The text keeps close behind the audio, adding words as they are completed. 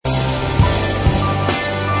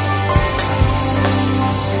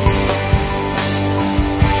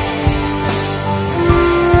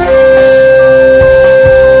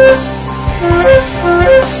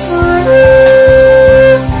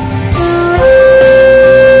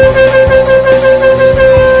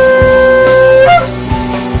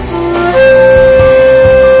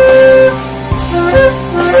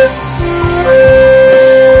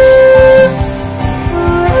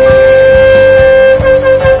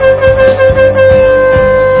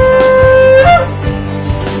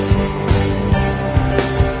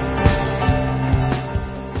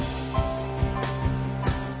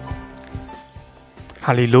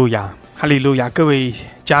哈利路亚，哈利路亚！各位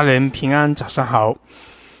家人平安，早上好！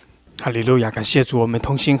哈利路亚！感谢主，我们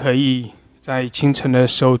同心合意，在清晨的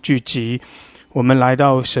时候聚集，我们来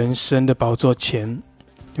到神圣的宝座前。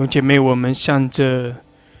弟兄姐妹，我们向着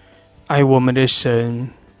爱我们的神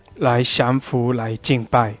来降服，来敬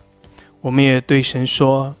拜。我们也对神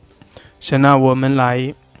说：神啊，我们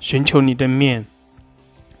来寻求你的面，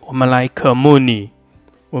我们来渴慕你，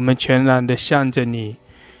我们全然的向着你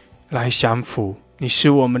来降服。你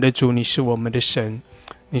是我们的主，你是我们的神，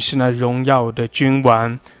你是那荣耀的君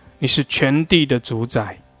王，你是全地的主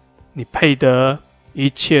宰，你配得一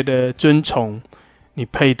切的尊崇，你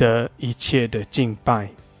配得一切的敬拜。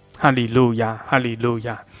哈利路亚，哈利路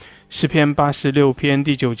亚！诗篇86篇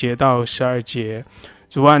第9节到12节，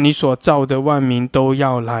主啊，你所造的万民都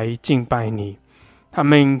要来敬拜你，他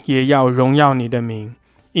们也要荣耀你的名，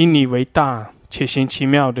因你为大，且行奇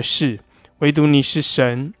妙的事，唯独你是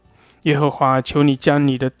神。耶和华，求你将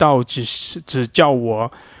你的道指教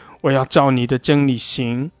我，我要照你的真理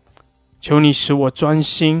行。求你使我专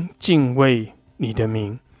心敬畏你的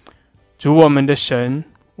名。主我们的神，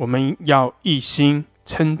我们要一心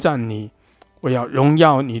称赞你，我要荣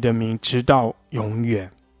耀你的名直到永远。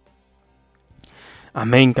阿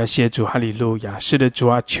们，感谢主，哈利路亚！是的，主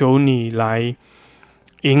啊，求你来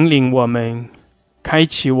引领我们，开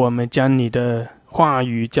启我们，将你的话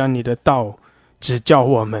语，将你的道指教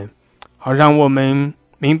我们，好让我们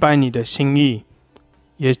明白你的心意，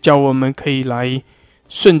也叫我们可以来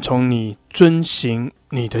顺从你，遵行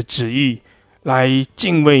你的旨意，来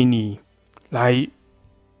敬畏你，来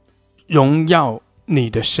荣耀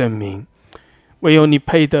你的圣名。唯有你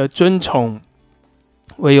配得尊崇，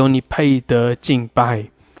唯有你配得敬拜。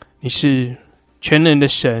你是全能的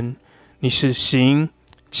神，你是行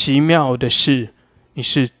奇妙的事，你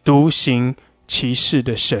是独行奇事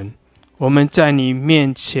的神。我们在你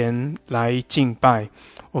面前来敬拜，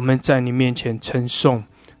我们在你面前称颂。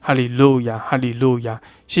哈利路亚，哈利路亚！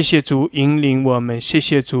谢谢主引领我们，谢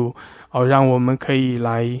谢主让我们可以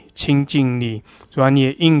来亲近你。主啊，你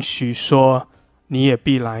也应许说，你也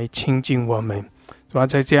必来亲近我们。主啊，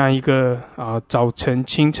在这样一个早晨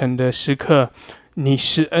清晨的时刻，你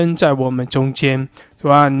施恩在我们中间。主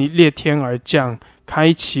啊，你裂天而降，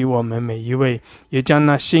开启我们每一位，也将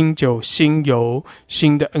那新酒、新油、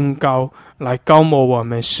新的恩膏来膏抹我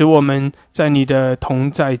们，使我们在你的同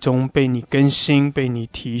在中被你更新，被你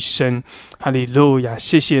提升。哈利路亚！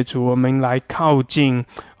谢谢主，我们来靠近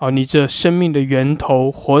你这生命的源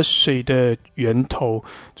头，活水的源头。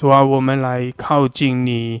主啊，我们来靠近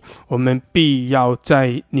你，我们必要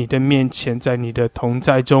在你的面前，在你的同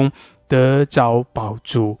在中得着饱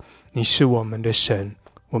足。你是我们的神，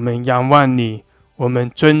我们仰望你，我们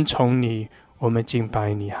尊崇你，我们敬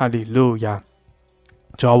拜你。哈利路亚！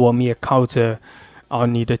主啊，我们也靠着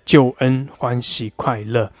你的救恩欢喜快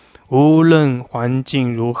乐，无论环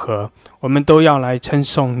境如何，我们都要来称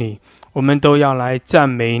颂你，我们都要来赞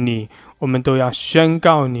美你，我们都要宣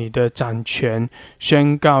告你的掌权，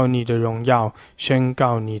宣告你的荣耀，宣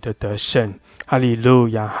告你的得胜。哈利路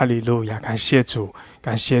亚，哈利路亚！感谢主，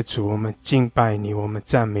感谢主，我们敬拜你，我们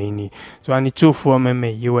赞美你。主啊，你祝福我们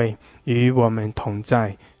每一位，与我们同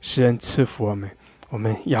在，施恩赐福我们，我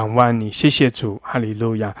们仰望你。谢谢主，哈利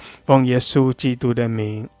路亚！奉耶稣基督的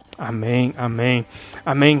名，阿们，阿们，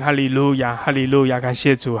阿们！哈利路亚，哈利路亚！感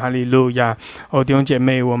谢主，哈利路亚！弟兄姐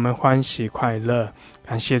妹，我们欢喜快乐。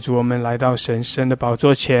感谢主，我们来到神圣的宝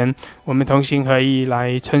座前，我们同心合意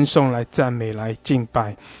来称颂，来赞美，来敬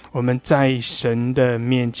拜。我们在神的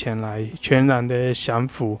面前来全然的降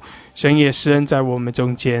服，神也施恩在我们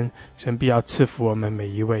中间，神必要赐福我们每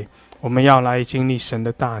一位。我们要来经历神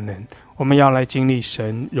的大能，我们要来经历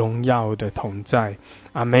神荣耀的同在。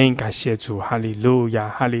阿们！感谢主，哈利路亚，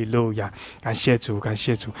哈利路亚！感谢主，感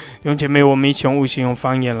谢主！弟兄姐妹，我们一起用悟性、用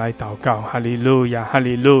方言来祷告。哈利路亚，哈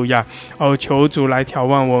利路亚！求主来眺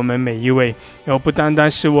望我们每一位。不单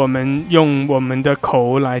单是我们用我们的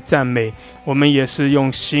口来赞美，我们也是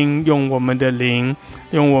用心，用我们的灵，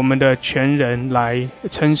用我们的全人来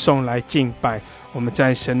称颂，来敬拜。我们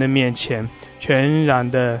在神的面前全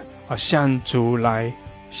然的向主来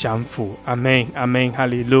降服。阿们，阿们！哈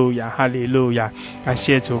利路亚，哈利路亚！感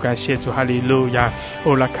谢主，感谢主！哈利路亚！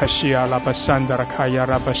欧拉卡西亚拉巴桑德拉卡亚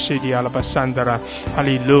拉巴西迪亚拉巴桑德拉，哈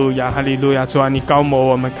利路亚，哈利路亚！主啊，你膏抹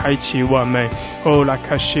我们，开启我们。欧拉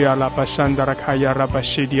卡西亚拉巴桑德拉卡亚拉巴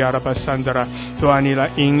西迪亚拉巴桑德拉，主啊，你来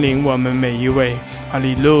引领我们每一位。哈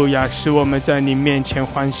利路亚，使我们在你面前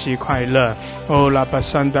欢喜快乐。哦，拉巴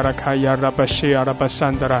桑达拉卡亚拉巴西亚拉巴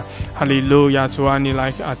桑达拉，哈利路亚，主啊，你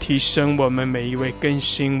来提升我们每一位，更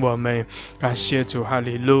新我们。感谢主，哈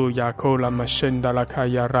利路亚，库拉马申达拉卡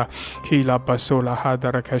亚拉，基拉巴苏拉哈达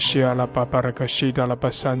拉卡西亚拉巴巴拉卡西达拉巴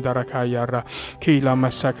桑达拉卡亚拉，基拉马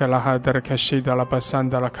萨卡拉哈达拉卡西达拉巴桑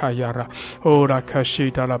达拉卡亚拉，哦拉卡西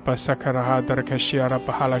达拉巴萨卡拉哈达拉卡西亚拉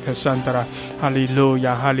巴哈拉卡桑达拉，哈利路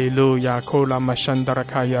亚，哈利路亚，库拉马申达拉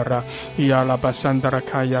卡亚拉，伊亚拉巴桑达拉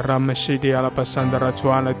卡亚拉，马西迪亚拉巴桑达拉，主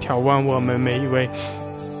啊，来眺望我们每一位。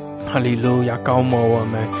哈利路亚，高摩我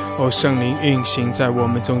们，哦，圣灵运行在我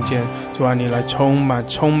们中间，主啊，你来充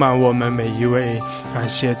满我们每一位。感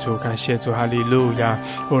谢主，感谢主，哈利路亚。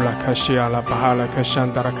乌拉卡西亚拉巴哈拉卡山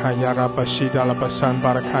达拉卡亚拉巴西达拉巴山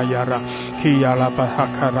巴拉卡亚拉，基亚拉巴哈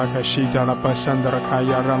卡拉卡西达拉巴山达拉卡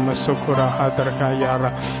亚拉马苏库拉哈达拉卡亚拉，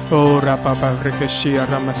哦，拉巴巴瑞卡西亚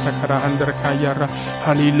拉马萨卡拉汉达拉卡亚拉，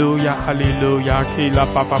哈利路亚，哈利路亚，基拉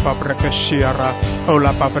巴巴巴瑞卡西亚拉，哦，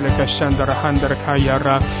拉巴巴瑞卡山达拉汉达拉卡亚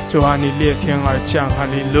拉，主啊，你裂天而降，哈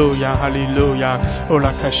利路亚，哈利路亚，哦，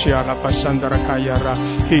拉卡西亚拉巴山达拉卡亚拉，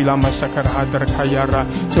基拉马萨卡拉哈达拉卡亚拉。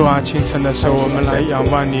主啊，清晨的时候，我们来仰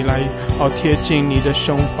望你，来贴近你的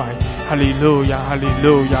胸怀。哈利路亚，哈利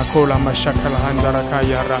路亚，库拉玛沙卡拉汉达拉卡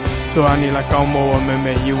亚拉。主啊，你来高摩我们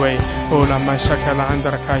每一位。库拉玛沙卡拉汉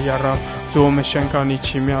达拉卡亚拉。主，我们宣告你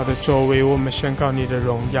奇妙的作为，我们宣告你的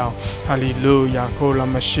荣耀。哈利路亚，库拉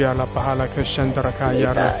玛西亚拉巴哈拉克山达拉卡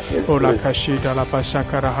亚拉，库拉卡西达拉巴萨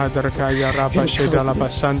卡拉哈达拉卡亚拉巴西达拉巴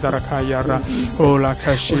山达拉卡亚拉，库拉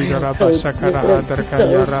卡西达拉巴萨卡拉哈达拉卡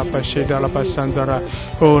亚拉巴西达拉巴山达拉，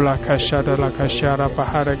库拉卡沙达拉卡西亚拉巴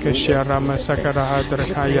哈拉克西亚拉马萨卡拉哈达拉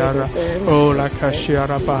卡亚拉，库拉卡西亚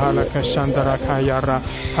拉巴哈拉克山达拉卡亚拉，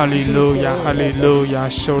哈利路亚，哈利路亚，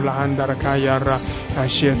苏拉汉达拉卡亚拉，感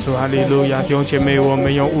谢主，哈利路亚。弟兄姐妹，我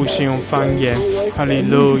们用悟性，用方言。哈利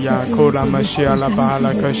路亚，库拉玛西亚拉巴哈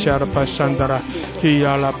拉克西亚拉巴山达拉，基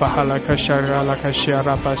亚拉巴哈拉克西亚拉卡西亚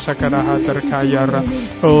拉巴萨卡拉哈达拉卡亚拉，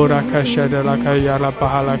欧拉卡西亚拉卡亚拉巴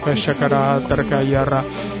哈拉克西亚拉哈达拉卡亚拉。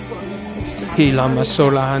基拉玛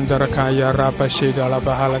苏拉汉达拉卡亚拉巴西达拉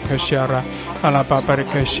巴哈拉克西亚拉，阿拉巴巴拉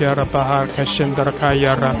克西亚拉巴哈拉克西达拉卡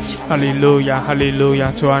亚拉，哈利路亚，哈利路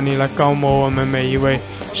亚，主啊，你来高摩我们每一位，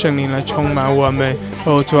圣灵来充满我们，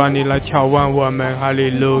哦，主啊，你来眺望我们，哈利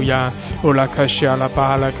路亚，乌拉克西亚拉巴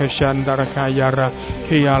哈拉克西达拉卡亚拉，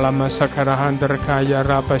基亚拉玛萨卡拉汉达拉卡亚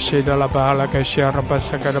拉巴西达拉巴哈拉克西亚拉巴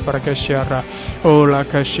萨卡拉巴拉克西亚拉，乌拉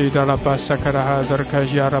克西达拉巴萨卡拉哈达拉卡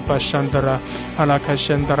亚拉巴山达拉，阿拉克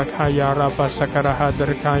西达拉卡亚拉巴萨卡拉哈达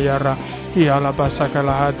拉卡亚拉。Ila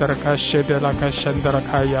basakala hadar kashede la kashandara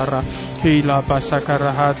kayara. Ila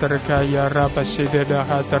basakara hadar kayara baside la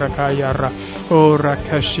hadar kayara. Ora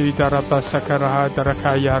kashidara basakara hadar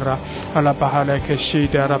kayara. Ala bahala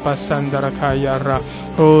kashidara basandara kayara.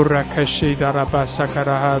 Ora kashidara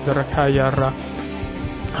basakara hadar kayara.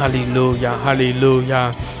 哈利路亚，哈利路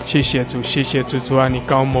亚！谢谢主，谢谢主，主啊，你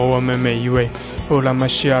高摩我们每一位。哦，拉玛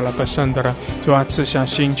西亚拉巴桑德拉，主啊，赐下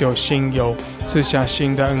新酒新油，赐下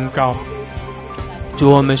新的恩膏。主，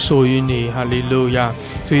我们属于你，哈利路亚！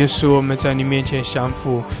主耶稣，我们在你面前降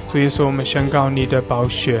服。主耶稣，我们宣告你的宝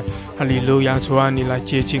血，哈利路亚！主啊，你来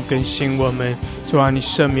洁净更新我们。主啊，你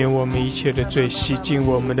赦免我们一切的罪，洗净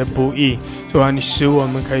我们的不义。主啊，你使我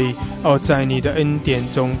们可以在你的恩典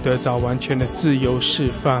中得着完全的自由释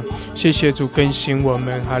放。谢谢主更新我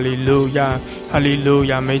们，哈利路亚，哈利路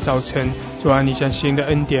亚！每早晨，主啊，你将新的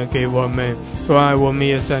恩典给我们。主啊，我们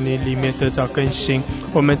也在你里面得着更新。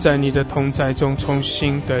我们在你的同在中重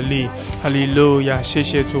新得力，哈利路亚！谢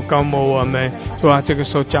谢主高摩我们，主啊，这个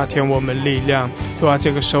时候加添我们力量，主啊，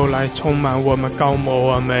这个时候来充满我们，高摩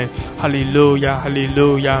我们，哈利路亚，哈利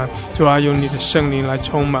路亚！主啊，用你的圣灵来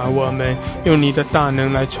充满我们，用你的大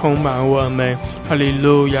能来充满我们，哈利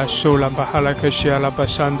路亚！苏拉巴哈拉克西亚拉巴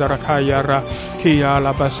山达拉卡亚拉，基亚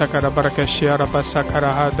拉巴萨卡拉巴拉克西亚拉巴萨卡拉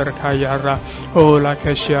哈达拉卡亚拉，欧拉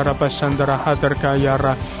克西亚拉巴山达拉哈达拉卡亚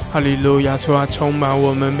拉，哈利路亚！主啊，充满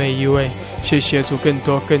我们每一位，谢谢主，更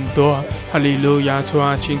多更多，哈利路亚！主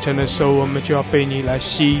啊，清晨的时候我们就要被你来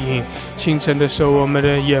吸引，清晨的时候我们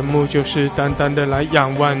的眼目就是单单的来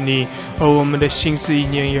仰望你，而我们的心思意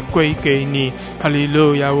念也归给你，哈利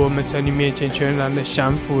路亚！我们在你面前全然的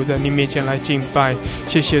降服，在你面前来敬拜，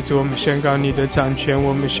谢谢主，我们宣告你的掌权，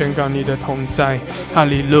我们宣告你的同在，哈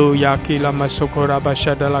利路亚！基拉玛苏库拉巴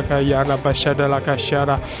沙德拉卡亚拉巴沙德拉卡沙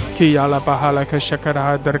拉，基亚拉巴哈拉克沙卡拉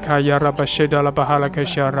哈德卡亚拉巴沙德拉巴哈拉克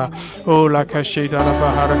沙拉，哦。拉卡西达拉巴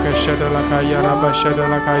哈拉卡西达拉卡亚拉巴西达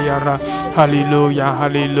拉卡亚拉，哈利路亚，哈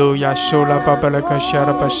利路亚，苏拉巴巴拉卡西拉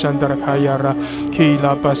巴山达拉卡亚拉，基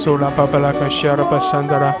拉巴苏拉巴巴拉卡西拉巴山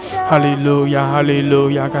达拉，哈利路亚，哈利路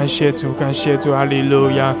亚，感谢主，感谢主，哈利路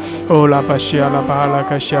亚，哦拉巴西拉巴哈拉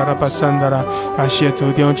卡西拉巴山达拉，感谢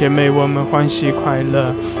主，弟兄姐妹，我们欢喜快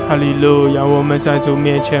乐，哈利路亚，我们在主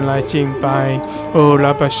面前来敬拜，哦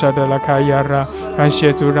拉巴沙达拉卡亚拉，感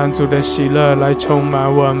谢主，让主的喜乐来充满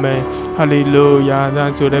我们，哈利路亚，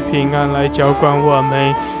让主的平安来浇灌我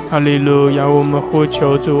们，哈利路亚，我们呼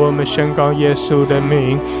求主，我们宣告耶稣的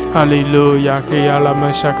名，哈利路亚，基亚拉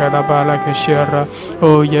玛沙卡拉巴拉克谢拉，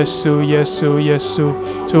哦耶稣，耶稣，耶稣，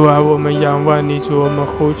主啊，我们仰望你，主，我们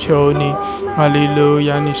呼求你，哈利路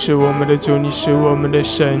亚，你是我们的主，你是我们的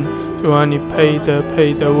神，主啊，你配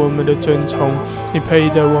得我们的尊崇，你配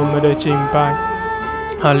得我们的敬拜。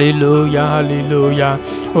哈利路亚，哈利路亚，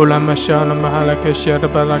哦拉玛夏拉玛哈拉克夏拉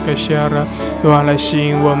巴拉克夏拉，主啊，来吸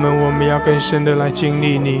引我们，我们要更深的来经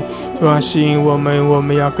历你，主啊，吸引我们，我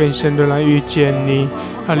们要更深的来遇见你，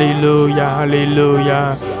哈利路亚，哈利路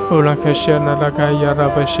亚，哦拉克夏拉拉卡亚拉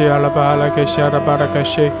巴西亚拉巴哈拉克夏拉巴拉克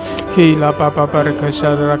西，希拉巴巴巴拉克夏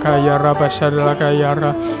拉卡亚拉巴夏拉卡亚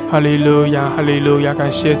拉，哈利路亚，哈利路亚，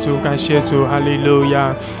感谢主，感谢主，哈利路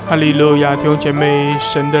亚，哈利路亚，弟兄姐妹，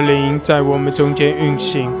神的灵在我们中间运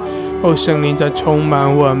行。哦，圣灵在充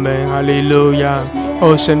满我们，哈利路亚！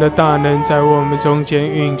哦，神的大能在我们中间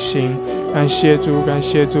运行，感谢主，感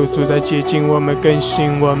谢主，主在接近我们，更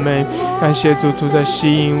新我们，感谢主，主在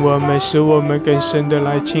吸引我们，使我们更深的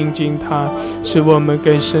来亲近他，使我们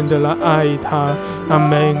更深的来爱他。阿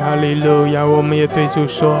门，哈利路亚！我们也对主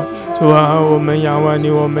说，主啊，我们仰望你，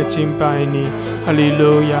我们敬拜你，哈利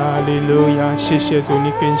路亚，哈利路亚！谢谢主，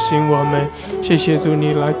你更新我们，谢谢主，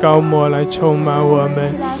你来膏抹，来充满我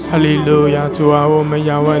们，哈利路亚！主啊，我们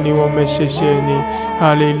仰望你，我们谢谢你，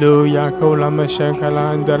哈利路亚！库拉玛香卡拉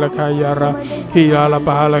安德拉卡亚拉，希拉拉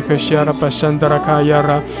巴哈拉克西亚拉巴山德拉卡亚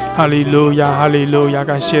拉，哈利路亚，哈利路亚！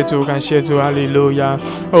感谢主，感谢主，哈利路亚！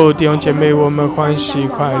哦，弟兄姐妹，我们欢喜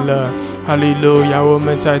快乐。哈利路亚！我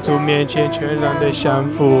们在主面前全然的降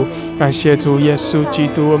服，感谢主耶稣基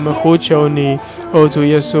督，我们呼求你，哦主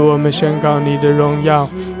耶稣，我们宣告你的荣耀，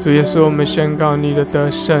主耶稣，我们宣告你的得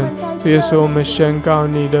胜，主耶稣，我们宣告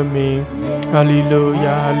你的名，哈利路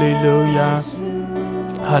亚，哈利路亚，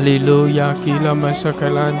哈利路亚，基拉玛萨卡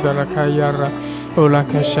兰德拉卡亚拉，欧拉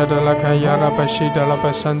卡夏德拉卡亚拉巴西德拉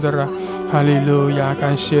巴山德拉，哈利路亚，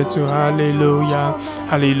感谢主，哈利路亚，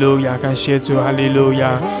哈利路亚，感谢主，哈利路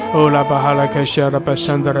亚，欧拉巴哈拉克夏拉巴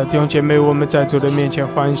山德拉，弟兄姐妹，我们在主的面前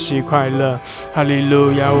欢喜快乐，哈利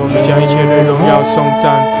路亚，我们将一切的荣耀颂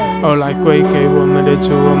赞，哦，来归给我们的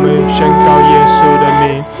主，我们宣告耶稣的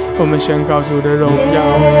名，我们宣告主的荣耀，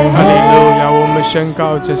哈利路亚，我们宣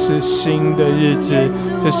告这是新的日子，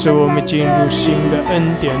这是我们进入新的恩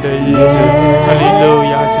典的日子，哈利路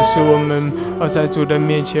亚，这是我们在主的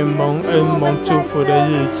面前蒙恩蒙祝福的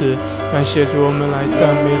日子，感谢主，我们来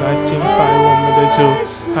赞美来敬拜我们的主，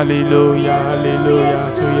哈利路亚，哈利路亚，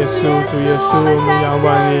主耶稣，主耶稣，我们仰望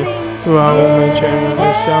你，主啊，我们全然的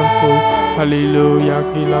降服，哈利路亚，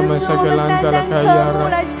基拉玛萨格兰达拉卡亚拉，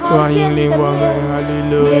主啊，引领我们，哈利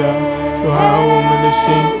路亚，主啊，我们的心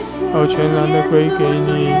全然的归给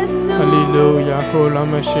你，哈利路亚，库拉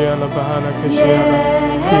玛西亚拉巴哈拉克西亚拉，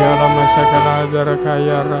基拉玛萨格兰达拉卡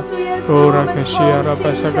亚拉，库拉克西亚拉巴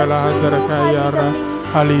萨格兰达拉卡亚拉，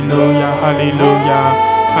哈利路亚，哈利路亚，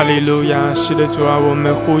哈利路亚，是的，主啊，我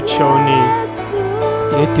们呼求你，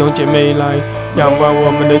弟兄姐妹来仰望我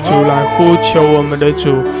们的主，来呼求我们的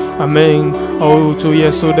主，阿们。哦，主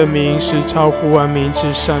耶稣的名是超乎万名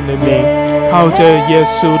之上的名，靠着耶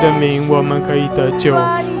稣的名我们可以得救，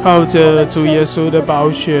靠着主耶稣的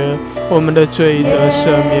宝血我们的罪得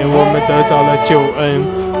赦免，我们得着了救恩，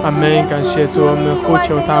阿们。感谢主，我们呼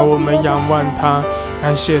求他，我们仰望他，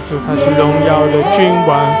感谢主，他是荣耀的君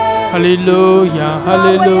王，哈利路亚，哈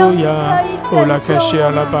利路亚，欧拉克西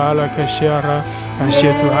亚拉巴拉克西亚拉，感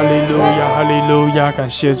谢主，哈利路亚，哈利路亚，感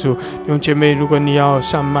谢主。弟兄姐妹，如果你要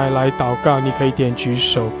上麦来祷告，你可以点举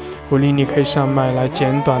手，鼓励你可以上麦来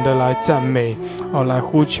简短的来赞美，来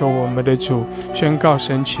呼求我们的主，宣告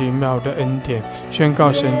神奇妙的恩典，宣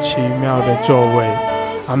告神奇妙的作为。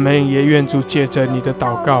阿们，也愿主借着你的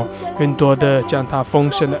祷告，更多的将他丰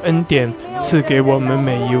盛的恩典赐给我们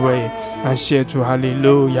每一位。感谢主，哈利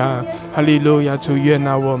路亚，哈利路亚，主悦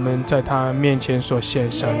纳我们在他面前所献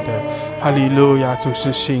上的，哈利路亚，主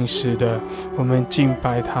是信实的，我们敬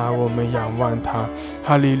拜他，我们仰望他，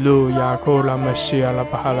哈利路亚，库拉玛西亚拉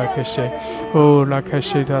巴哈拉克西，哦拉克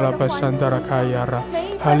西达拉巴山达拉卡亚拉，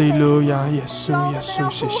哈利路亚，耶稣耶稣，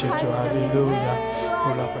谢谢主，哈利路亚，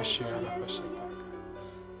哦拉巴西亚拉巴山达拉。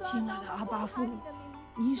亲爱的阿爸爸父，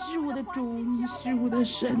你是我的主，你是我的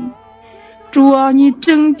神。主啊，你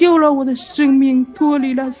拯救了我的生命，脱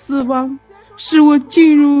离了死亡，使我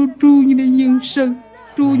进入主你的永生。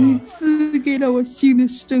主，你赐给了我新的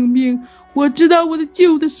生命。我知道我的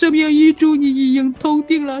旧的生命与主你已经同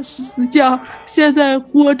定了十字架，现在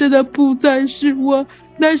活着的不再是我，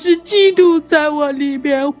乃是基督在我里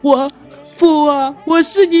面活。父啊，我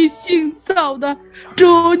是你新造的，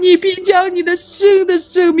主，你必将你的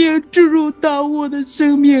生命注入到我的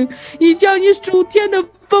生命，你将你属天的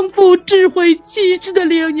丰富智慧启示的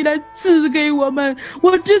灵你来赐给我们。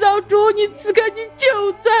我知道主，你此刻你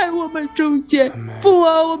就在我们中间。父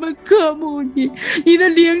啊，我们渴慕你，你的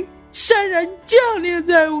灵潸然降临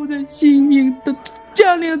在我的心灵的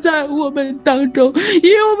降临在我们当中，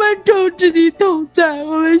与我们众之的同在。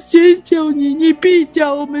我们寻求你，你必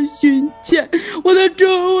将我们寻见。我的主，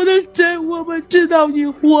我的神，我们知道你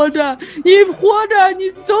活着，你活着，你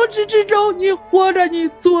从始至终，你活着，你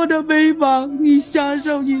坐着为王，你享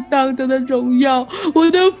受你当中的荣耀。我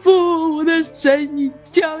的父，我的神，你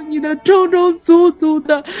将你的充充足足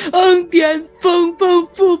的恩典丰丰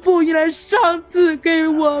富富你来赏赐给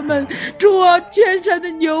我们。主啊，千山的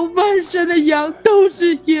牛，万山的羊都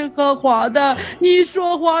是耶和华的。你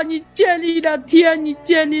说话，你建立了天，你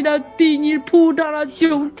建立了地，你铺张了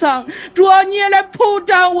穹苍。主啊，你也来铺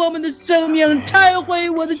张我们的生命，拆毁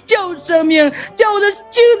我的旧生命，叫我的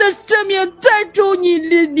新的生命在主你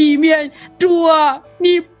里面。主啊，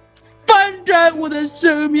你翻转我的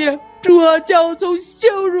生命。主啊，叫我从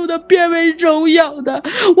羞辱的变为荣耀的。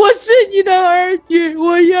我是你的儿女，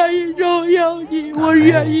我愿意荣耀你，我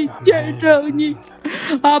愿意见证你。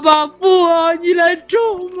阿爸父啊，你来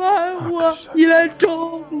充满我，你来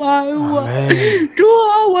充满我。主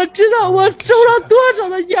啊，我知道我受了多少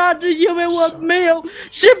的压制，因为我没有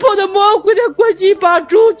识破的魔鬼的诡计，把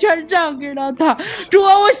主权让给了他。主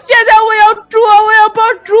啊，我现在我要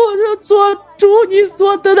把主你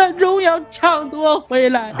所得的荣耀抢夺回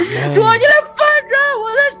来。主啊，你来翻转我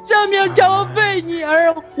的生命，叫我为你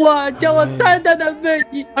而活，叫我单单的为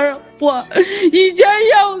你而活。以前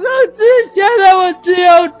有个字，现在我只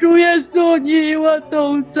要主耶稣你与我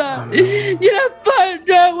同在。你来翻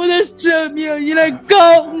转我的生命，你来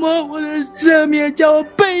高摩我的生命，叫我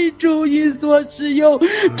被主你所使用，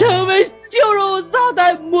成为羞辱撒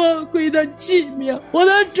旦魔鬼的器皿。我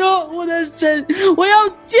的主，我的神，我要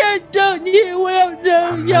见证你，我要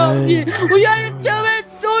荣耀你，我愿意成为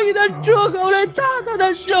主你的出口，来大大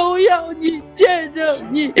的荣耀你，见证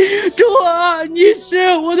你。主啊，你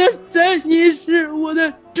是我的神，你是我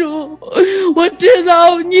的主。我知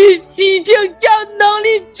道你已经将能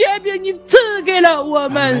力权柄你赐给了我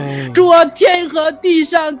们。主啊，天和地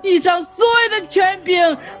上所有的权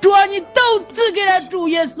柄，主啊，你都赐给了主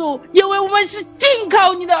耶稣，因为我们是信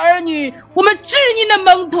靠你的儿女，我们是你的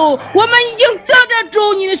门徒，我们已经得着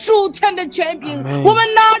主你的属天的权柄。我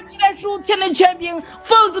们拿起来属天的权柄，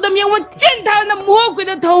奉主的名，我践踏那魔鬼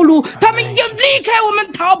的头颅，他们已经离开我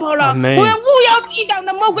们逃跑了。我们无要抵挡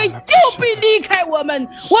的魔鬼就被离开我们，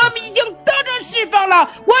我们已经得着释放了，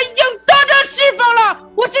我已经得着释放了。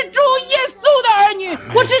我是主耶稣的儿女，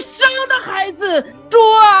我是神的孩子。主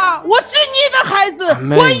啊，我是你的孩子，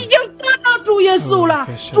我已经得到主耶稣了。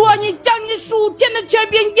主啊，你将你属天的权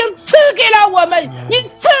柄已经赐给了我们，你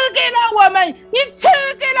赐给了我们，你赐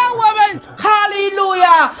给了我们。哈利路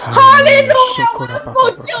亚，哈利路亚！我的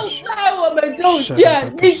父就在我们中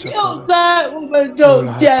间，你就在我们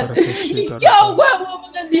中间，你浇灌我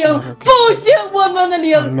们的灵，复兴我们的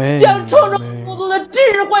灵，将充充足足的智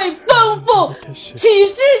慧丰富启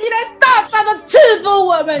示你来大大的赐福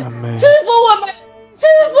我们，赐福我们，赐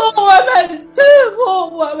福我们，赐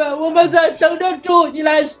福我们。我们在等着主你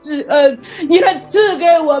来施恩，你来赐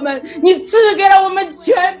给我们，你赐给了我们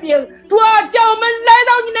权柄。主啊，叫我们来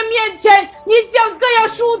到你的面前，你将各样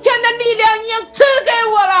属天的力量已经赐给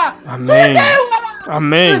我了，赐给我了，阿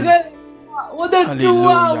门。赐给我的主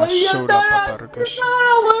啊，我已经得了，我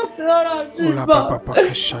得了释放，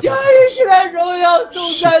将一切的荣耀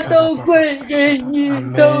颂赞都归给你，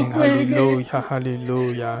都归给你。哈利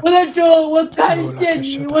路亚！我的主，我感谢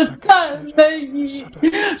你，我赞美你。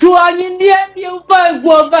主啊，你怜悯万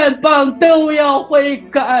国万邦都要悔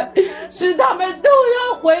改，使他们都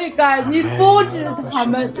要悔改，你扶持他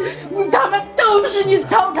们，他们都是你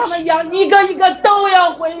草场的羊，一个一个都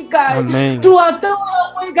要悔改。主啊，都要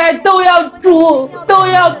悔改都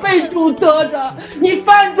要被主得着。你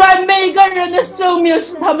翻转每个人的生命，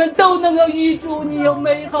使他们都能够与主你有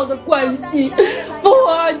美好的关系。父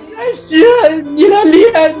啊，你来施恩，你来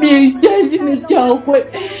怜悯现今的教会，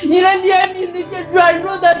你来怜悯那些软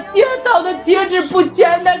弱的、跌倒的、停滞不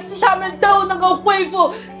前的，使他们都能够恢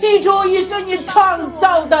复起初一生你创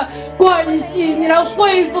造的关系。你来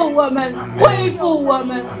恢复我们，恢复我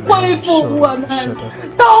们，恢复我们。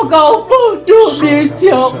祷告奉主名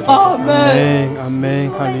求，阿门，阿门，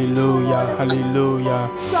哈利路亚，哈利路亚，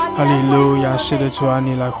哈利路亚。是的，主啊，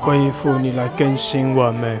你来恢复，你来更新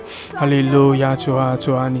我们，哈利路亚。主啊，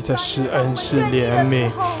主啊，你在施恩施怜悯。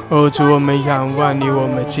哦，主，我们仰望你，我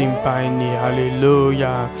们敬拜你，哈利路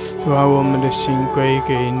亚。主啊，我们的心归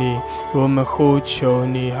给你，我们呼求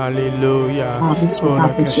你，哈利路亚。哦，拉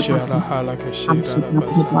克西拉哈拉克西拉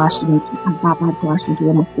主啊，是的，主啊，是的，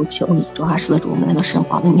我们呼求你，主啊，是的，主，我们来到神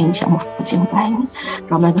宝的面前，我们俯敬拜你，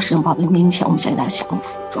主啊，我们来到神宝的面前，我们现在降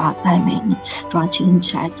服，主啊，赞美你，主啊，请你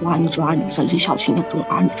起来，主啊，你主啊，你这些小群的主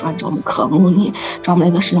啊，你主啊，我们渴慕你，主啊，我们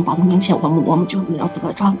来到神宝的面前，我们就要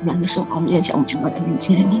得着，我们来到神宝的面前，我们就要遇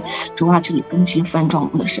见你，主啊，求你更新翻转我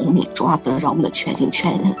们的生命，主啊，得着我们的全心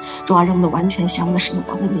全人，主啊，让我们完全向我们的神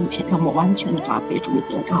宝的面前，让我们完全的主啊被主你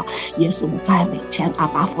得着，耶稣的赞美，前阿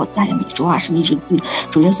爸父赞美，主啊，是你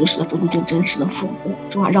主耶稣是的主，你就真实的复活，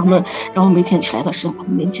主啊，让我们每天起来到神宝的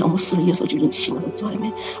面前，我们思虑耶稣就是奇妙的赞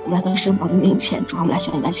美，我们来到神宝的面前，主啊，我们来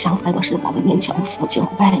向你来相来到神宝的面前，我们俯敬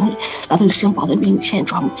拜你，来到神宝的面前，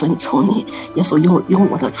主啊，我们遵从你，耶稣有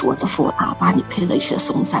我的主，我的父阿爸，你配的一切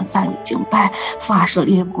颂赞赞美敬拜，发射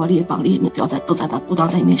列国列邦列民都当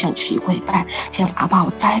在你面前去跪拜，天父阿爸，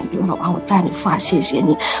我赞美，我赞美，父啊，谢谢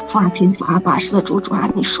你，父啊，天父阿爸，是的主，主啊，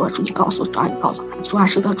你说主，你告诉主啊，主啊，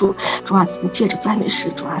是的主，主啊，你借着赞美诗，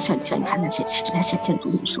主啊，像你看那些旗帜在先前主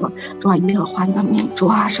你说，主啊，耶和华你的名，主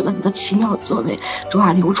啊，是的，你的奇妙作为，主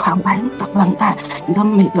啊，流传万代，你的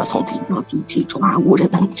美德从地到地极，主啊，无人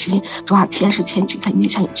能及，主啊，天使天军在面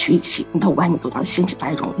向你举起，你的万民都当兴起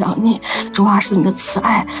来荣耀你，主啊，是你的慈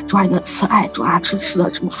爱，主啊，你的慈爱，主啊，是的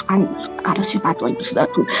主，主啊，你阿拉西巴主，你是的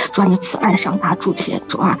主，主啊，你的慈爱上达诸天，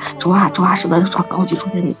主啊，是的主啊，高举出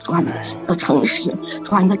来你，主啊，你的诚实，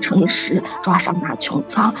主啊，你的诚实，主啊，上达穹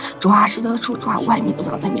苍，主啊，是的主，主啊，万民都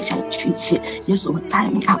当在面向你举起，耶稣我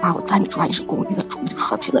赞美阿爸，我赞美，主啊，你是公义的主，你是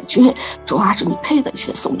和平的君，主啊，是你配的一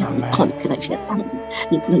些颂扬，你配的一些赞美，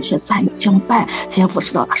你配的一些赞美敬拜，天父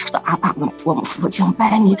是的阿爸，我们父敬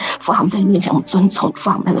拜你，父啊，我们在你面前我们遵从，父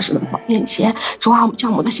啊，我们在的是的面前，主啊，我们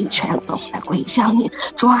将我们的心全都来归向你，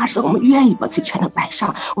主啊，是我们愿意把自己全都摆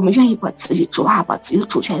上，我们愿意把自己主啊，把自己的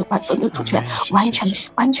主权，把自己的主权完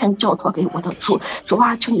全交托给我的主，主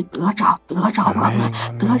啊，求你得着我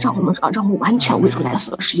们，让我们完全为主来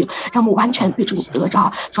所使用，让我们完全为主你得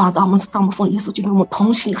着，主啊，让我们奉耶稣基督，我们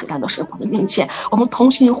同心来到神宝的面前，我们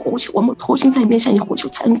同心呼求，我们同心在面前呼求，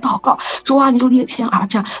才能祷告，主啊，你就裂天而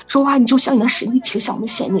降，主啊，你就像你的神迹向我们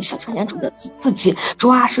显明，向彰显主的自己，主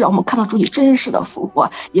啊，是让我们看到主你真实的复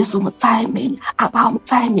活，耶稣我们赞美你，阿爸我们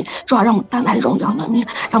赞美，主啊，让我们单来荣耀的面，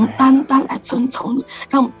让我们单来遵从你，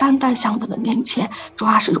让我们单向他的面前，主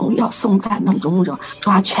啊，是荣耀颂赞能荣耀，主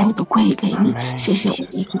啊，全部都归给你，谢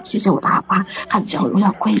谢我的阿爸，还将荣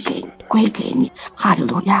耀归给你，哈利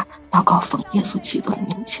路亚，祷告奉耶稣基督的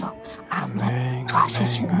名求，阿门，主啊，谢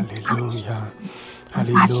谢你，阿门。哈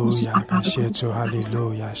利路亚，感谢主，哈利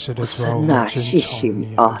路亚，是的，主啊，神啊，谢谢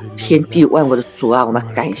你啊，天地万物的主啊，我们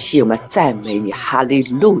感谢，我们赞美你，哈利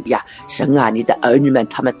路亚，神啊，你的儿女们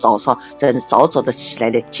他们早上真的早的起来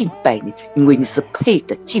来敬拜你，因为你是配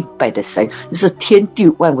的敬拜的神，你是天地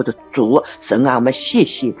万物的主，神啊，我们谢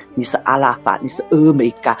谢你是阿拉法，你是欧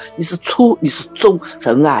米伽，你是初，你是终，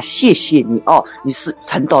神啊，谢谢你哦，你是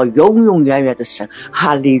存到永永远远的神，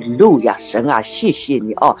哈利路亚，神啊，谢谢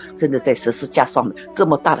你哦，真的在十字架上面这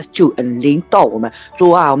么大的救恩临到我们，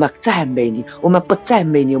主啊，我们赞美你，我们不赞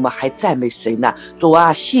美你，我们还赞美谁呢？主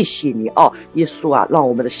啊，谢谢你哦，耶稣啊，让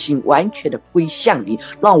我们的心完全的归向你，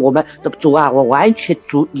让我们主啊，我完全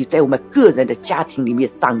主，你在我们个人的家庭里面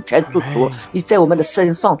掌权做主，你在我们的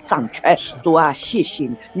身上掌权，主啊，谢谢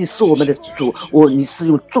你，你是我们的主，你是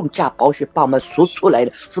用重价宝血把我们赎出来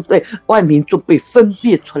的，是被万民中被分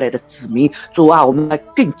别出来的子民，主啊，我们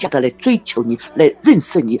更加的来追求你，来认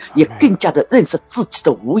识你，也更加的认识自己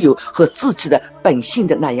的无有和自己的本性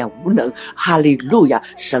的那样无能。哈利路亚！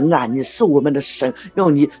神啊，你是我们的神，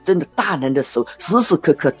用你真的大能的手时时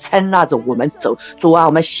刻刻参拉着我们走。主啊，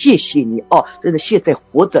我们谢谢你哦！真的现在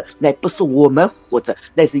活着乃不是我们活着，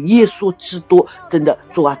乃是耶稣基督真的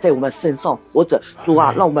主啊在我们身上活着。主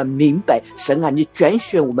啊，让我们明白神啊，你拣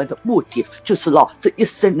选我们的目的就是让这一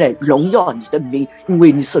生来荣耀你的名，因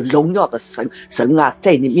为你是荣耀的神。神啊，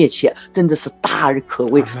在你面前真的是大而可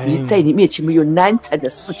畏，你在你面前没有难成的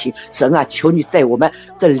事情。神啊，求你在我们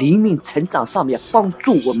这灵命成长上面帮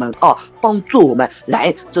助我们啊，帮助我们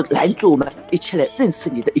拦住我们一切来认识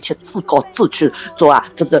你的一切自高自屈。主啊，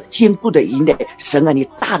这个坚固的营垒，神啊，你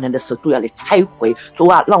大能的手都要来拆毁。主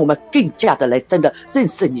啊，让我们更加的来真的认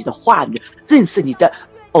识你的话语，认识你的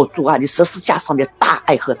主啊，你十字架上面大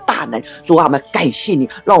爱和大能。主啊，我们感谢你，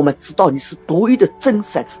让我们知道你是独一的真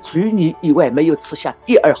神，属于你以外没有赐下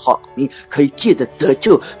第二好名可以借着得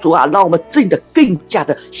救。主啊，让我们真的更加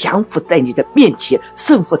的降服在你的面前，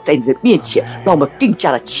顺服在你的面前，让我们更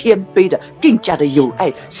加的谦卑的，更加的有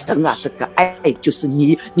爱。神啊，这个爱就是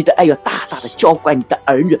你的爱要大大的浇灌你的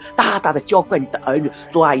儿女，大大的浇灌你的儿女。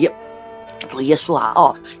主啊，主耶稣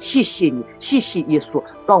啊，谢谢你，谢谢耶稣，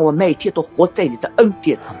让我每天都活在你的恩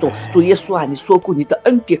典之中。主耶稣啊，你说过你的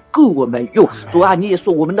恩典够我们用。主啊，你也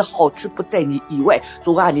说我们的好处不在你以外。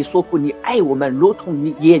主啊，你说过你爱我们如同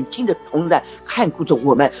你眼睛的同仁看顾着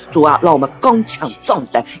我们。主啊，让我们刚强壮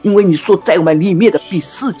胆，因为你说在我们里面的比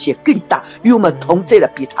世界更大，与我们同在的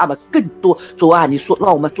比他们更多。主啊，你说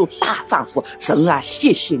让我们做大丈夫。神啊，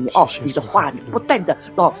谢谢你你的话语不断的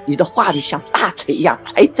让你的话语像大锤一样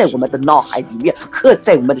揣在我们的脑海里面，刻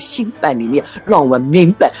在我们的心板里面，让我们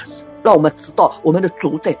明白，让我们知道我们的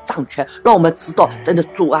主在掌权，让我们知道真的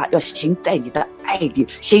主啊要行在你的爱里，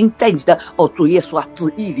行在你的主耶稣啊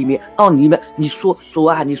旨意里面。让你说主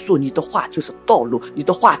啊，你说你的话就是道路，你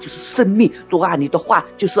的话就是生命。主啊，你的话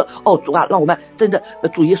就是主啊，让我们真的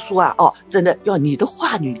主耶稣啊真的要你的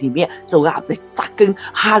话语里面主啊来扎根。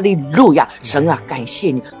哈利路亚！神啊，感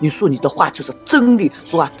谢你，你说你的话就是真理。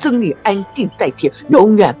主啊，真理安定在天，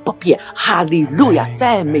永远不变。哈利路亚！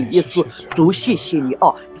赞美耶稣。主谢谢你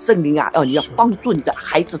圣灵啊，你要帮助你的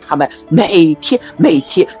孩子，他们每天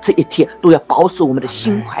这一天都要保守我们的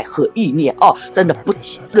心怀和意念真的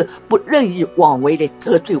不任意妄为来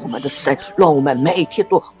得罪我们的神。让我们每天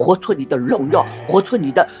都活出你的荣耀，活出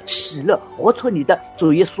你的喜乐，活出你的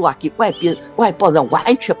主耶稣啊，跟外邦人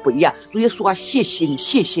完全不一样。主耶稣啊，谢谢你，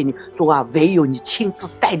谢谢你。主啊，唯有你亲自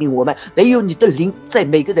带领我们，唯有你的灵在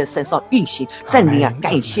每个人身上运行。圣灵啊，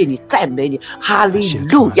感谢你，赞美你。哈利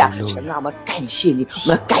路亚！神啊，我们感谢你，我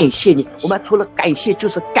们感谢你，我们除了感谢就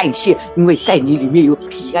是感谢，因为在你里面有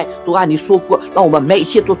平安。主啊，你说过让我们每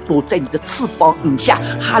天都躲在你的翅膀影下。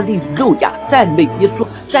哈利路亚！赞美耶稣，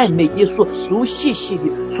赞美耶稣。主谢谢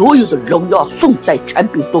你，所有的荣耀颂赞权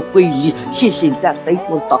柄都归于你。谢谢你在神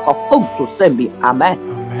中祷告，奉主圣名，阿们。阿们，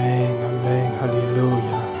阿们，哈利路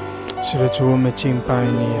亚！是的，主，我们敬拜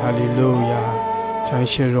你，哈利路亚！将一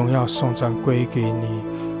切荣耀颂赞归给你。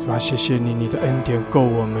主啊，谢谢你，你的恩典够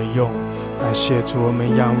我们用。感谢主，我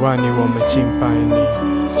们仰望你，我们敬拜你。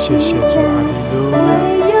谢谢主，哈利路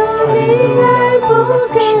亚，哈利路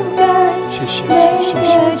亚，谢谢主，谢谢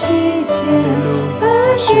主，哈利路亚，感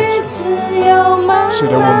谢主。是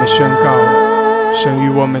的，我们宣告神与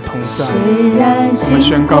我们同在，我们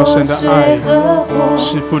宣告神的爱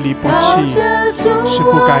是不离不弃，是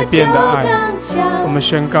不改变的爱。我们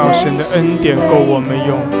宣告神的恩典够我们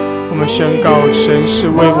用，我们宣告神是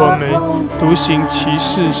为我们独行其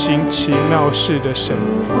事行奇妙事的神。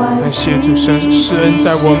感谢主，神施恩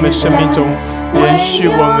在我们生命中延续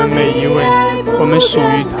我们每一位，我们属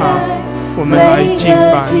于他，我们来敬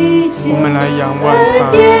拜，我们来仰望他。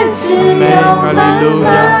阿门，哈利路亚！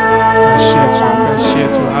感谢主，感谢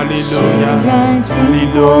主，哈利路亚，哈利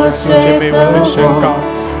路亚！弟兄姐妹，我们宣告，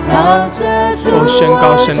宣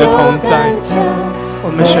告神的同在，我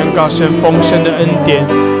们宣告神丰盛的恩典。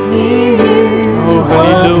哈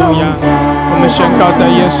利路亚！我们宣告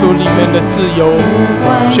在耶稣里面的自由，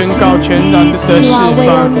宣告全然的得释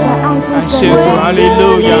放。感谢主，哈利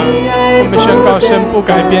路亚！我们宣告神不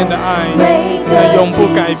改变的爱，永不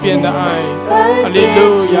改变的爱。哈利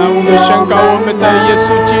路亚！我们宣告我们在耶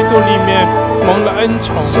稣基督里面蒙了恩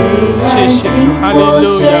宠。谢谢主，哈利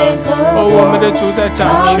路亚！我们的主在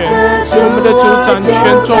掌权，我们的主掌权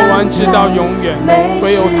做完直到永远，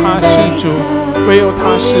唯有他是主，唯有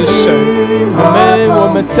他是神。阿们！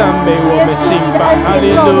我们赞美，我们敬拜，哈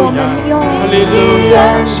利路亚，哈利路亚！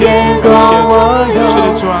谢主，感谢主，是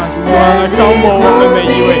的主啊，来高摩我们每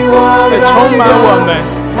一位，来充满我们，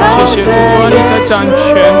谢谢主啊，你在掌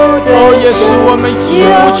权。耶稣，我们呼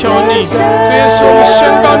求你，耶稣，我们宣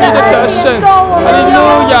告你的得胜。哈利路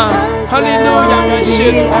亚，哈利路亚，感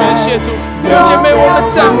谢主，感谢主。弟兄姐妹，我们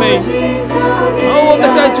赞美，我们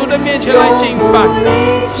在主的面前来敬拜，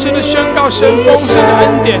是的，宣告神丰盛的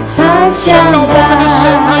恩典，宣告我们的神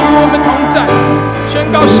他与我们同在，宣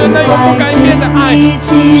告神他永不改变的爱，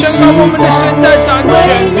宣告我们的神在掌权。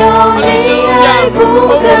哈利路亚！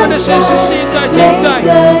我们的神是昔在今在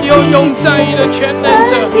有永在义的全能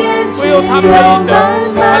者，唯有他配的。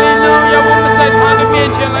哈利路亚！我们在他的面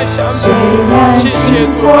前来降服，谢谢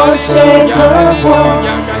主，哈利路亚，哈利路亚，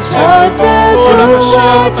感谢主，那么需要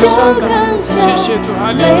的上的，谢谢主，哈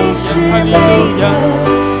利路亚，哈利路亚。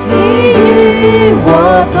你与我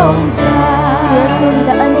同在，耶稣，你的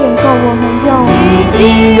恩典够我们用，你的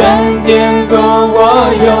恩典够我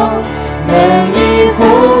用，能力不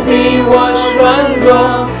比我软弱，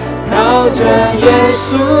靠着耶稣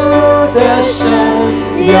的神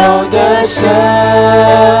有的神，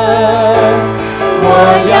我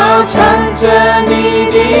要唱着你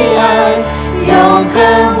的爱，永恒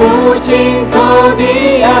无尽头的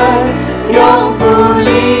爱，永不离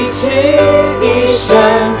弃一生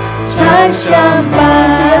常相伴。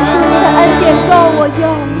耶稣，你的恩典够我用，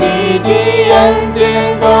你的恩典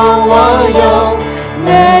够我用，能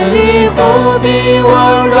力不比我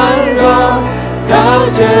软弱，靠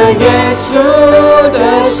着耶稣的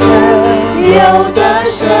神有的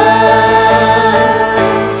神，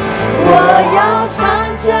我要唱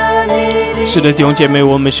着你的。是的，弟兄姐妹，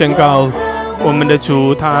我们宣告我们的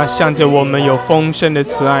主他向着我们有丰盛的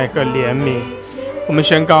慈爱和怜悯，我们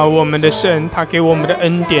宣告我们的神他给我们的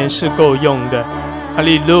恩典是够用的。哈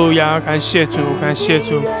利路亚，感谢主，感谢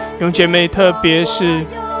主。弟兄姐妹，特别是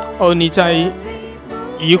你在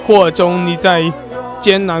疑惑中，你在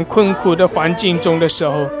艰难困苦的环境中的时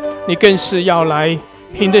候，你更是要来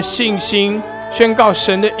凭着信心宣告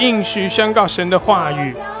神的应许，宣告神的话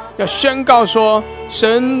语，要宣告说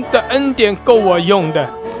神的恩典够我用的。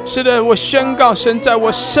是的，我宣告神在我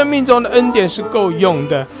生命中的恩典是够用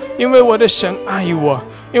的，因为我的神爱我，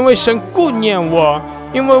因为神顾念我，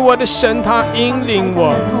因为我的神他引领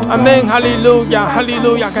我。阿们，哈利路亚，哈利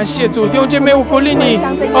路亚，感谢主。弟兄姐妹，我鼓励你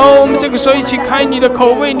我们这个时候一起开你的口，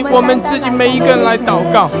为我们自己每一个人来祷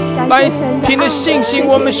告，来凭着信心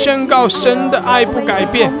我们宣告神的爱不改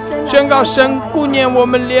变，宣告神顾念我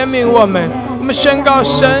们，怜悯我们，我们宣告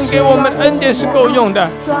神给我们恩典是够用的。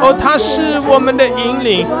他是我们的引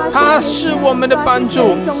领，他是我们的帮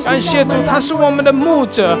助，感谢主，他是我们的牧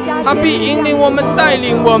者，他必引领我们，带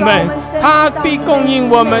领我们，他必供应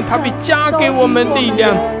我们，他必加给我们力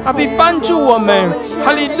量，他必帮助我们。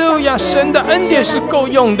哈利路亚，神的恩典是够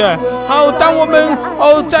用的。好，当我们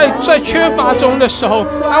在缺乏中的时候，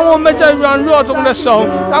当我们在软弱中的时候，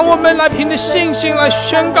当我们来凭着信心来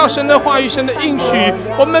宣告神的话语，神的应许，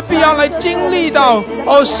我们必要来经历到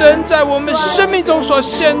神在我们生命中所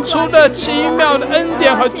显出的奇妙的恩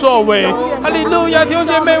典和作为。哈利路亚，弟兄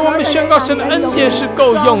姐妹，我们宣告神的恩典是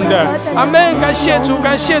够用的。阿们，感谢主，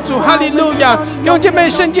感谢主，哈利路亚。弟兄姐妹，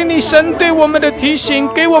圣经里神对我们的提醒，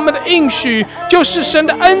给我们的应许，就是神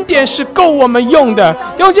的恩典是够我们用的。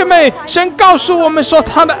弟兄姐妹，神告诉我们说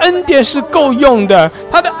他的恩典是够用的，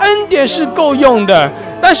他的恩典是够用的。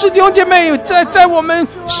但是弟兄姐妹，在我们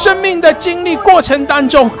生命的经历过程当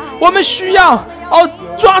中，我们需要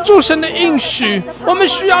抓住神的应许，我们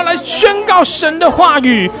需要来宣告神的话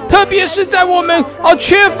语，特别是在我们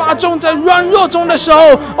缺乏中，在软弱中的时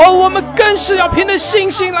候，我们更是要凭着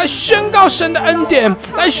信心来宣告神的恩典，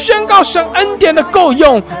来宣告神恩典的够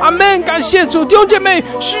用。阿们，感谢主。弟兄姐妹，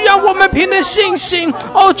需要我们凭着信心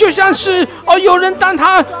就像是有人当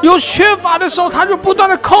他有缺乏的时候，他就不断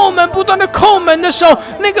的叩门，不断的叩门的时候，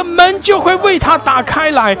那个门就会为他打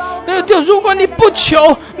开来。就如果你不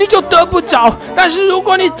求，你就得不着，但是如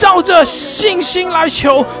果你照着信心来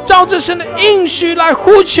求，照着神的应许来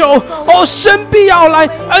呼求，神必要来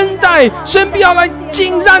恩待，神必要来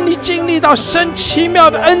让你经历到神奇妙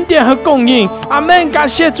的恩典和供应。阿们，感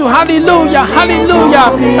谢主，哈利路亚，哈利路亚，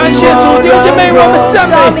感谢主。弟兄姐妹，我们赞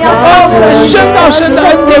美我们宣告神的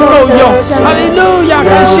恩典够用。哈利路亚，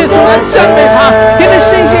感谢主，来赞美他，凭着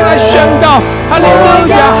信心来宣告。哈利路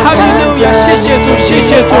亚，哈利路亚，谢谢主，谢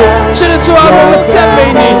谢主。是的，主啊，我们赞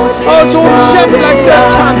美你。主，我们向你来歌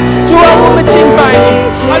唱。主啊，我们敬拜你。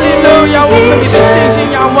哈利路亚，我们凭着信心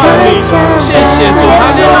仰望你。谢谢主，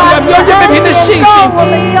哈利路亚。弟兄姐妹，凭着信心，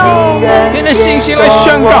凭着信心来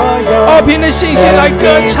宣告，凭着信心来歌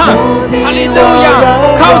唱。哈利路亚，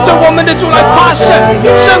靠着我们的主来夸胜，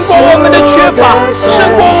胜过我们的缺乏，胜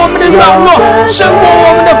过我们的软弱，胜过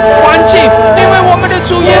我们的环境，因为我们的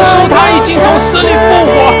主耶稣他已经从死里复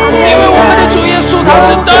活，因为我们的主耶稣他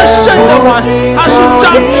是得的王，他是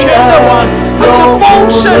掌权的王，他是丰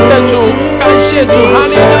盛的主。感谢主，哈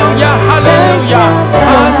利路亚，哈利路亚，哈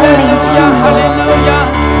利路亚，哈利路亚，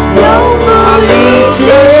哈利路亚，谢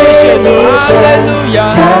谢主，哈利路亚，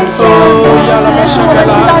哦呀，拉巴沙卡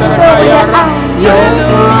拉哈德卡亚拉，哈利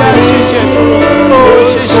路亚，谢谢主，哦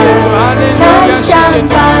谢谢主，哈利路亚，谢谢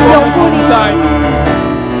主，永不离弃。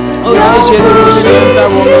哦，谢谢主，神在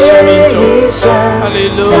我们生命中，哈利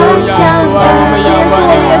路亚，主啊，我们仰望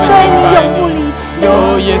你，我们敬拜你。哦，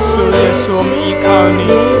耶稣，耶稣，我们依靠你。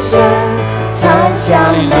哈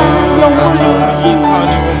利路亚，永不离弃，依靠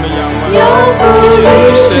你，我们仰望你。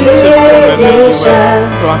谢谢主，神赐我们的智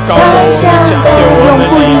慧，主啊，高摩我们，加添我们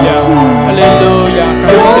力量。哈利路亚，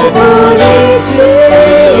感谢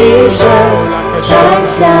主，感谢主，哈利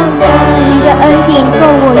路亚，你的恩典够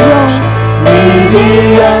我用。你的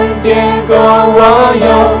恩典够我用，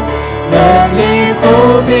能力不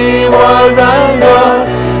比我软弱，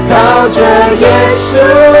靠着耶稣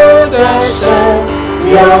的神，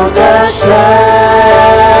有的神，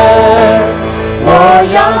我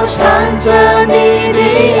要唱着你的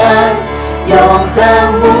爱，永恒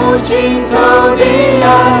无尽头的爱，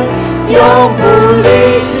永不离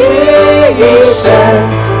弃一生。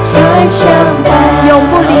常相伴，永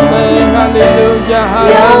不离弃，永不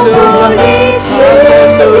离弃，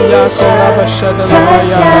常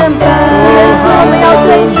相伴。耶稣，我们要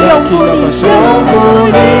对你永不离弃，永不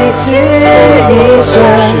离弃一生，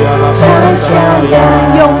常相伴，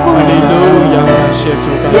永不离弃，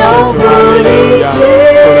永不离弃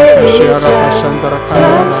一生，常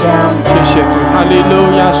相伴。谢谢主，哈利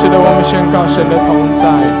路亚！是的，我们宣告神的同在，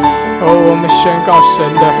我们宣告神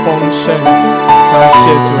的丰盛。感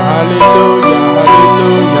谢主，哈利路亚，哈利路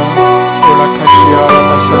亚。乌拉卡西亚拉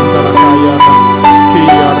巴桑达拉卡亚拉，基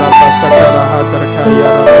亚拉巴萨卡拉哈达拉卡亚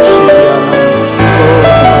拉巴西亚拉，哦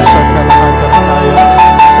拉巴萨卡拉哈达拉卡亚拉，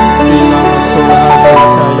基拉巴苏拉哈达拉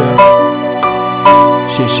卡亚拉。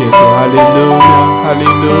谢谢主，哈利路亚，哈利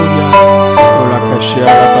路亚。乌拉卡西亚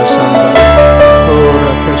拉巴桑达拉，哦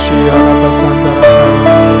拉卡西亚拉巴桑达拉卡亚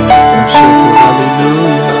拉。感谢主，哈利路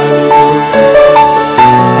亚，哈利路亚，哈利路亚。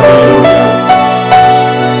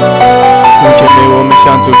姐妹，我们向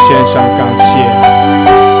主献上感谢，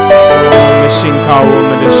我们信靠我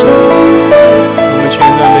们的神，我们全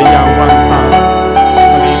然的仰望他，哈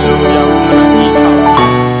利路亚，我们来依靠他。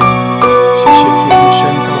谢谢主，我们宣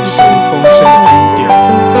告神丰盛的恩典，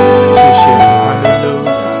谢谢主，哈利路亚。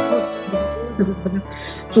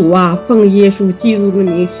主啊，奉耶稣基督的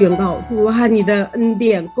名宣告，主啊，你的恩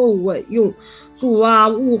典够我用，主啊，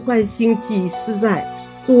物换星际实在，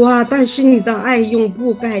主啊，但是你的爱永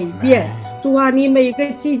不改变。主啊，你每个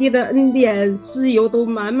季节的恩典自由都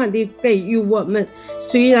满满的给予我们，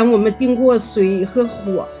虽然我们经过水和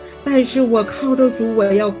火，但是我靠着主，我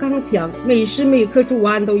要刚强，每时每刻主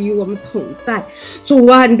啊都与我们同在。主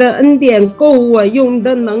啊，你的恩典够我用，你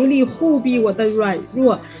的能力护庇我的软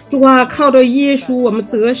弱。主啊，靠着耶稣我们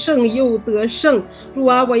得胜又得胜。主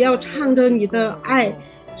啊，我要唱着你的爱，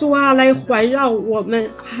主啊，来环绕我们。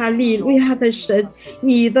哈利路亚的神，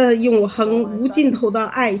你的永恒无尽头的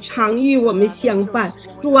爱常与我们相伴。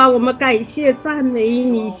主啊，我们感谢赞美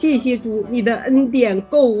你，谢谢主，你的恩典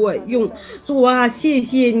够我用。主啊，谢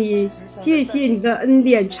谢你，谢谢你的恩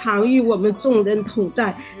典常与我们众人同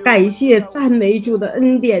在。感谢赞美主的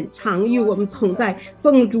恩典常与我们同在。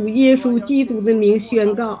奉主耶稣基督的名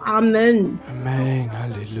宣告，阿门。阿门，哈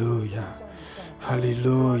利路亚。哈利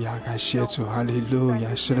路亚，感谢主，哈利路亚。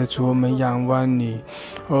是的，主，我们仰望你，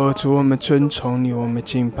主，我们尊崇你，我们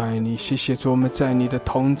敬拜你。谢谢主，我们在你的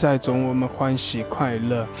同在中，我们欢喜快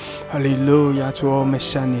乐。哈利路亚，主，我们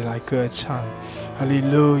向你来歌唱。哈利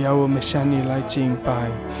路亚，我们向你来敬拜。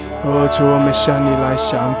主，我们向你来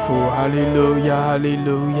降服。哈利路亚，哈利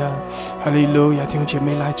路亚，哈利路亚。弟兄姐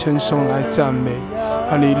妹来称颂，来赞美。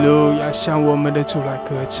哈利路亚，向我们的主来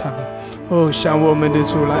歌唱。向我们的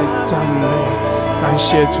主来赞美，感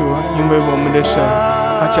谢主啊！因为我们的神，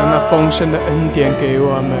他将那丰盛的恩典给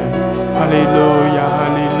我们。哈利路亚，哈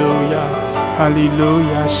利路亚，哈利路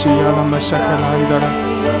亚，西亚拉玛沙克兰德拉，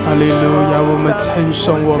哈利路亚！我们称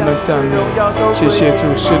颂，我们赞美，谢谢主。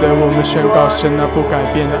是的，我们宣告神那不改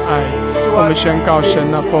变的爱，我们宣告神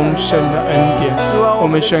那丰盛的恩典，我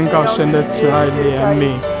们宣告神的慈爱怜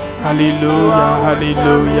悯。哈利路亚，哈利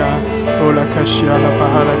路亚，乌拉卡西亚拉巴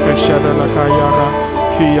哈拉卡西亚拉拉卡亚拉，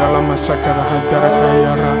基亚拉玛萨卡拉哈达拉卡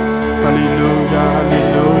亚拉，哈利路亚，哈利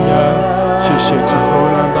路亚，谢谢主，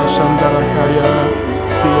乌拉巴桑达拉卡亚拉，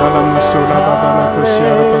基亚拉玛苏拉巴巴拉卡西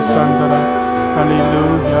亚拉巴桑达拉，哈利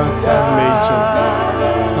路亚，赞美主，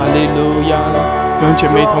哈利路亚，弟兄姐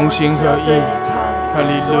妹同心合意，哈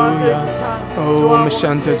利路亚！哦，我们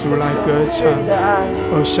向着主来歌唱，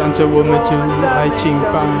哦，向着我们主来敬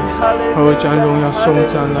拜，哦，将荣耀颂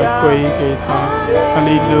赞来归给他。哈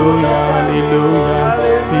利路亚，哈利路亚！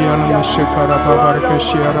亚拉玛什卡拉巴巴拉克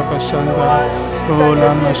西亚拉巴山达，哦，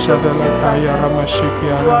拉玛沙达拉卡亚拉玛什基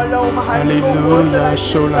亚拉，哈利路亚，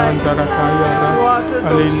苏兰达拉卡亚拉，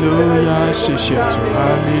哈利路亚，谢谢主，哈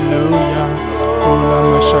利路亚，哦，拉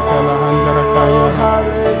玛沙卡拉汉达拉卡亚拉。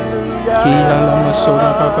Kia lama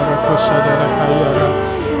soda babara kosada la kayara,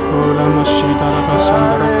 oh lama shida la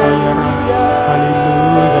basanda la kayara,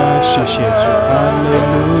 hallelujah, 谢谢主，哈利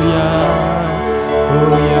路亚，哦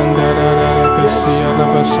yandara la kasiya la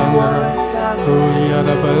basanda la, oh ya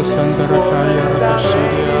la basanda la kayara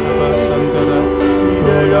kasiya la basanda la,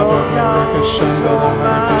 oh la babara kasanda la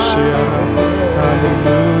kasiya la,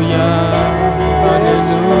 hallelujah,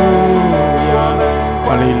 hallelujah。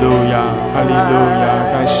哈利路亚，哈利路亚！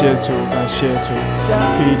感谢主，感谢主。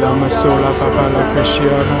伊拉玛索拉巴巴拉克西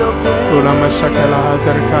亚拉，乌拉玛沙卡拉哈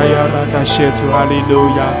达卡亚拉，感谢主，哈利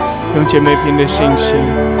路亚！用姐妹凭的信心，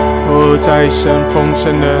哦，在神丰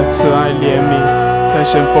盛的慈爱怜悯，在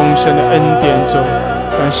神丰盛的恩典中，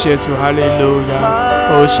感谢主，哈利路亚！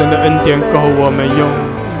哦，神的恩典够我们用，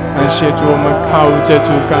感谢主，我们靠着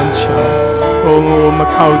主刚强，哦，我们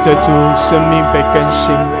靠着主生命被更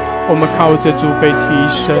新。我们靠着主被提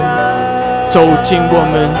升，走进我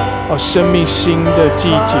们生命新的季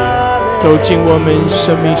节，走进我们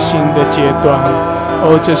生命新的阶段。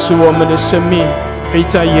这是我们的生命可以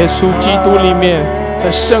在耶稣基督里面，在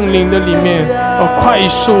圣灵的里面快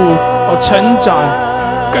速成长，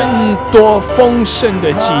更多丰盛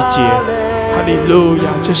的季节。哈利路亚！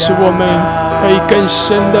这是我们可以更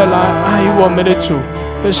深的来爱我们的主。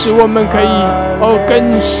可是我们可以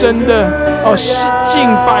更深的敬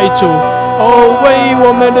拜主，为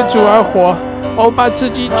我们的主而活，把自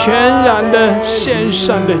己全然的献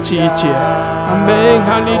上的季节。阿门！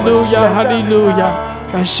哈利路亚，哈利路亚！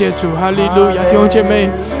感谢主，哈利路亚！弟兄姐妹，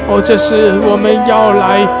这是我们要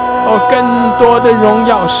来更多的荣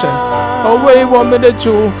耀神，为我们的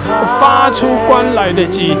主发出光来的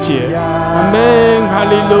季节。阿门！哈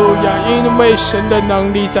利路亚！因为神的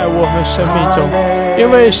能力在我们生命中，因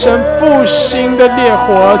为神复兴的烈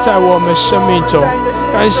火在我们生命中。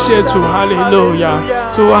感谢主，哈利路亚！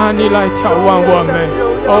主啊，你来眺望我们，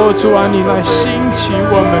主啊，你来兴起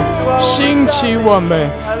我们，兴起我们。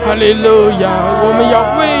哈利路亚！我们要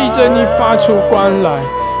为着你发出光来。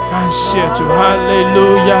感谢主，哈利路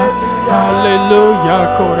亚，哈利路亚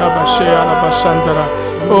！kola basha la basandra，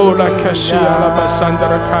 kola kasha la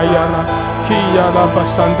basandra kaya la， kia la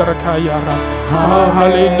basandra kaya la， 哈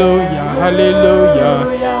利路亚，哈利路亚！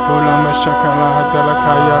 kola mashaka la hadala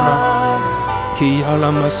kaya la， kia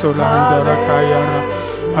la masola hadala kaya la，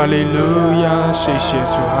 哈利路亚！谢谢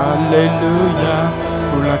主，哈利路亚！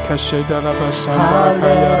 kola kasha la basandra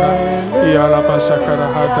kaya la， kia la basaka la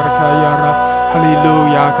hadala kaya la。哈利路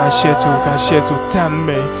亚！感谢主，感谢主，赞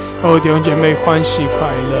美！弟兄姐妹欢喜快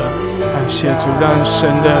乐！感谢主，让神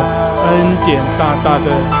的恩典大大的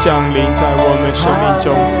降临在我们生命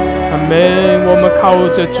中。阿们！我们靠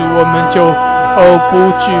着主，我们就不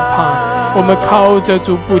惧怕；我们靠着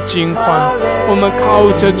主不惊慌；我们靠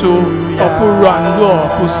着主不软弱、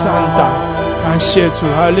不散档。感谢主，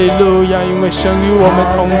哈利路亚！因为神与我们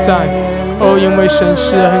同在，因为神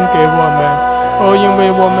施恩给我们。因为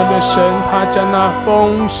我们的神，他将那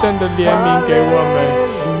丰盛的怜悯给我们。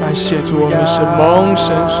感谢主，我们是蒙神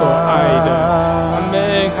所爱的。阿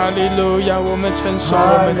门！哈利路亚！我们称颂，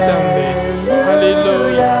我们赞美。哈利路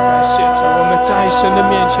亚！感谢主，我们在神的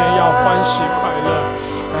面前要欢喜快乐。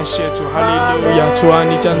感谢主，哈利路亚！主啊，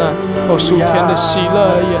你将那属天的喜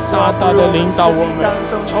乐也大大的领导我们，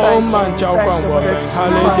充满浇灌我们。哈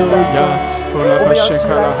利路亚！我们要知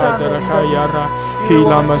道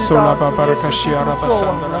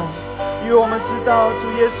因为我们知道主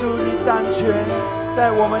耶稣你掌权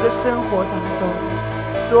在我们的生活当中，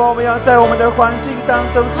主啊，我们要在我们的环境当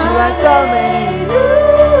中起来赞美你。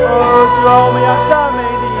主啊，我们要赞美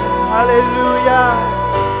你。哈利路亚，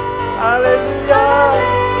哈利路亚，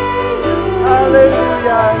哈利路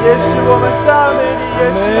亚！耶稣，我们赞美你，耶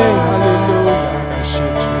稣。哈利路亚，感谢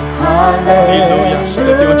主。哈利路亚！是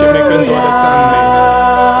的，弟兄姐妹，更多的赞美。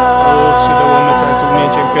是的，我们在主面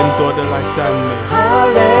前更多的来赞美。哈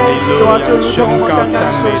利路亚！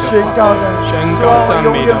宣告赞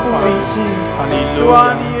美的话，哈利路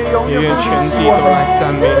亚！也愿全地都来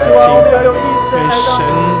赞美，来敬拜，愿神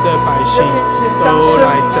的百姓都来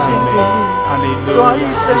赞美。哈利路亚！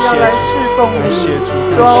感谢主，感谢主，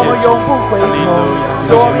哈利路亚！主，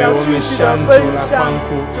我们要继续的分享，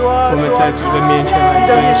我们在主的面前来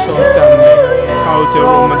承受赞美，靠着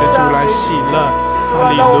我们的主来喜乐。主啊，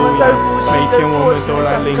让我们在复兴的过程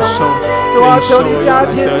当中，主啊，求你加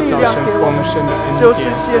添力量给我们，就是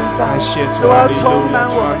现在，主啊，充满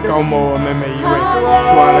我们的心，主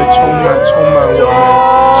啊，来充满我们，谢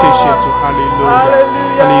谢主，哈利路亚，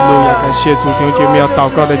哈利路亚，感谢主，弟兄姐妹要祷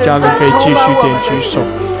告的家人可以继续点举手。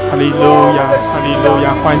哈利路亚，哈利路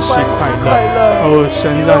亚，欢喜快乐！哦，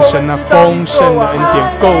神让神那丰盛的恩典、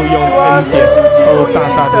够用的恩典，哦，大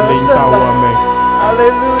大的领导我们。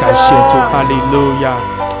感谢主，哈利路亚，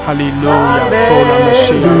哈利路亚！哦，拉玛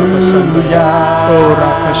西达拉巴山达拉，哦，拉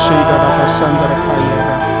巴西达拉巴山达拉卡亚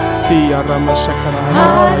拉，提亚拉玛萨卡拉哈卡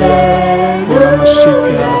亚，哦，拉玛西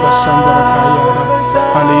达拉巴山达拉卡亚拉，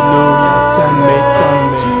哈利路亚，赞美赞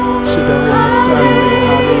美，是的，我们赞美，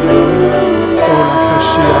哈利路亚，哦，拉卡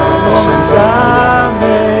西亚拉巴山达拉卡亚，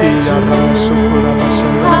提亚拉玛苏库拉巴山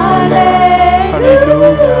达拉卡亚，哈利路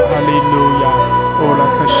亚，哈利路亚，哦，拉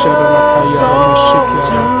卡西亚拉卡亚拉玛西卡亚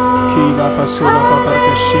拉。基拉巴苏拉巴巴卡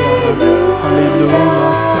西亚拉，哈利路亚，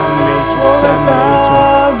赞美主，赞美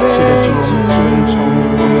主，谢谢主，我们尊崇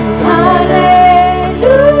你，我们赞美你，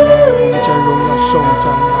我们将荣耀颂赞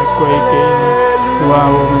来归给你，主啊，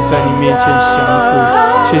我们在你面前降服，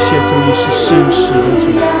谢谢主，你是信实的主，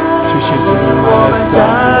谢谢主，你满了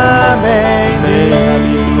赞美你，哈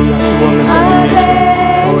利路亚，我们在你面前，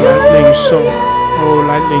来领受，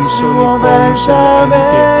来领受你丰盛的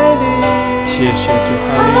恩典。谢谢主，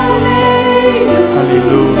哈利路亚，哈利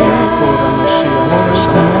路亚，哦，拉玛西亚拉巴山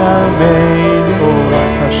达拉，哦，拉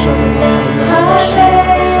卡沙拉巴卡亚拉玛西亚拉巴山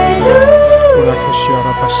达拉，哦，拉卡西亚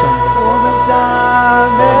拉巴山达拉，我们赞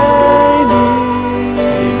美你，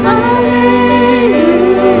哈利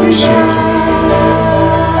路亚，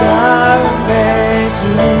赞美主，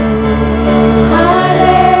哈利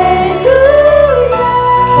路亚，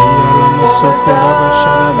基亚拉玛苏库拉巴沙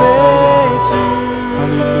拉巴，哈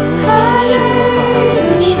利路亚。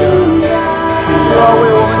主啊，为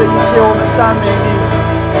我们的一切，我们赞美你；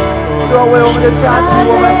主啊，为我们的家庭，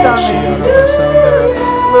我们赞美你；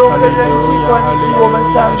为我们的人际关系，我们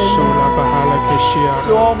赞美你。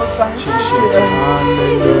主啊，我们凡事谢恩，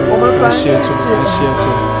我们凡事谢恩。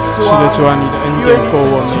主啊，你的恩典够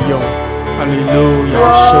我们用。哈利路亚！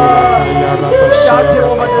加添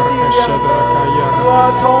我们的力量。主啊，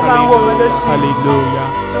充满我们的心。哈利路亚！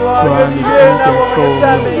主啊，愿你悦纳我们的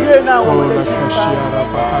赞美，悦纳我们的敬拜。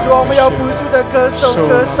主啊，我们要不住的歌颂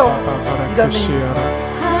你的名。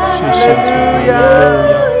哈利路亚！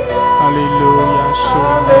哈利路亚！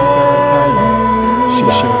谢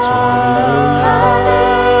谢主，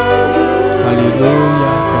哈利路亚！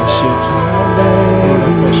感谢主，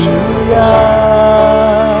感谢主。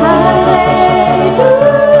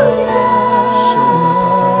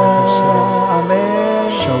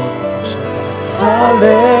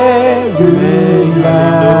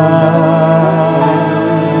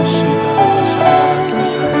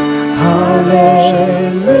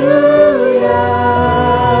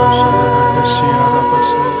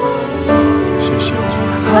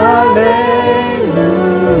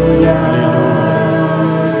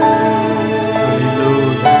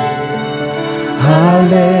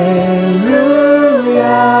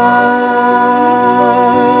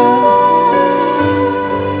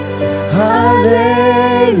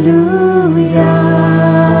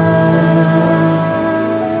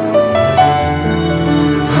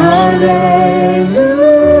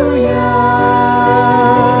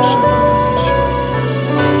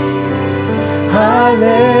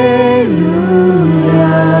Hallelujah.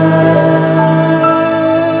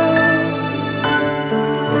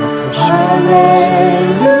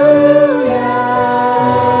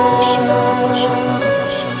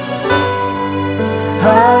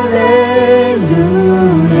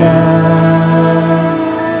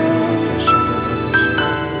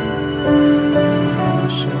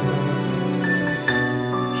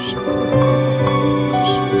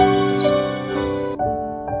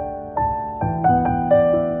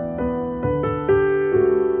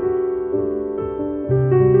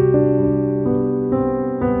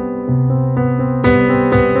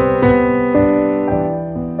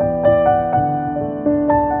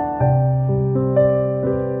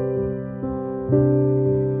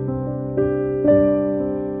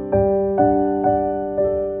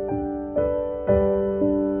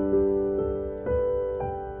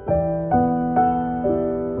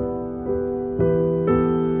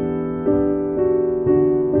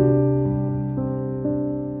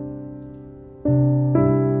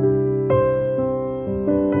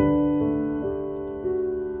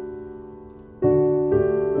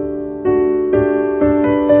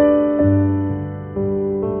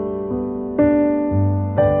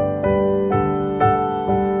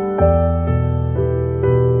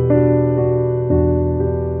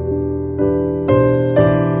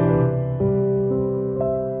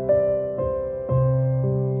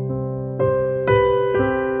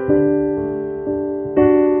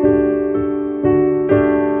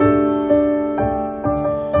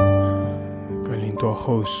 多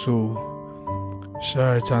后书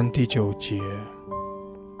12章第9节，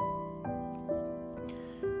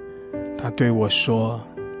他对我说，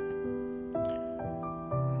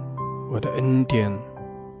我的恩典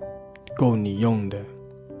够你用的，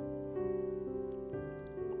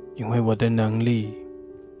因为我的能力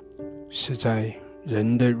是在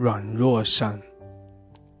人的软弱上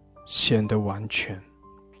显得完全，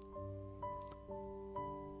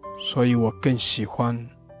所以我更喜欢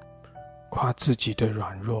夸自己的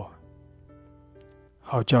软弱，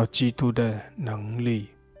好叫基督的能力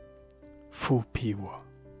复辟我。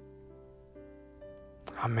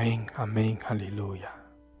阿们，阿们，哈利路亚，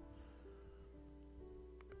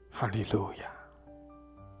哈利路亚。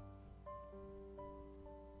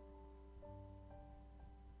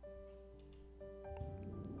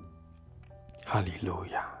哈利路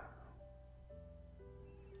亚。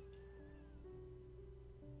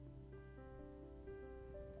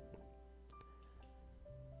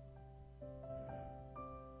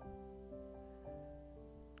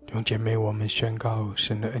弟兄姐妹，我们宣告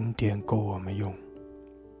神的恩典够我们用，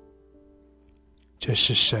这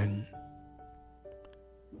是神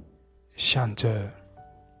向着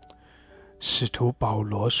使徒保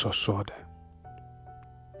罗所说的，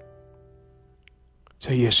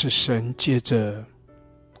这也是神借着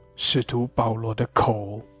使徒保罗的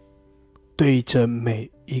口对着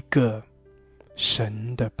每一个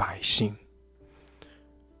神的百姓，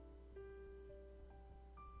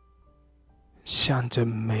向着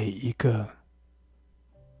每一个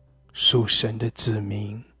属神的子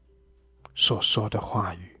民所说的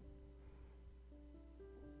话语。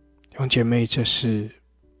弟兄姐妹，这是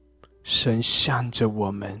神向着我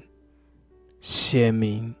们写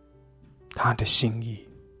明他的心意，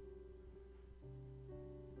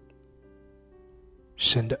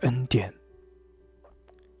神的恩典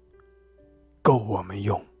够我们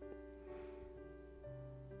用，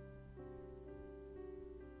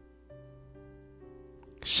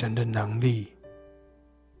神的能力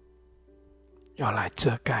要来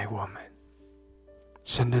遮盖我们，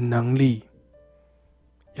神的能力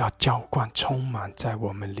要浇灌充满在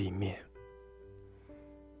我们里面。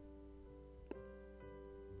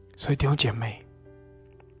所以弟兄姐妹，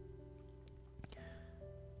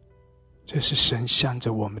这是神向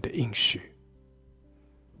着我们的应许，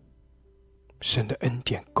神的恩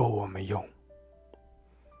典够我们用，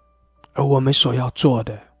而我们所要做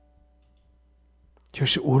的就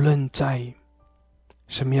是无论在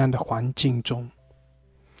什么样的环境中，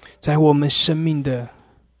在我们生命的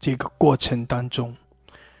这个过程当中，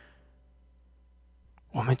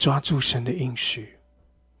我们抓住神的应许，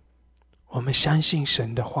我们相信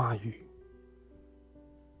神的话语，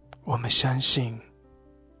我们相信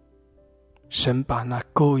神把那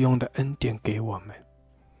够用的恩典给我们，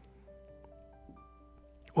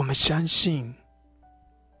我们相信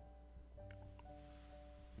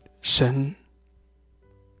神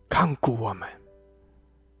看顾我们，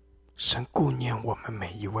神顾念我们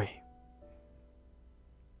每一位。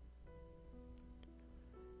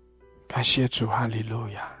感谢主，哈利路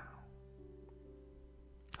亚，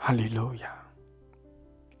哈利路亚。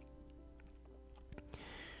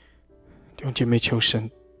弟兄姐妹，求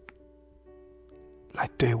神来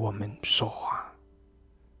对我们说话，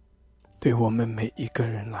对我们每一个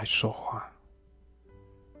人来说话，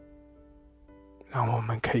让我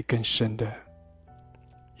们可以更深的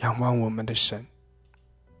仰望我们的神，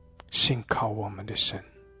信靠我们的神。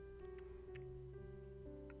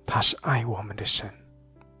他是爱我们的神，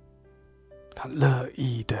他乐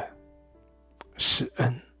意的施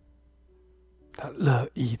恩，他乐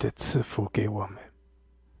意的赐福给我们。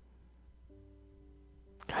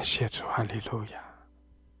感谢主，哈利路亚，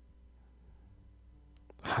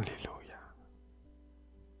哈利路亚。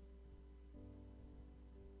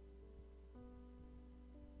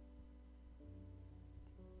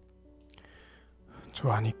主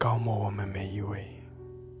啊，你膏抹我们每一位，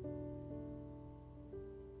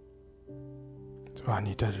主啊，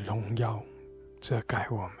你的荣耀遮盖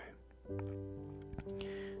我们，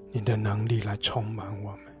你的能力来充满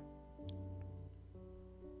我们。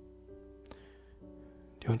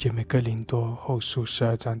弟兄姐妹，哥林多后书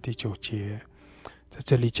12章第9节，在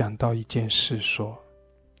这里讲到一件事，说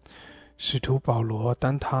使徒保罗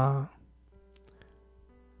当他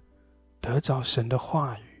得着神的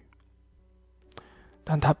话语，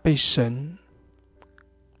当他被神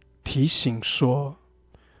提醒说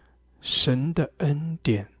神的恩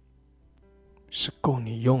典是够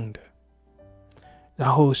你用的，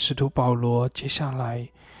然后使徒保罗接下来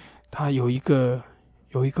他有一个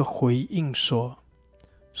回应说，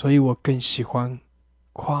所以我更喜欢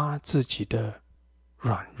夸自己的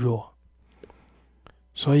软弱，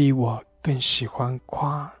所以我更喜欢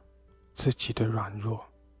夸自己的软弱。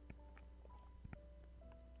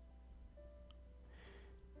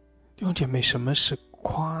弟兄姐妹，什么是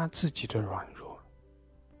夸自己的软弱？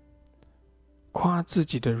夸自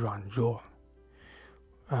己的软弱，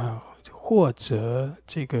或者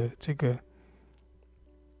这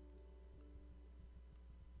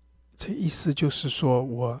意思就是说，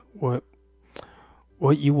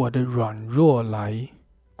我以我的软弱来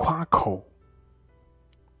夸口，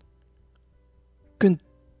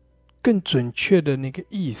更准确的那个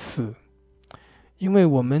意思，因为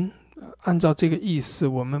我们按照这个意思，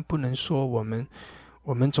我们不能说我们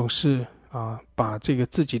总是把这个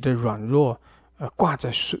自己的软弱挂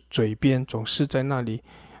在嘴边，总是在那里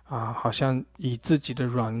好像以自己的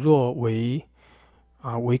软弱为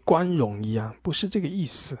光荣一样，不是这个意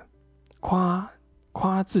思。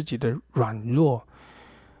夸自己的软弱，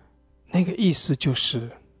那个意思就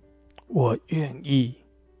是我愿意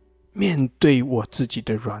面对我自己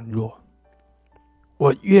的软弱，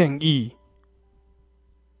我愿意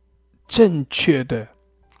正确的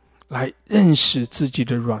来认识自己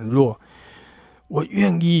的软弱，我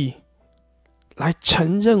愿意来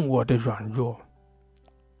承认我的软弱，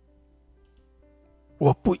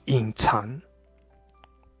我不隐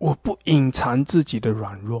藏自己的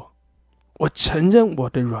软弱，我承认我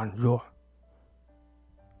的软弱，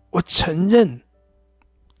我承认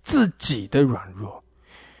自己的软弱。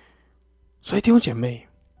所以弟兄姐妹，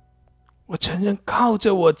我承认靠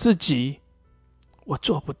着我自己我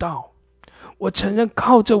做不到，我承认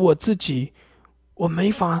靠着我自己我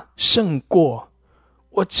没法胜过，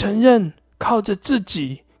我承认靠着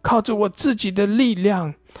我自己的力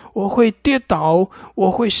量我会跌倒，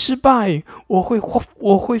我会失败，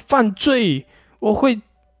我会犯罪，我会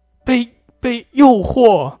被诱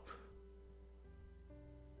惑。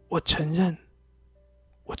我承认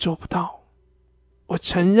我做不到，我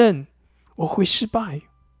承认我会失败，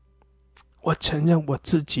我承认我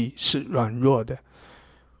自己是软弱的。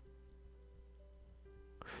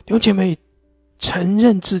弟兄姐妹，承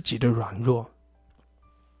认自己的软弱，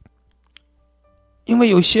因为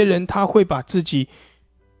有些人他会把自己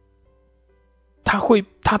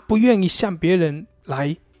他不愿意向别人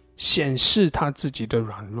来显示他自己的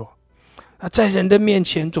软弱，在人的面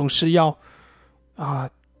前总是要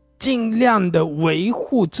尽量的维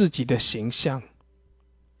护自己的形象，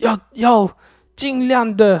要尽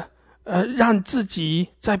量的让自己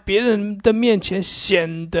在别人的面前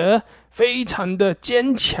显得非常的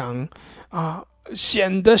坚强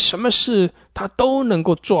显得什么事他都能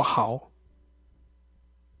够做好。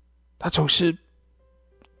他总是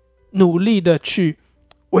努力的去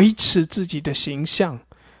维持自己的形象，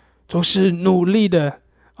总是努力的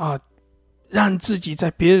让自己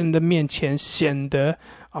在别人的面前显得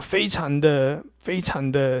非常的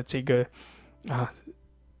这个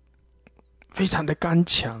非常的刚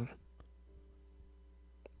强。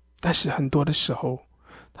但是很多的时候，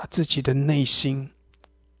他自己的内心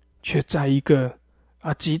却在一个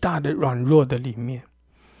极大的软弱的里面。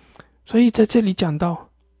所以在这里讲到，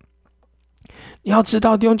你要知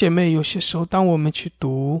道弟兄姐妹，有些时候当我们去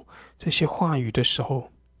读这些话语的时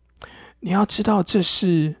候，你要知道这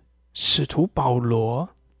是使徒保罗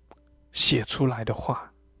写出来的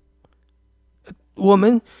话。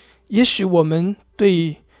也许我们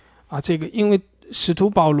对这个，因为使徒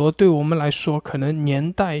保罗对我们来说可能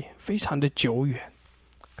年代非常的久远，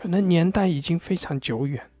可能年代已经非常久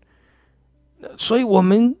远，所以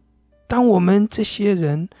当我们这些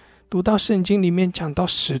人读到圣经里面讲到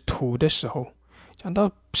使徒的时候，讲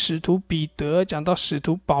到使徒彼得，讲到使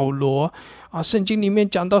徒保罗圣经里面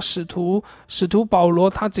讲到使徒保罗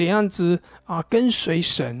他怎样子跟随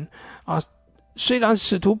神虽然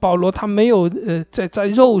使徒保罗他没有在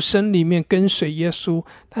肉身里面跟随耶稣，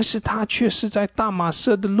但是他却是在大马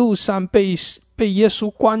色的路上被耶稣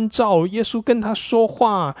光照，耶稣跟他说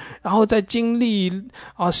话，然后在经历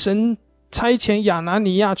神差遣亚拿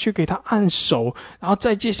尼亚去给他按手，然后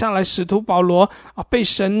再接下来使徒保罗被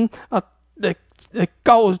神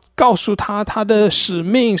告诉他的使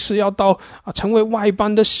命是要到成为外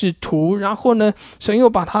邦的使徒，然后呢神又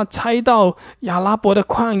把他差到亚拉伯的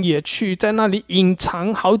旷野去，在那里隐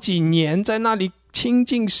藏好几年，在那里亲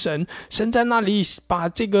近神在那里把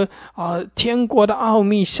这个天国的奥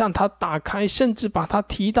秘向他打开，甚至把他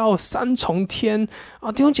提到三重天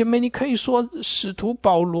弟兄姐妹，你可以说使徒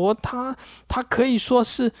保罗他可以说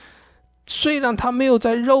是，虽然他没有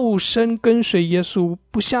在肉身跟随耶稣，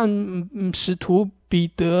不像使徒彼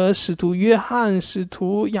得、使徒约翰、使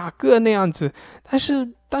徒雅各那样子，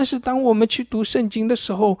但是当我们去读圣经的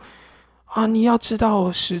时候你要知道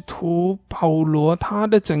使徒保罗他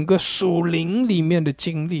的整个属灵里面的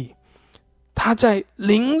经历，他在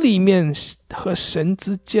灵里面和神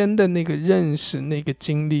之间的那个认识，那个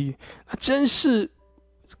经历，那真是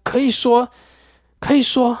可以说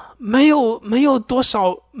没有多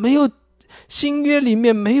少，没有新约里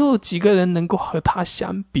面没有几个人能够和他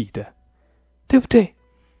相比的，对不对？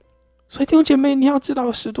所以弟兄姐妹，你要知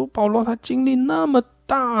道，使徒保罗他经历那么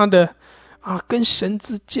大的跟神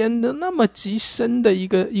之间的那么极深的一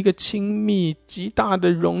个亲密，极大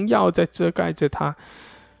的荣耀在遮盖着他。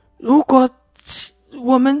如果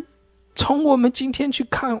我们从我们今天去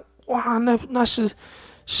看，哇，那是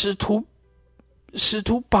使徒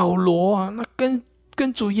保罗啊，那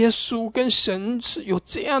跟主耶稣跟神是有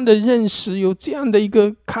这样的认识，有这样的一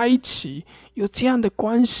个开启，有这样的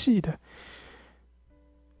关系的。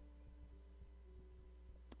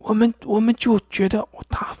我们就觉得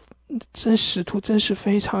他使徒真是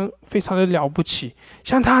非常非常的了不起，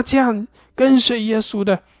像他这样跟随耶稣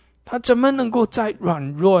的，他怎么能够再软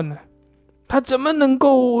弱呢？他怎么能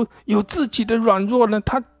够有自己的软弱呢？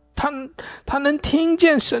他能听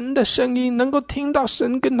见神的声音，能够听到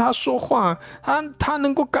神跟他说话，他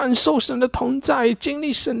能够感受神的同在，经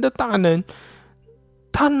历神的大能，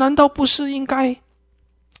他难道不是应该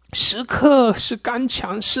时刻是刚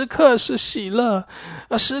强，时刻是喜乐，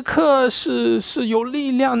时刻是有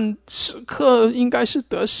力量，时刻应该是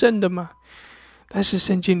得胜的吗？但是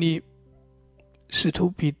圣经里使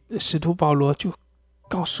徒保罗就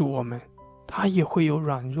告诉我们，他也会有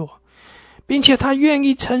软弱，并且他愿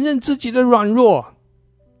意承认自己的软弱，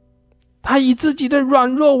他以自己的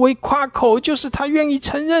软弱为夸口，就是他愿意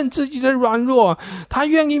承认自己的软弱，他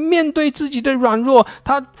愿意面对自己的软弱，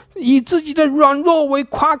他以自己的软弱为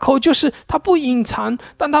夸口，就是他不隐藏。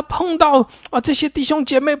当他碰到这些弟兄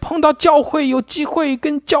姐妹，碰到教会，有机会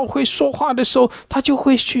跟教会说话的时候，他就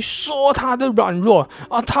会去说他的软弱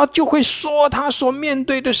他就会说他所面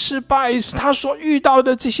对的失败，他所遇到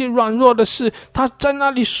的这些软弱的事，他在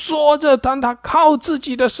那里说着。当他靠自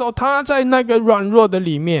己的时候，他在那个软弱的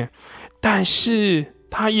里面，但是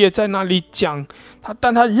他也在那里讲，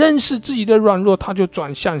当他认识自己的软弱，他就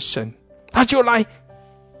转向神，他就来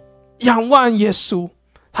仰望耶稣，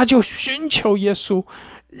他就寻求耶稣，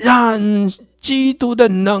让基督的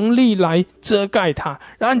能力来遮盖他，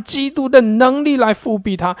让基督的能力来复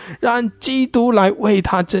辟他，让基督来为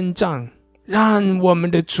他征战，让我们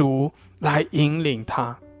的主来引领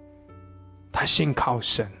他。他信靠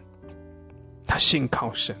神，他信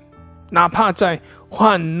靠神，哪怕在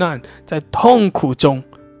患难，在痛苦中，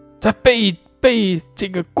在被这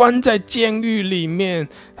个关在监狱里面，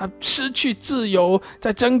他失去自由，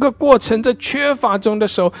在整个过程在缺乏中的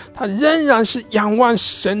时候，他仍然是仰望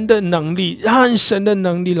神的能力，让神的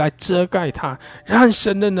能力来遮盖他，让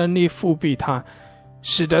神的能力复辟他，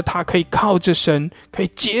使得他可以靠着神，可以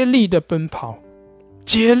竭力的奔跑，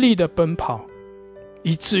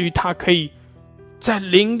以至于他可以在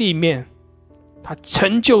灵里面，他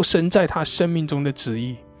成就神在他生命中的旨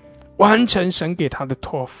意，完成神给他的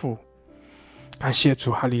托付。感谢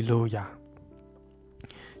主，哈利路亚！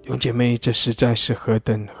弟兄姐妹，这实在是何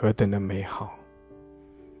等的美好！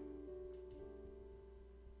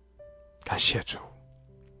感谢主，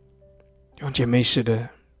弟兄姐妹，是的，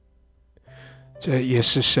这也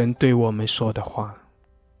是神对我们说的话，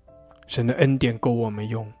神的恩典够我们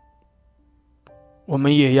用，我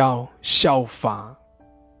们也要效法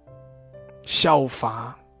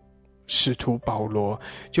使徒保罗，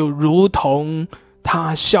就如同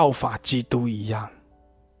他效法基督一样，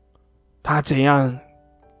他怎样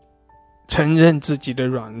承认自己的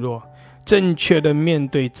软弱，正确的面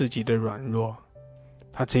对自己的软弱，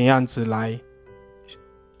他怎样子来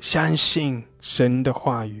相信神的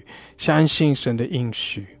话语，相信神的应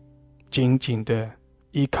许，紧紧的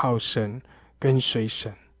依靠神，跟随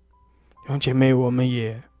神。弟兄姐妹，我们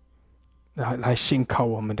也来信靠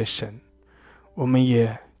我们的神，我们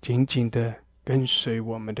也紧紧的跟随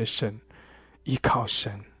我们的神，依靠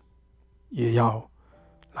神，也要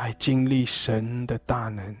来经历神的大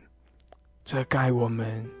能，遮盖我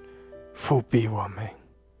们，复庇我们，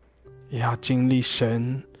也要经历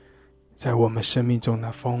神在我们生命中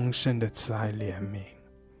那丰盛的慈爱怜悯。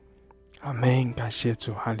阿们，感谢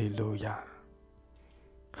主，哈利路亚，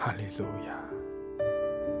哈利路亚，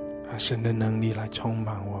让神的能力来充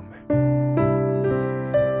满我们，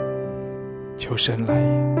求神来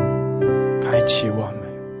开启我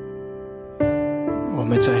们，我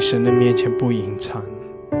们在神的面前不隐藏，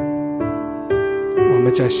我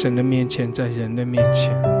们在神的面前，在人的面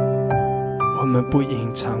前，我们不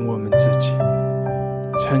隐藏我们自己，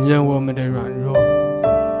承认我们的软弱，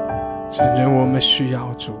承认我们需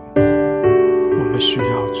要主，我们需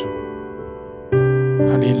要主。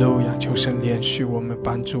哈利路亚，求神怜恤我们，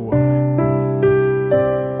帮助我们。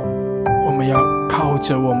我们们要靠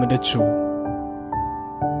着我们的主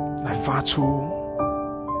来发出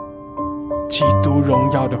基督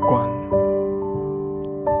荣耀的光，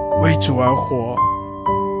为主而活，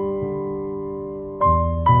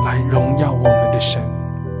来荣耀我们的神。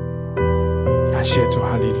感谢主，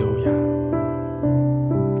哈利路亚！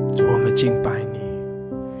主，我们敬拜你，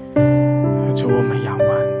主，我们仰望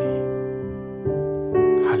你，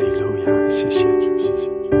哈利路亚！谢谢主，谢谢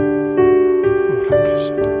主。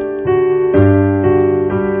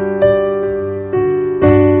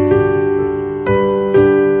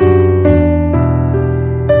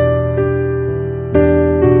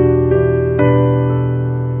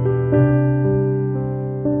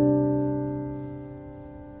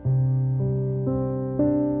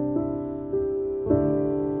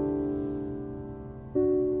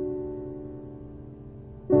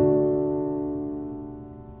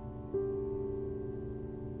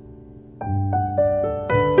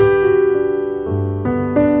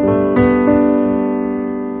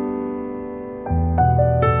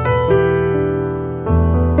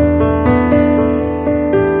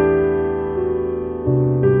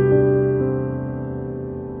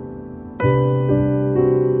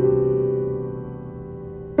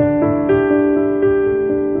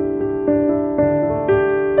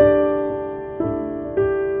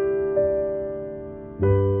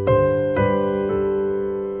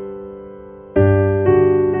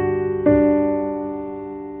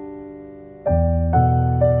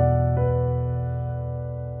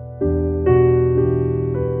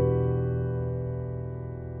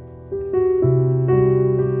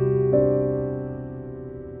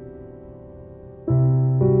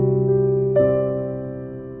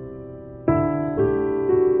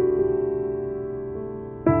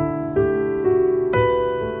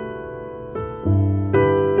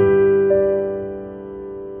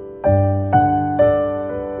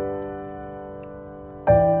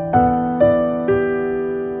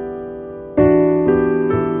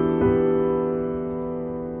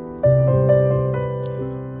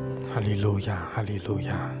哈利路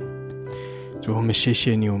亚！主，我们谢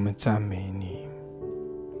谢你，我们赞美你。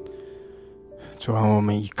主啊，我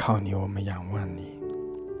们依靠你，我们仰望你。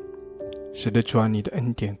是的，主啊，你的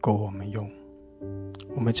恩典够我们用。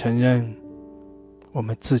我们承认我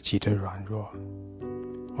们自己的软弱，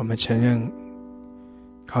我们承认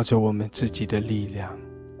靠着我们自己的力量，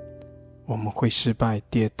我们会失败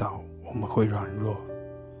跌倒，我们会软弱。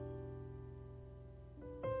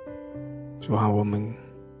主啊，我们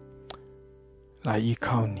来依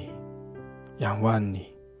靠你，仰望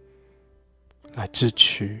你，来支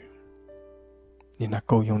取你那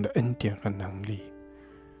够用的恩典和能力，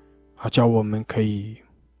好叫我们可以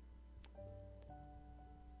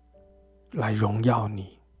来荣耀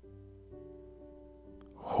你，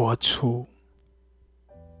活出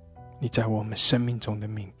你在我们生命中的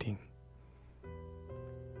命定。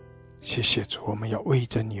谢谢主，我们要为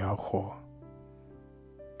着你而活，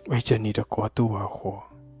为着你的国度而活。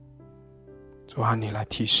主啊，你来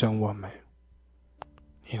提升我们，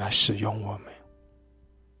你来使用我们，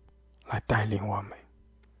来带领我们。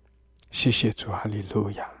谢谢主，哈利路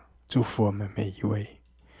亚！祝福我们每一位。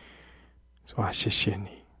主啊，谢谢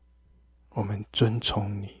你，我们尊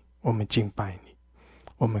崇你，我们敬拜你，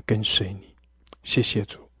我们跟随你。谢谢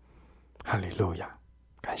主，哈利路亚！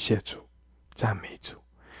感谢主，赞美主，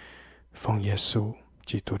奉耶稣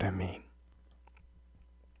基督的名，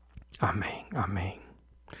阿们，阿们。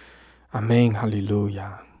阿们，哈利路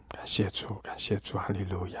亚！感谢主，感谢主，哈利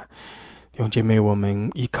路亚！弟兄姐妹，我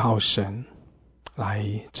们依靠神来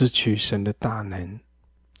支取神的大能，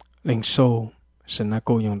领受神那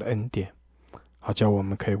够用的恩典，好叫我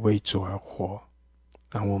们可以为主而活，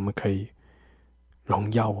让我们可以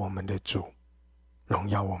荣耀我们的主，荣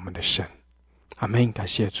耀我们的神。阿们，感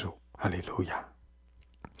谢主，哈利路亚！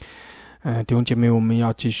弟兄姐妹，我们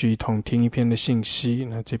要继续一同听一篇的信息。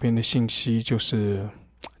那这篇的信息就是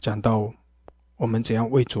讲到我们怎样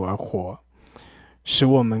为主而活，使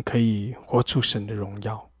我们可以活出神的荣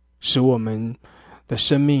耀，使我们的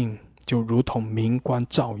生命就如同明光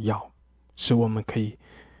照耀，使我们可以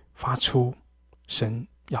发出神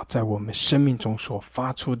要在我们生命中所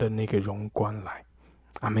发出的那个荣光来。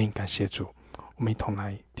阿们，感谢主。我们一同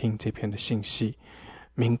来听这篇的信息，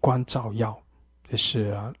明光照耀，这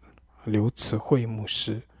是刘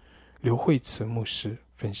慧慈牧师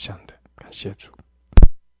分享的。感谢主。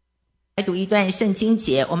来读一段圣经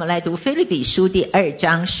节，我们来读腓立比书第2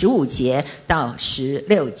章15节到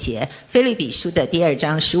16节。腓立比书的第2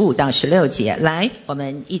章15到16节，来，我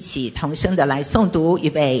们一起同声的来诵读，预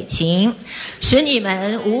备，请。使你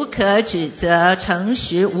们无可指责，诚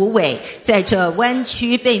实无伪，在这弯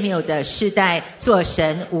曲悖谬的世代，做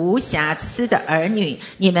神无瑕疵的儿女。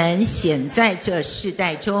你们显在这世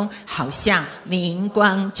代中，好像明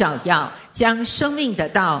光照耀，将生命的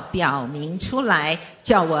道表明出来，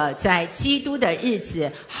叫我在基督的日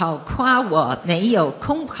子好夸我没有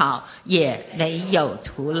空跑，也没有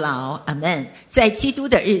徒劳。阿们。在基督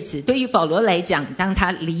的日子，对于保罗来讲，当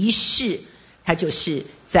他离世，他就是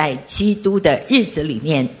在基督的日子里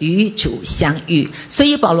面与主相遇。所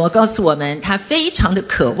以保罗告诉我们，他非常的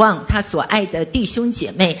渴望他所爱的弟兄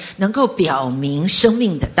姐妹能够表明生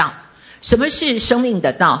命的道。什么是生命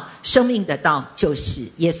的道？生命的道就是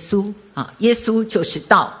耶稣啊，耶稣就是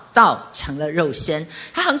道，道成了肉身。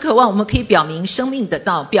他很渴望我们可以表明生命的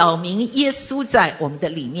道，表明耶稣在我们的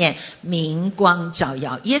里面明光照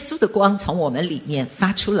耀，耶稣的光从我们里面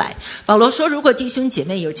发出来。保罗说，如果弟兄姐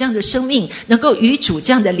妹有这样的生命，能够与主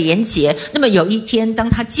这样的连结，那么有一天当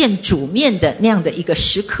他见主面的那样的一个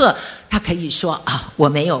时刻，他可以说啊，我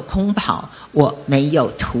没有空跑，我没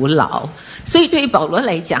有徒劳。所以对于保罗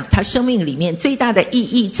来讲，他生命里面最大的意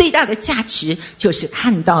义，最大的价值，就是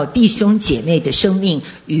看到弟兄姐妹的生命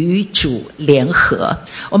与主联合。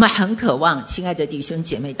我们很渴望，亲爱的弟兄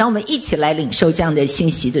姐妹，当我们一起来领受这样的信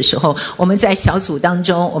息的时候，我们在小组当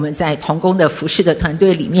中，我们在同工的服事的团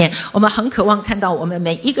队里面，我们很渴望看到我们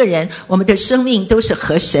每一个人，我们的生命都是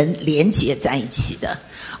和神连结在一起的。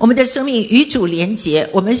我们的生命与主连结，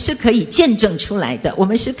我们是可以见证出来的，我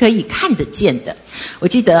们是可以看得见的。我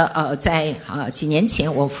记得在几年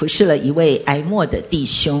前，我服侍了一位癌末的弟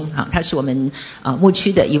兄他是我们牧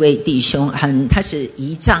区的一位弟兄，他是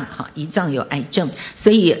胰脏有癌症，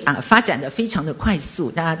所以发展的非常的快速。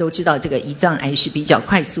大家都知道这个胰脏癌是比较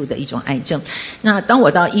快速的一种癌症。那当我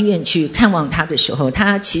到医院去看望他的时候，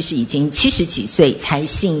他其实已经70几岁才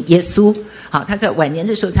信耶稣。他在晚年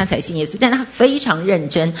的时候他才信耶稣，但他非常认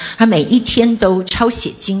真，他每一天都抄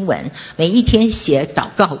写经文，每一天写祷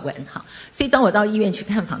告文。所以当我到医院去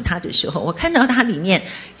看访他的时候，我看到他里面，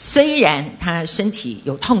虽然他身体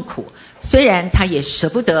有痛苦，虽然他也舍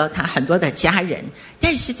不得他很多的家人，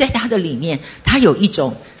但是在他的里面，他有一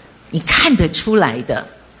种你看得出来的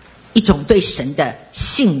一种对神的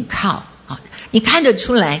信靠。你看得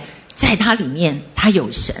出来在他里面他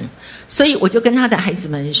有神。所以我就跟他的孩子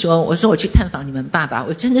们说，我说我去探访你们爸爸，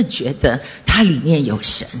我真的觉得他里面有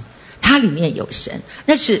神，他里面有神，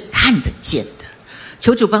那是看得见的。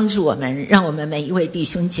求主帮助我们，让我们每一位弟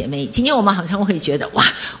兄姐妹，今天我们好像会觉得哇，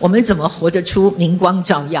我们怎么活得出明光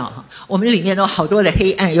照耀？我们里面有好多的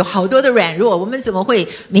黑暗，有好多的软弱，我们怎么会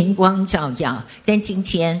明光照耀？但今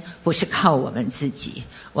天不是靠我们自己，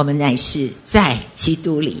我们乃是在基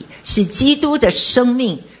督里，是基督的生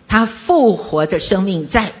命，他复活的生命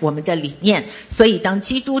在我们的里面。所以当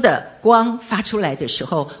基督的光发出来的时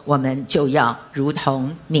候，我们就要如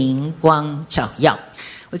同明光照耀。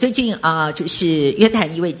我最近就是约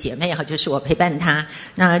谈一位姐妹就是我陪伴她。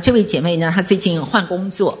那这位姐妹呢，她最近换工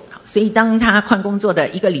作，所以当她换工作的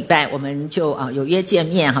1个礼拜，我们就有约见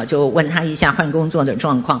面就问她一下换工作的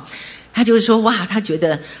状况。她就是说，哇，她觉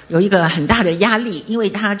得有一个很大的压力，因为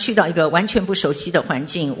她去到一个完全不熟悉的环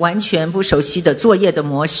境，完全不熟悉的作业的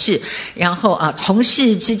模式，然后同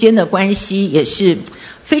事之间的关系也是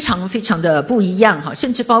非常非常的不一样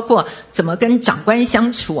甚至包括怎么跟长官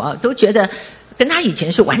相处都觉得跟他以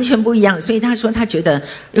前是完全不一样。所以他说他觉得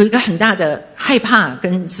有一个很大的害怕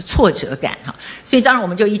跟挫折感所以当然我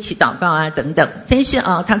们就一起祷告等等。但是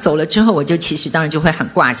他走了之后，我就其实当然就会很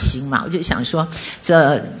挂心嘛，我就想说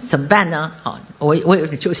这怎么办呢？我有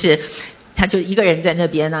就是他就一个人在那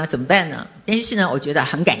边怎么办呢？但是呢，我觉得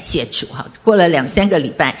很感谢主过了2-3个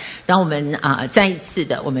礼拜，当我们再一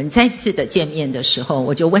次的见面的时候，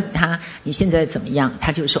我就问他你现在怎么样？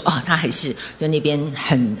他就说他还是就那边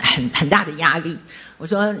很大的压力。我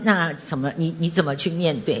说那怎么你怎么去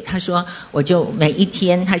面对？他说我就每一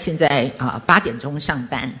天，他现在8点钟上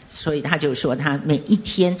班，所以他就说他每一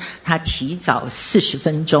天他提早40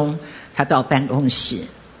分钟他到办公室。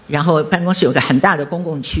然后办公室有个很大的公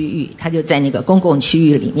共区域，他就在那个公共区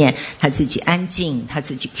域里面，他自己安静，他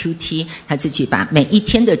自己 QT， 他自己把每一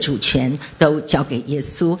天的主权都交给耶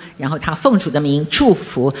稣，然后他奉主的名祝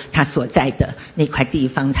福他所在的那块地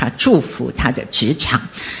方，他祝福他的职场。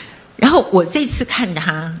然后我这次看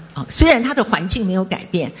他虽然他的环境没有改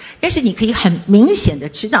变，但是你可以很明显的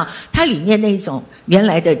知道他里面那种原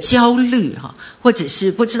来的焦虑或者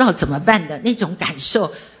是不知道怎么办的那种感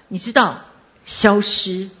受，你知道消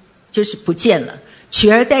失就是不见了。取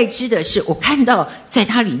而代之的是，我看到在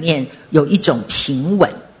它里面有一种平稳，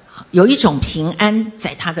有一种平安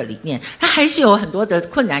在它的里面。它还是有很多的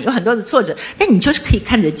困难，有很多的挫折，但你就是可以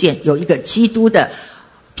看得见有一个基督的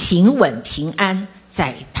平稳平安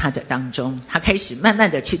在他的当中。他开始慢慢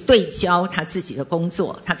的去对焦他自己的工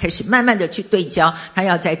作，他开始慢慢的去对焦他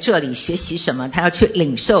要在这里学习什么，他要去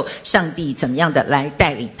领受上帝怎么样的来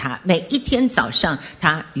带领他。每一天早上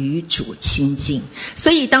他与主亲近，所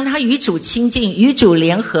以当他与主亲近，与主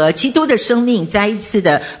联合，基督的生命再一次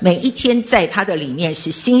的每一天在他的里面是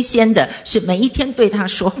新鲜的，是每一天对他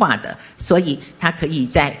说话的，所以他可以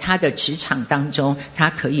在他的职场当中，他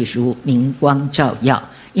可以如明光照耀。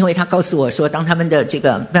因为他告诉我说，当他们的这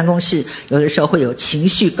个办公室有的时候会有情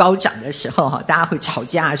绪高涨的时候，大家会吵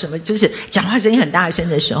架啊什么，就是讲话声音很大声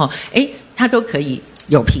的时候，他都可以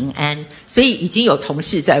有平安。所以已经有同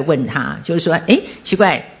事在问他，就是说，奇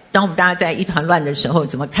怪，当我们大家在一团乱的时候，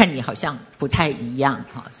怎么看你好像不太一样。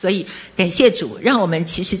所以感谢主，让我们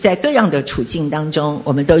其实在各样的处境当中，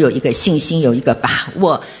我们都有一个信心，有一个把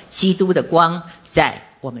握，基督的光在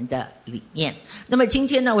我们的里面。那么今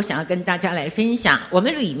天呢，我想要跟大家来分享，我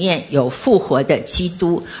们里面有复活的基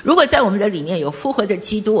督。如果在我们的里面有复活的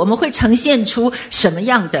基督，我们会呈现出什么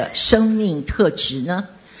样的生命特质呢？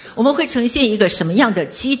我们会呈现一个什么样的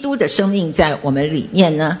基督的生命在我们里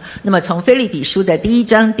面呢？那么从腓立比书的第1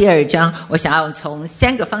章、第2章，我想要从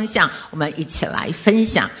3个方向我们一起来分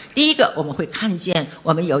享。第一个，我们会看见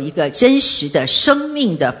我们有一个真实的生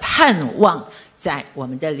命的盼望在我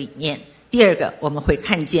们的里面。第二个，我们会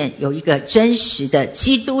看见有一个真实的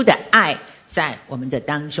基督的爱在我们的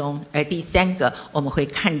当中。而第三个，我们会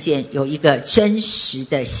看见有一个真实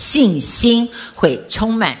的信心会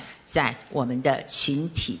充满在我们的群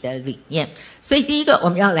体的里面。所以第一个，我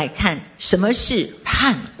们要来看什么是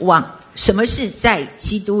盼望，什么是在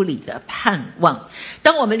基督里的盼望。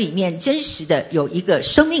当我们里面真实的有一个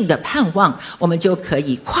生命的盼望，我们就可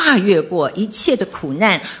以跨越过一切的苦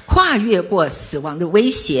难，跨越过死亡的威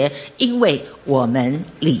胁，因为我们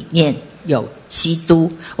里面有基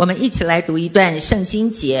督。我们一起来读一段圣经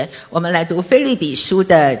节，我们来读腓立比书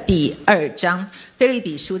的第2章。腓立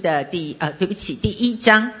比书的第1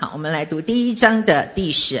章。好，我们来读第1章的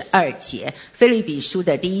第12节。腓立比书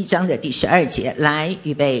的第1章的第12节，来，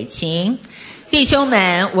预备，请。弟兄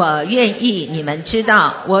们，我愿意你们知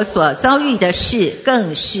道，我所遭遇的事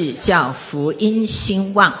更是叫福音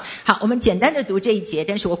兴旺。好，我们简单的读这一节，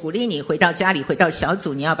但是我鼓励你回到家里，回到小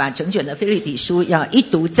组，你要把整卷的腓立比书要一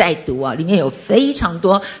读再读啊，里面有非常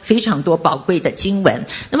多非常多宝贵的经文。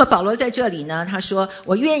那么保罗在这里呢，他说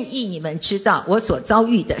我愿意你们知道我所遭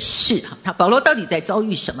遇的事。保罗到底在遭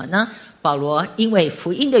遇什么呢？保罗因为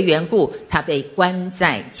福音的缘故，他被关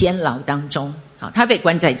在监牢当中。他被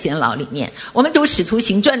关在监牢里面。我们读使徒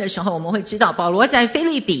行传的时候，我们会知道保罗在腓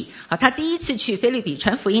立比，他第一次去腓立比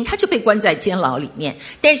传福音，他就被关在监牢里面。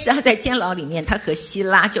但是他在监牢里面，他和希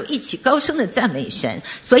拉就一起高声的赞美神，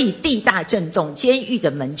所以地大震动，监狱的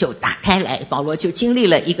门就打开来，保罗就经历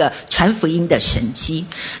了一个传福音的神迹。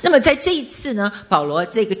那么在这一次呢，保罗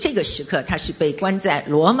这个时刻，他是被关在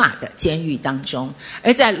罗马的监狱当中。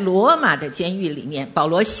而在罗马的监狱里面，保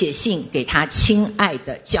罗写信给他亲爱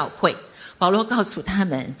的教会，保罗告诉他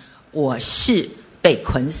们，我是被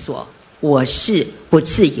捆锁，我是不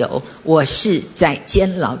自由，我是在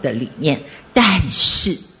监牢的里面，但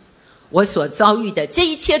是我所遭遇的这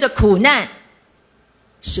一切的苦难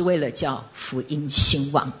是为了叫福音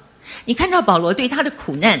兴旺。你看到保罗对他的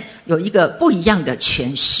苦难有一个不一样的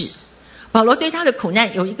诠释，保罗对他的苦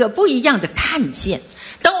难有一个不一样的看见。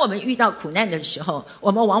当我们遇到苦难的时候，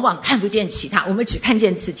我们往往看不见其他，我们只看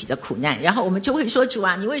见自己的苦难，然后我们就会说，主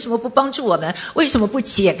啊，你为什么不帮助我们？为什么不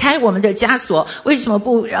解开我们的枷锁？为什么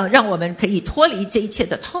不让我们可以脱离这一切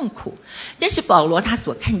的痛苦？但是保罗他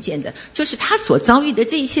所看见的，就是他所遭遇的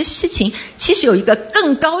这一些事情，其实有一个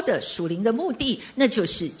更高的属灵的目的，那就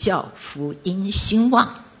是叫福音兴旺。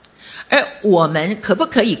而我们可不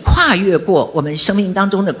可以跨越过我们生命当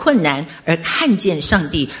中的困难，而看见上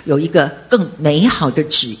帝有一个更美好的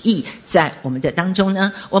旨意在我们的当中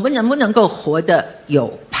呢？我们能不能够活得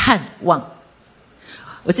有盼望？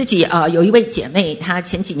我自己有一位姐妹，她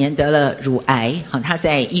前几年得了乳癌，她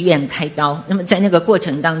在医院开刀。那么在那个过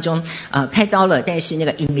程当中，开刀了，但是那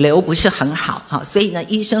个引流不是很好，所以呢，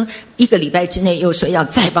医生1个礼拜之内又说要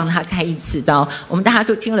再帮她开一次刀。我们大家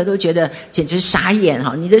都听了都觉得简直傻眼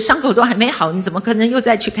你的伤口都还没好，你怎么可能又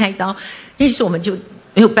再去开刀？但是我们就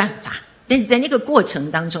没有办法。但是在那个过程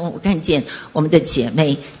当中，我看见我们的姐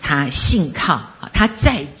妹她信靠，她他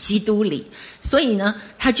在基督里，所以呢，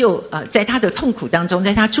他就在他的痛苦当中，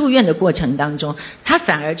在他住院的过程当中，他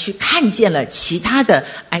反而去看见了其他的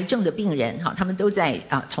癌症的病人，他们都在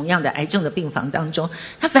同样的癌症的病房当中，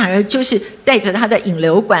他反而就是带着他的引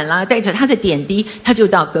流管啦，带着他的点滴，他就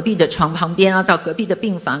到隔壁的床旁边到隔壁的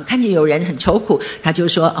病房，看见有人很愁苦，他就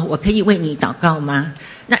说我可以为你祷告吗？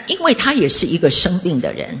那因为他也是一个生病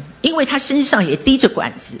的人，因为他身上也滴着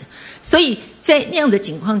管子，所以在那样的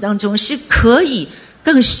情况当中是可以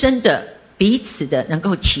更深的彼此的能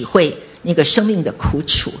够体会那个生命的苦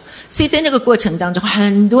楚，所以在那个过程当中，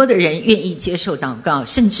很多的人愿意接受祷告，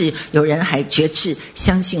甚至有人还决志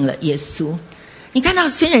相信了耶稣。你看到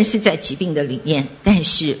虽然是在疾病的里面，但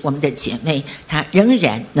是我们的姐妹她仍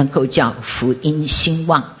然能够叫福音兴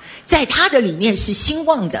旺，在她的里面是兴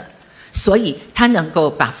旺的，所以她能够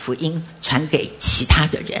把福音传给其他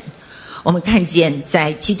的人。我们看见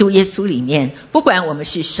在基督耶稣里面，不管我们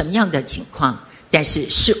是什么样的情况，但是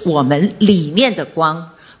是我们里面的光，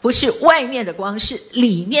不是外面的光，是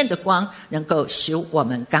里面的光，能够使我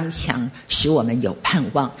们刚强，使我们有盼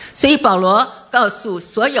望。所以保罗告诉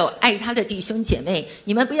所有爱他的弟兄姐妹，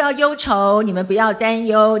你们不要忧愁，你们不要担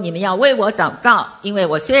忧，你们要为我祷告，因为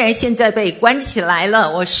我虽然现在被关起来了，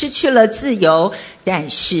我失去了自由，但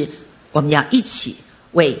是我们要一起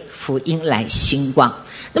为福音来兴旺。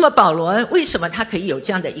那么保罗为什么他可以有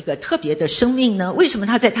这样的一个特别的生命呢？为什么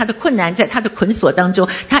他在他的困难，在他的捆锁当中，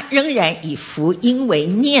他仍然以福音为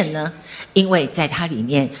念呢？因为在他里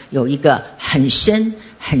面有一个很深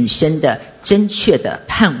很深的真确的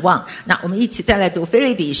盼望。那我们一起再来读腓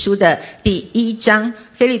立比书的第1章，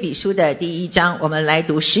腓立比书的第1章，我们来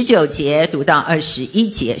读19节读到21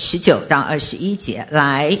节，19到21节，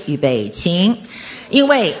来，预备，请。因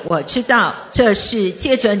为我知道这是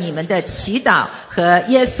借着你们的祈祷和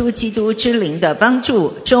耶稣基督之灵的帮助，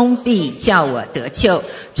终必叫我得救，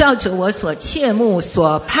照着我所切慕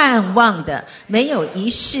所盼望的，没有一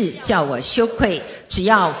事叫我羞愧，只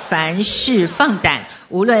要凡事放胆，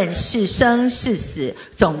无论是生是死，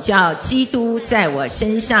总叫基督在我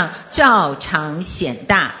身上照常显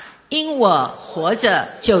大。因我活着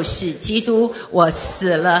就是基督，我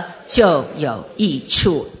死了就有益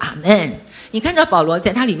处。阿们。你看到保罗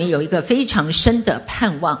在他里面有一个非常深的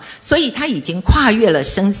盼望，所以他已经跨越了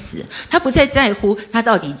生死，他不再在乎他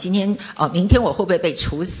到底今天明天我会不会被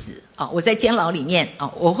处死我在监牢里面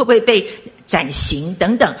我会不会被斩刑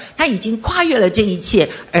等等，他已经跨越了这一切，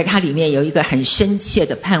而他里面有一个很深切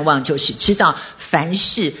的盼望，就是知道凡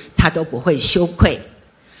事他都不会羞愧，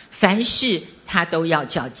凡事他都要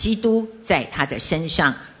叫基督在他的身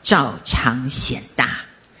上照常显大。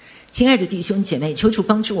亲爱的弟兄姐妹，求主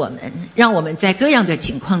帮助我们，让我们在各样的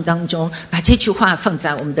情况当中把这句话放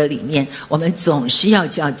在我们的里面，我们总是要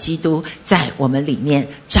叫基督在我们里面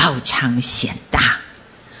照常显大。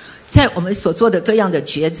在我们所做的各样的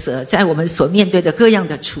抉择，在我们所面对的各样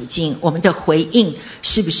的处境，我们的回应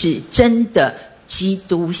是不是真的基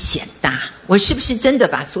督显大？我是不是真的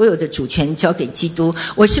把所有的主权交给基督？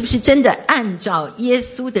我是不是真的按照耶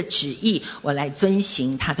稣的旨意，我来遵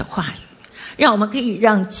行他的话语？让我们可以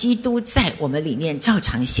让基督在我们里面照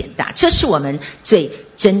常显大，这是我们最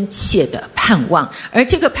真切的盼望。而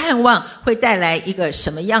这个盼望会带来一个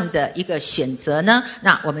什么样的一个选择呢？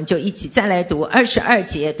那我们就一起再来读22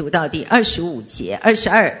节读到第25节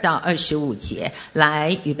，22到25节，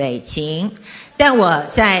来，预备，请。但我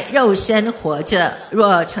在肉身活着，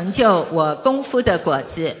若成就我功夫的果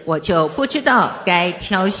子，我就不知道该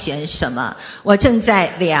挑选什么。我正在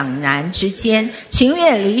两难之间，情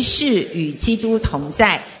愿离世与基督同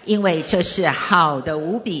在，因为这是好的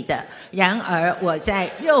无比的。然而我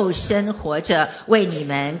在肉身活着，为你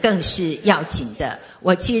们更是要紧的。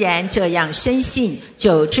我既然这样深信，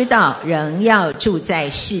就知道仍要住在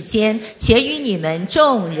世间，且与你们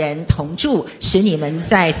众人同住，使你们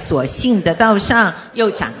在所信的道上又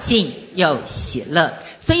长进又喜乐。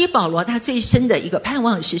所以保罗他最深的一个盼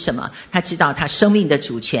望是什么？他知道他生命的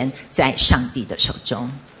主权在上帝的手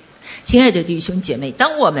中。亲爱的弟兄姐妹，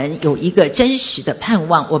当我们有一个真实的盼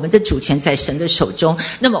望，我们的主权在神的手中，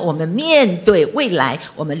那么我们面对未来，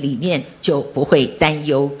我们里面就不会担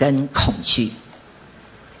忧跟恐惧。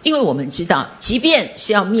因为我们知道，即便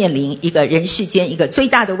是要面临一个人世间一个最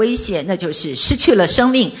大的威胁，那就是失去了生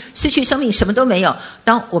命，失去生命什么都没有。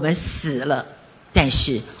当我们死了，但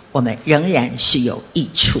是我们仍然是有益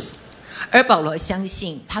处。而保罗相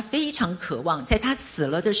信，他非常渴望在他死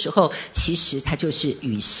了的时候，其实他就是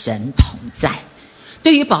与神同在。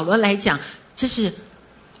对于保罗来讲，这是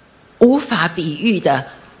无法比喻的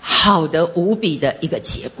好的无比的一个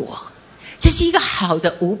结果。这是一个好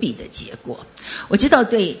的无比的结果。我知道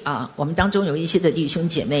对我们当中有一些的弟兄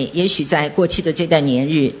姐妹，也许在过去的这段年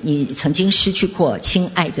日，你曾经失去过亲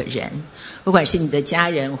爱的人，不管是你的家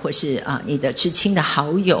人或是你的至亲的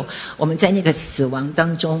好友，我们在那个死亡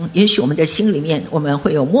当中，也许我们的心里面我们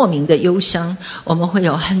会有莫名的忧伤，我们会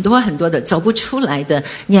有很多很多的走不出来的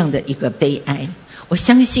那样的一个悲哀。我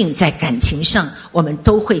相信在感情上我们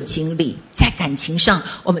都会经历，在感情上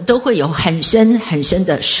我们都会有很深很深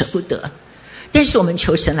的舍不得，但是我们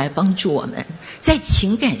求神来帮助我们，在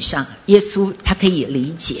情感上耶稣他可以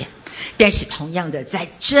理解，但是同样的在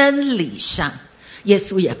真理上耶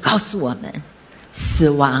稣也告诉我们，死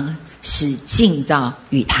亡是进到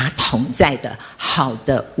与他同在的好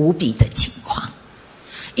的无比的情况。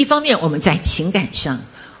一方面我们在情感上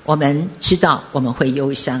我们知道我们会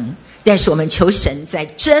忧伤，但是我们求神在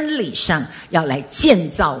真理上要来建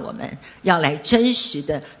造我们，要来真实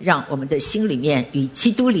的让我们的心里面与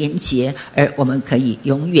基督连结，而我们可以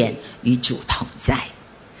永远与主同在。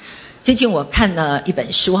最近我看了一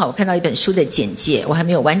本书我看到一本书的简介，我还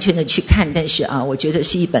没有完全的去看，但是我觉得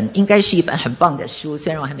是应该是一本很棒的书，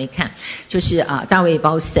虽然我还没看，就是大卫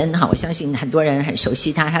鲍森我相信很多人很熟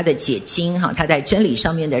悉他的解经他在真理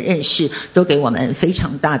上面的认识都给我们非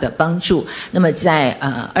常大的帮助。那么在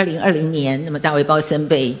2020年，那么大卫鲍森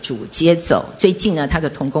被主接走，最近呢他的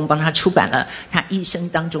同工帮他出版了他一生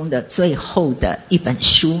当中的最后的一本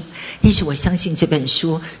书，但是我相信这本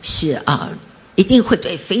书是一定会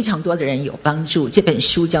对非常多的人有帮助。这本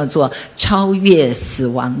书叫做《超越死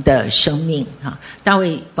亡的生命》大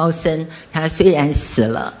卫鲍森他虽然死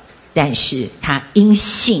了，但是他因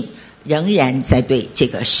信仍然在对这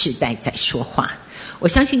个世代在说话。我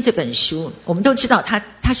相信这本书我们都知道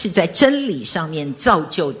他是在真理上面造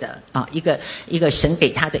就的一个神给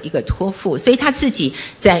他的一个托付，所以他自己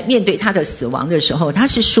在面对他的死亡的时候，他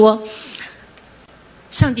是说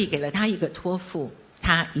上帝给了他一个托付，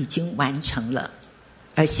他已经完成了，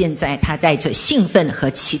而现在他带着兴奋和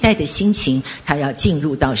期待的心情，他要进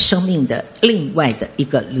入到生命的另外的一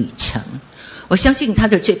个旅程。我相信他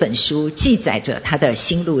的这本书记载着他的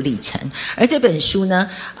心路历程，而这本书呢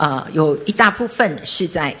有一大部分是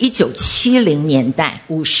在1970年代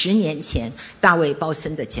50年前大卫鲍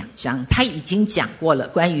森的讲章，他已经讲过了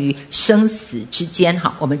关于生死之间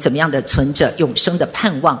我们怎么样的存着永生的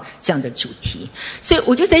盼望这样的主题。所以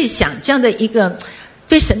我就在想，这样的一个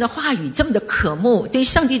对神的话语这么的渴慕，对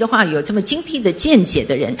上帝的话语有这么精辟的见解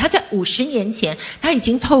的人，他在50年前他已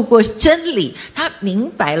经透过真理，他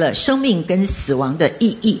明白了生命跟死亡的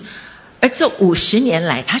意义，而这50年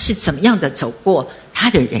来他是怎么样的走过他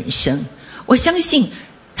的人生。我相信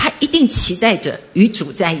他一定期待着与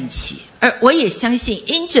主在一起，而我也相信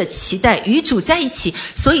因着期待与主在一起，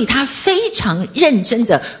所以他非常认真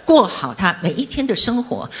的过好他每一天的生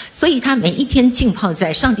活，所以他每一天浸泡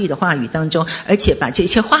在上帝的话语当中，而且把这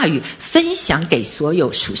些话语分享给所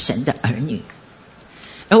有属神的儿女。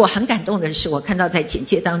而我很感动的是，我看到在简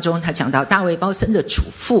介当中他讲到大卫鲍森的祖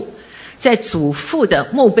父，在祖父的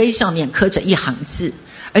墓碑上面刻着一行字，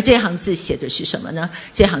而这行字写的是什么呢？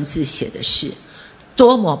这行字写的是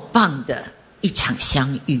多么棒的一场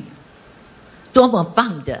相遇，多么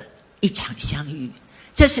棒的一场相遇。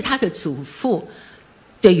这是他的祖父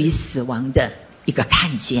对于死亡的一个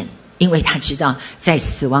看见，因为他知道在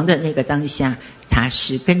死亡的那个当下，他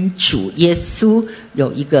是跟主耶稣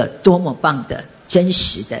有一个多么棒的真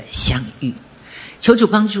实的相遇。求主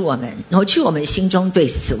帮助我们挪去我们心中对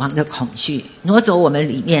死亡的恐惧，挪走我们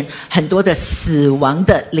里面很多的死亡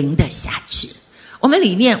的灵的辖制。我们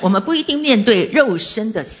里面我们不一定面对肉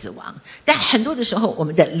身的死亡，但很多的时候我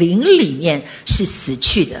们的灵里面是死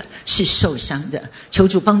去的，是受伤的。求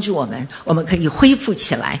主帮助我们，我们可以恢复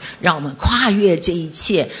起来，让我们跨越这一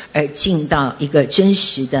切，而进到一个真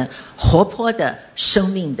实的活泼的生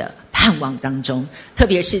命的盼望当中。特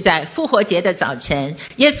别是在复活节的早晨，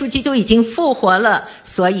耶稣基督已经复活了，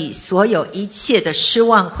所以所有一切的失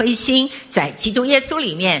望灰心在基督耶稣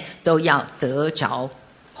里面都要得着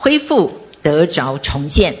恢复，得着重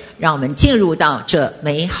建，让我们进入到这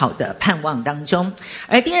美好的盼望当中。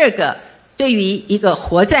而第二个，对于一个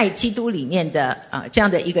活在基督里面的这样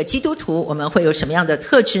的一个基督徒，我们会有什么样的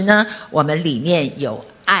特质呢？我们里面有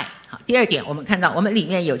爱。第二点，我们看到我们里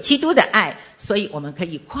面有基督的爱，所以我们可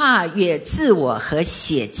以跨越自我和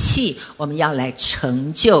血气，我们要来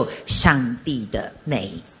成就上帝的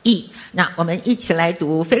美义。那我们一起来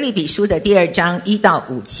读腓立比书的第2章1到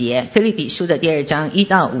5节，腓立比书的第2章1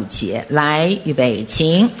到5节，来，预备，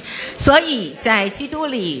请。所以在基督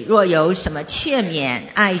里，若有什么劝勉、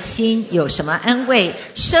爱心，有什么安慰，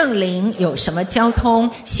圣灵有什么交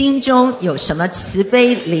通，心中有什么慈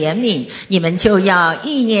悲怜悯，你们就要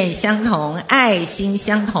意念相同，爱心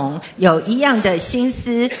相同，有一样的心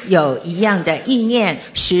思，有一样的意念，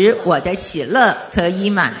使我的喜乐可以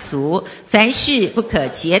满足。凡事不可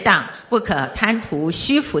结党，不可贪图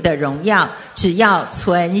虚浮的荣耀，只要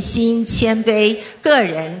存心谦卑，个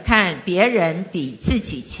人看别人比自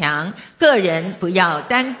己强，个人不要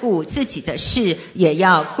单顾自己的事，也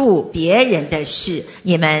要顾别人的事。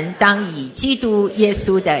你们当以基督耶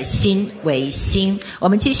稣的心为心。我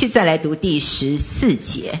们继续再来读第14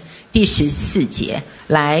节，第14节，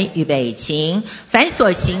来，预备，请。凡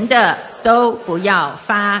所行的都不要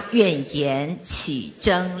发怨言，起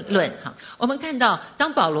争论。我们看到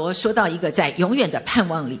当保罗说到一个在永远的盼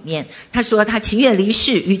望里面，他说他情愿离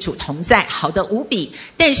世与主同在，好得无比。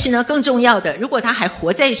但是呢，更重要的，如果他还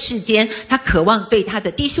活在世间，他渴望对他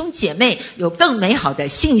的弟兄姐妹有更美好的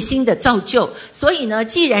信心的造就。所以呢，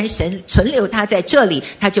既然神存留他在这里，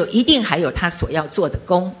他就一定还有他所要做的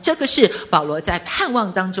工。这个是保罗在盼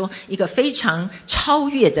望当中一个非常超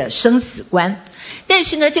越的生死观。但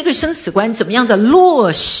是呢，这个生死观怎么样的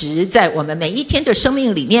落实在我们每一天的生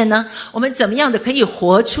命里面呢？我们怎么样的可以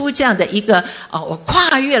活出这样的一个我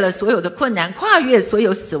跨越了所有的困难，跨越所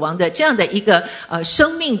有死亡的这样的一个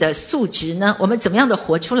生命的素质呢？我们怎么样的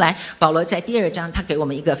活出来？保罗在第2章他给我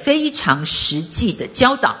们一个非常实际的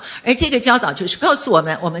教导，而这个教导就是告诉我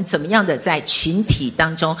们，我们怎么样的在群体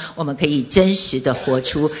当中，我们可以真实的活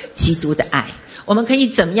出基督的爱。我们可以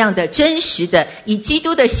怎么样的真实的以基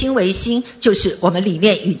督的心为心，就是我们里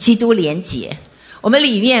面与基督连结，我们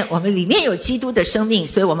里面有基督的生命，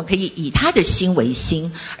所以我们可以以他的心为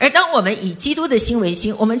心。而当我们以基督的心为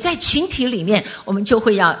心，我们在群体里面，我们就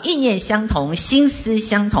会要意念相同，心思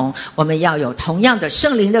相同，我们要有同样的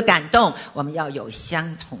圣灵的感动，我们要有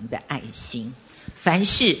相同的爱心。凡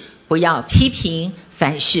事不要批评，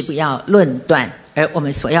凡事不要论断，而我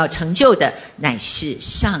们所要成就的乃是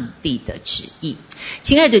上帝的旨意。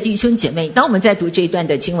亲爱的弟兄姐妹，当我们在读这一段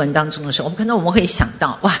的经文当中的时候，我们会想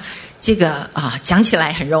到，哇，这个讲起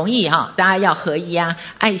来很容易大家要合一啊，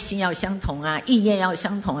爱心要相同啊，意念要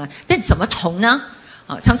相同啊，但怎么同呢？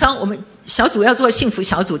常常我们小组要做幸福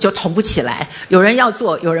小组就同不起来，有人要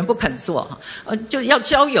做，有人不肯做，就要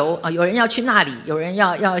郊游有人要去那里，有人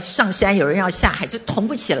要上山，有人要下海，就同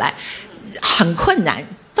不起来，很困难，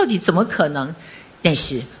到底怎么可能？但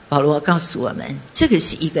是保罗告诉我们，这个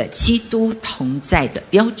是一个基督同在的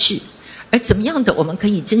标志。而怎么样的我们可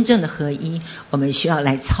以真正的合一？我们需要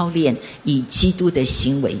来操练以基督的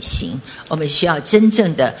心为心，我们需要真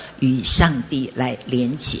正的与上帝来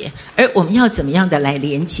连结。而我们要怎么样的来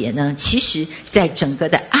连结呢？其实在整个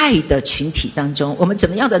的爱的群体当中，我们怎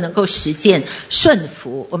么样的能够实践顺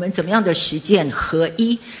服，我们怎么样的实践合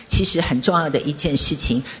一，其实很重要的一件事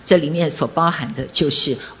情，这里面所包含的就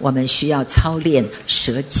是我们需要操练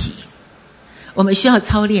舍己。我们需要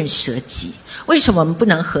操练舍己。为什么我们不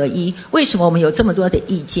能合一？为什么我们有这么多的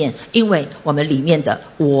意见？因为我们里面的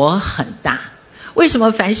我很大。为什么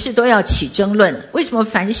凡事都要起争论？为什么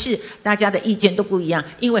凡事大家的意见都不一样？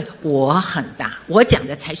因为我很大，我讲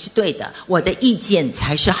的才是对的，我的意见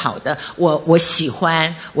才是好的，我喜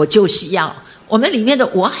欢，我就是要。我们里面的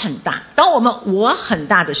我很大，当我们我很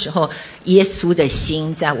大的时候，耶稣的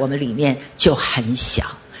心在我们里面就很小，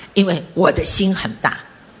因为我的心很大。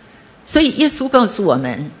所以耶稣告诉我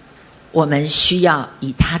们，我们需要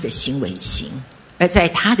以他的心为心，而在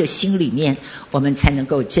他的心里面，我们才能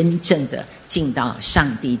够真正的进到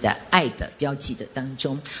上帝的爱的标记的当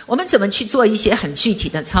中。我们怎么去做一些很具体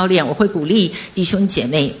的操练？我会鼓励弟兄姐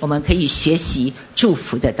妹，我们可以学习祝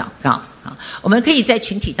福的祷告。我们可以在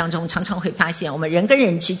群体当中常常会发现，我们人跟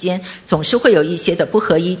人之间总是会有一些的不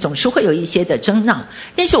合一，总是会有一些的争闹，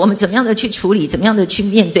但是我们怎么样的去处理，怎么样的去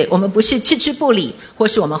面对？我们不是置之不理，或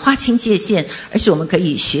是我们划清界限，而是我们可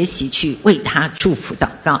以学习去为他祝福祷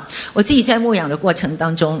告。我自己在牧养的过程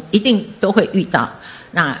当中一定都会遇到，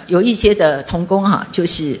那有一些的同工就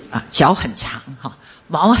是脚很长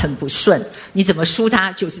毛很不顺，你怎么梳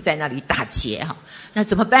他就是在那里打结那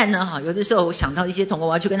怎么办呢？有的时候我想到一些同工，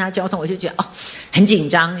我要去跟他交通，我就觉得很紧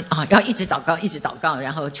张要一直祷告，一直祷告，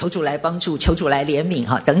然后求主来帮助，求主来怜悯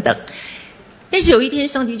等等。但是有一天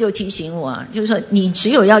上帝就提醒我，就是说你只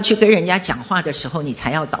有要去跟人家讲话的时候，你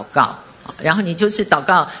才要祷告，然后你就是祷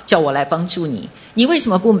告叫我来帮助你。你为什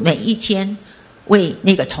么不每一天为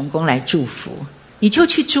那个同工来祝福？你就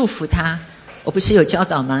去祝福他。我不是有教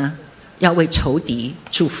导吗？要为仇敌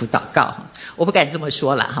祝福祷告。我不敢这么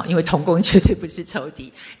说了哈，因为同工绝对不是仇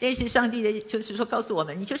敌。但是上帝的就是说告诉我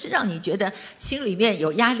们，你就是让你觉得心里面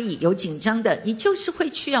有压力、有紧张的，你就是会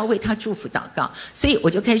去要为他祝福祷告。所以我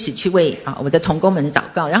就开始去为我的同工们祷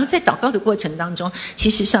告。然后在祷告的过程当中，其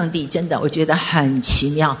实上帝真的我觉得很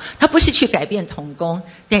奇妙，他不是去改变同工，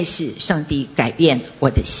但是上帝改变我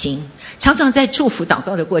的心。常常在祝福祷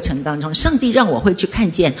告的过程当中，上帝让我会去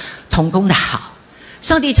看见同工的好。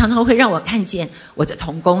上帝常常会让我看见我的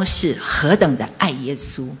同工是何等的爱耶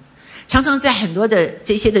稣。常常在很多的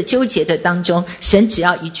这些的纠结的当中，神只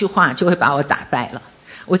要一句话就会把我打败了。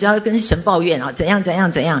我只要跟神抱怨怎样怎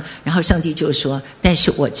样怎样，然后上帝就说，但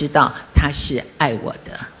是我知道他是爱我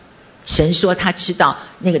的。神说他知道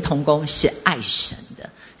那个同工是爱神的，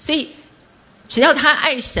所以只要他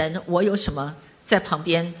爱神，我有什么在旁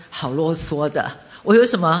边好啰嗦的，我有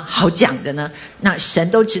什么好讲的呢？那神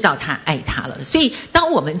都知道他爱他了。所以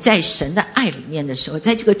当我们在神的爱里面的时候，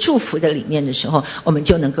在这个祝福的里面的时候，我们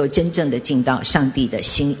就能够真正的进到上帝的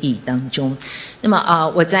心意当中。那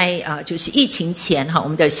么我在就是疫情前我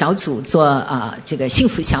们的小组做这个幸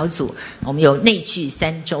福小组，我们有内聚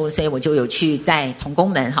3周，所以我就有去带同工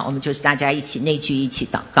们我们就是大家一起内聚，一起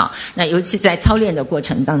祷告。那有一次在操练的过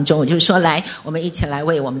程当中，我就说来，我们一起来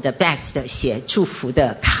为我们的 best 写祝福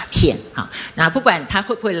的卡片那不管他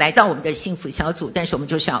会不会来到我们的幸福小组，但是我们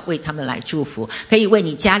就是要为他们来祝福。可以为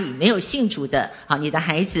你家里没有信主的你的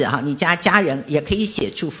孩子你家人也可以写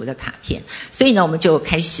祝福的卡片。所以呢，我们就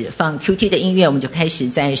开始放 QT 的音乐，我们就开始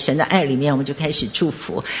在神的爱里面，我们就开始祝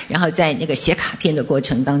福。然后在那个写卡片的过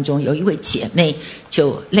程当中，有一位姐妹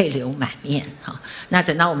就泪流满面那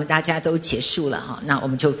等到我们大家都结束了那我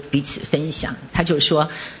们就彼此分享。她就说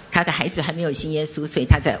她的孩子还没有信耶稣，所以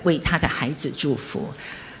她在为她的孩子祝福。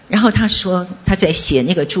然后她说她在写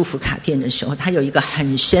那个祝福卡片的时候，她有一个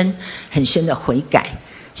很深很深的悔改，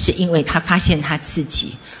是因为她发现她自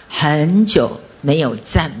己很久没有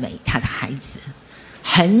赞美她的孩子，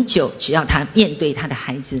很久只要她面对她的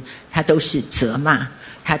孩子，她都是责骂，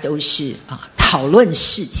她都是讨论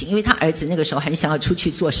事情。因为她儿子那个时候很想要出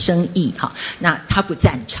去做生意那她不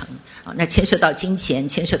赞成那牵涉到金钱，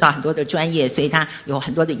牵涉到很多的专业，所以他有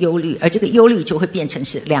很多的忧虑，而这个忧虑就会变成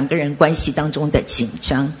是2个人关系当中的紧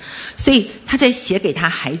张。所以他在写给他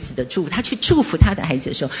孩子的祝福，他去祝福他的孩子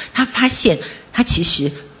的时候，他发现他其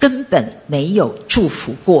实根本没有祝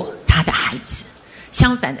福过他的孩子，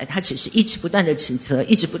相反的，他只是一直不断的指责，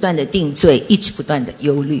一直不断的定罪，一直不断的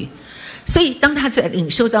忧虑。所以当他在领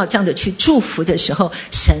受到这样的去祝福的时候，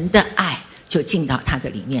神的爱就进到他的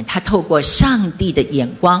里面，他透过上帝的眼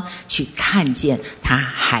光去看见他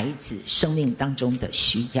孩子生命当中的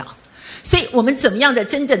需要。所以我们怎么样的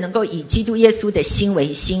真的能够以基督耶稣的心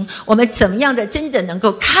为心，我们怎么样的真的能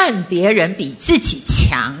够看别人比自己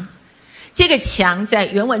强。这个强在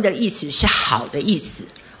原文的意思是好的意思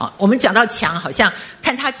我们讲到强，好像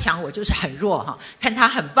看他强我就是很弱看他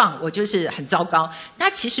很棒我就是很糟糕。他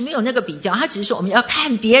其实没有那个比较，他只是说我们要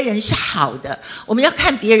看别人是好的，我们要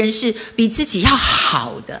看别人是比自己要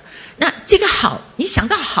好的。那这个好，你想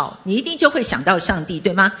到好，你一定就会想到上帝，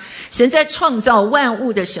对吗？神在创造万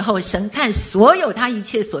物的时候，神看所有他一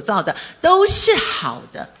切所造的都是好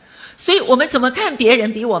的。所以我们怎么看别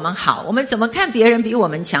人比我们好，我们怎么看别人比我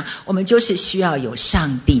们强，我们就是需要有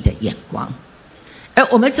上帝的眼光。而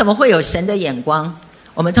我们怎么会有神的眼光？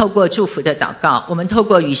我们透过祝福的祷告，我们透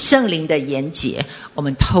过与圣灵的连结，我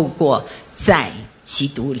们透过在基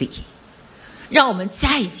督里，让我们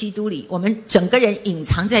在基督里，我们整个人隐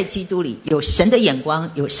藏在基督里，有神的眼光，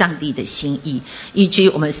有上帝的心意，以至于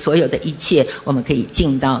我们所有的一切，我们可以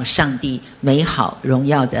进到上帝美好荣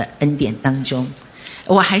耀的恩典当中。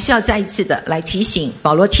我还是要再一次的来提醒，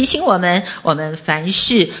保罗提醒我们凡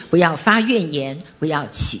事不要发怨言，不要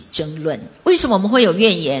起争论。为什么我们会有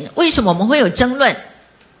怨言？为什么我们会有争论？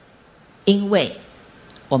因为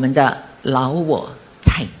我们的老我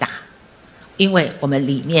太大，因为我们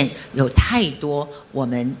里面有太多我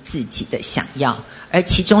们自己的想要，而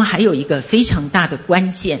其中还有一个非常大的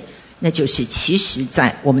关键，那就是其实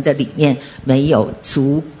在我们的里面没有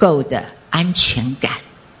足够的安全感。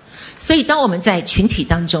所以当我们在群体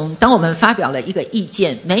当中，当我们发表了一个意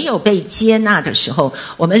见没有被接纳的时候，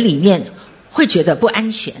我们里面会觉得不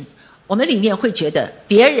安全，我们里面会觉得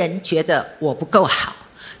别人觉得我不够好，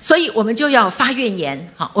所以我们就要发怨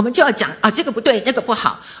言我们就要讲这个不对那个不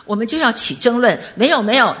好，我们就要起争论。没有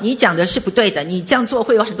你讲的是不对的，你这样做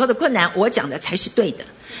会有很多的困难，我讲的才是对的。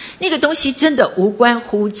那个东西真的无关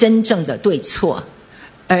乎真正的对错，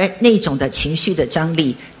而那种的情绪的张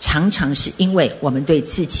力常常是因为我们对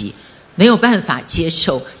自己没有办法接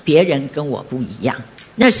受别人跟我不一样，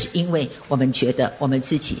那是因为我们觉得我们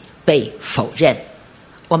自己被否认，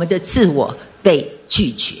我们的自我被拒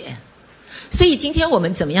绝。所以今天我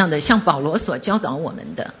们怎么样的像保罗所教导我们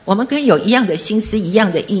的，我们可以有一样的心思，一样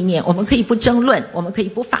的意念，我们可以不争论，我们可以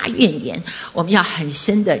不发怨言，我们要很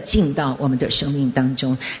深的进到我们的生命当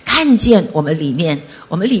中，看见我们里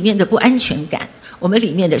面的不安全感，我们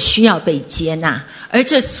里面的需要被接纳，而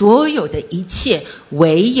这所有的一切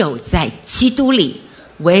唯有在基督里，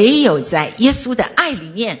唯有在耶稣的爱里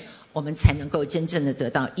面，我们才能够真正的得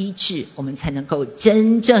到医治，我们才能够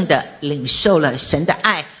真正的领受了神的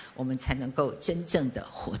爱，我们才能够真正的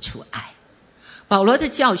活出爱。保罗的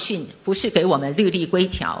教训不是给我们律例规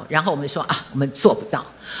条，然后我们说我们做不到。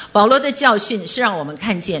保罗的教训是让我们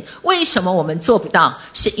看见为什么我们做不到，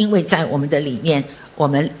是因为在我们的里面，我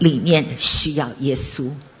们里面需要耶稣，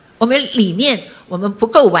我们里面我们不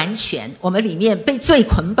够完全，我们里面被罪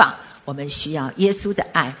捆绑，我们需要耶稣的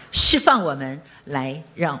爱释放我们，来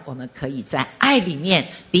让我们可以在爱里面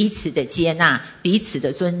彼此的接纳，彼此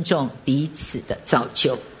的尊重，彼此的造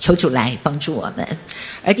就。求主来帮助我们。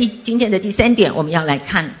而今天的第3点，我们要来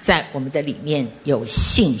看在我们的里面有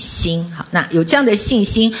信心。好，那有这样的信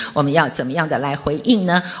心，我们要怎么样的来回应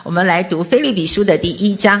呢？我们来读腓立比书的第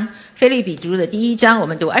1章。腓立比书的第1章，我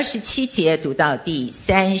们读27节读到第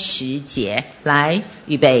30节。来，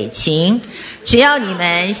预备，请。只要你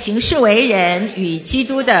们行事为人与基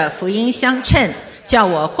督的福音相称，叫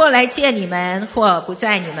我或来见你们，或不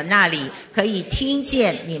在你们那里，可以听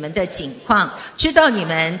见你们的景况，知道你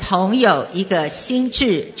们同有一个心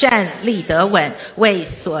志，站立得稳，为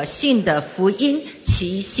所信的福音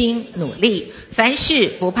齐心努力，凡事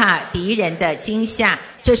不怕敌人的惊吓，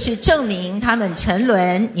这是证明他们沉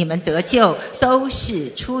沦，你们得救都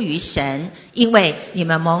是出于神，因为你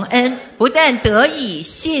们蒙恩，不但得以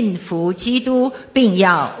信服基督，并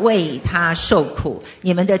要为他受苦。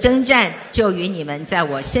你们的征战就与你们在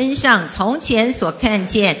我身上从前所看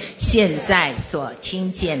见，现在所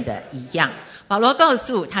听见的一样。保罗告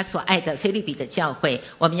诉他所爱的腓立比的教会，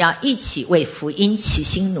我们要一起为福音齐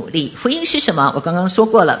心努力。福音是什么？我刚刚说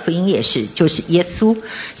过了，福音就是耶稣。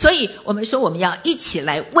所以我们说我们要一起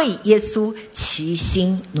来为耶稣齐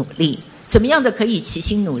心努力。怎么样的可以齐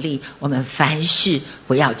心努力？我们凡事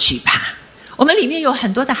不要惧怕。我们里面有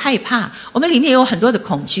很多的害怕，我们里面有很多的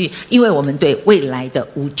恐惧，因为我们对未来的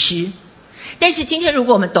无知。但是今天如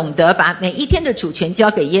果我们懂得把每一天的主权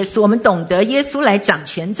交给耶稣，我们懂得耶稣来掌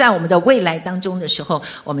权在我们的未来当中的时候，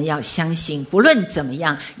我们要相信不论怎么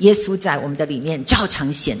样，耶稣在我们的里面照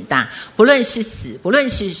常显大，不论是死不论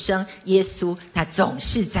是生，耶稣他总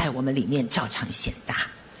是在我们里面照常显大。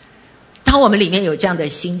当我们里面有这样的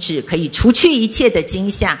心志，可以除去一切的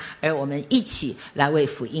惊吓，而我们一起来为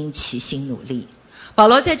福音齐心努力。保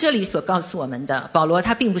罗在这里所告诉我们的，保罗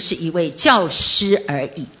他并不是一位教师而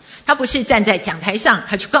已，他不是站在讲台上，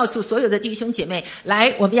他去告诉所有的弟兄姐妹，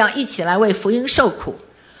来，我们要一起来为福音受苦。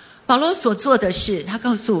保罗所做的是，他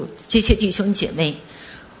告诉这些弟兄姐妹，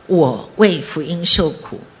我为福音受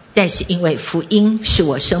苦，但是因为福音是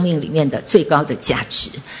我生命里面的最高的价值，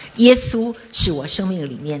耶稣是我生命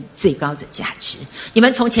里面最高的价值。你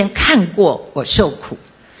们从前看过我受苦，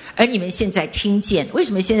而你们现在听见。为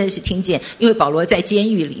什么现在是听见？因为保罗在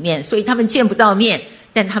监狱里面，所以他们见不到面，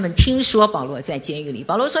但他们听说保罗在监狱里。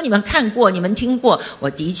保罗说，你们看过，你们听过，我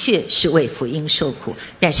的确是为福音受苦，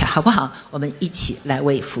但是好不好，我们一起来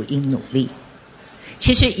为福音努力。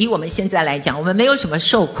其实以我们现在来讲，我们没有什么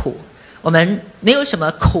受苦，我们没有什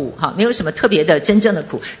么苦，没有什么特别的真正的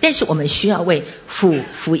苦，但是我们需要为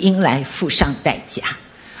福音来付上代价。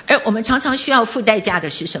而我们常常需要付代价的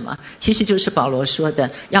是什么？其实就是保罗说的，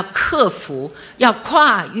要克服，要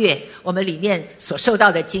跨越我们里面所受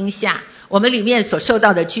到的惊吓，我们里面所受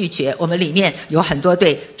到的拒绝，我们里面有很多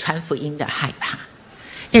对传福音的害怕。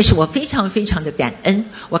但是我非常非常的感恩，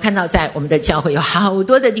我看到在我们的教会有好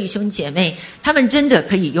多的弟兄姐妹，他们真的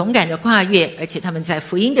可以勇敢的跨越，而且他们在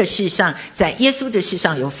福音的事上，在耶稣的事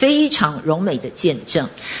上有非常荣美的见证。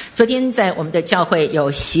昨天在我们的教会有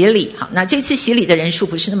洗礼，好，那这次洗礼的人数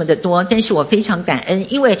不是那么的多，但是我非常感恩，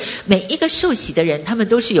因为每一个受洗的人，他们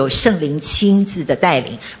都是有圣灵亲自的带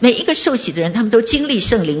领，每一个受洗的人，他们都经历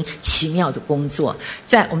圣灵奇妙的工作。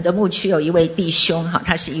在我们的牧区有一位弟兄，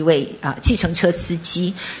他是一位计程车司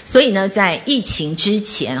机，所以呢，在疫情之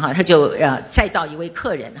前他就载到一位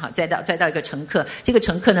客人载到一个乘客，这个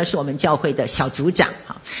乘客呢是我们教会的小组长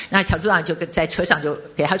那小组长就在车上就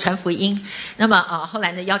给他传福音。那么后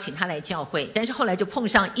来呢邀请他来教会，但是后来就碰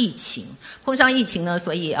上疫情呢，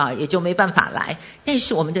所以也就没办法来。但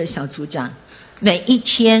是我们的小组长每一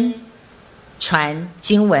天传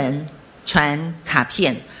经文，传卡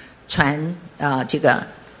片，传这个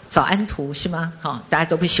早安图是吗？大家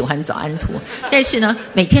都不喜欢早安图，但是呢，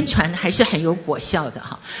每天传还是很有果效的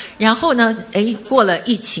哈。然后呢，过了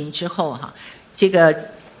疫情之后哈，这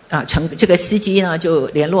个司机呢就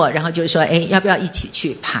联络，然后就说，要不要一起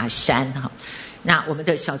去爬山哈？那我们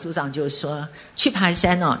的小组长就说，去爬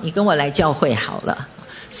山哦，你跟我来教会好了。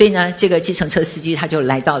所以呢，这个计程车司机他就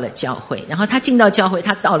来到了教会，然后他进到教会，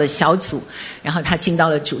他到了小组，然后他进到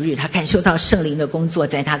了主日，他感受到圣灵的工作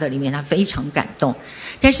在他的里面，他非常感动。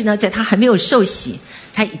但是呢，在他还没有受洗，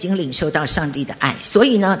他已经领受到上帝的爱，所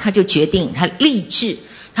以呢，他就决定，他立志，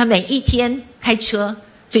他每一天开车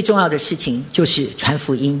最重要的事情就是传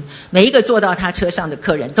福音，每一个坐到他车上的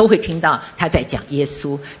客人都会听到他在讲耶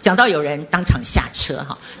稣，讲到有人当场下车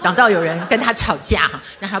哈，讲到有人跟他吵架哈，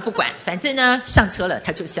那他不管，反正呢上车了，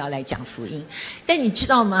他就是要来讲福音。但你知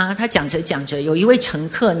道吗？他讲着讲着，有一位乘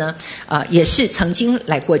客呢，也是曾经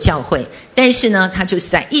来过教会，但是呢，他就是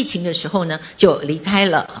在疫情的时候呢就离开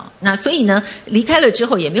了哈。那所以呢，离开了之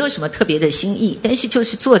后也没有什么特别的心意，但是就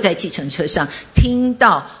是坐在计程车上，听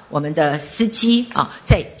到我们的司机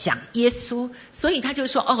在讲耶稣，所以他就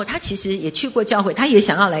说他其实也去过教会，他也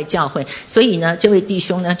想要来教会，所以呢，这位弟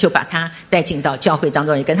兄呢就把他带进到教会当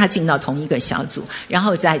中，也跟他进到同一个小组，然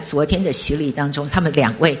后在昨天的洗礼当中，他们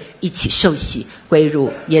两位一起受洗，归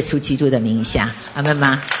入耶稣基督的名下。阿们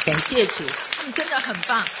吗？感谢主，你真的很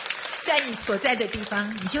棒，在你所在的地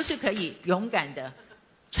方，你就是可以勇敢的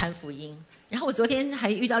传福音。然后我昨天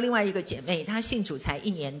还遇到另外一个姐妹，她信主才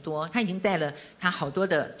1年多，她已经带了她好多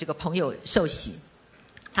的这个朋友受洗。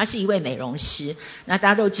她是一位美容师，那大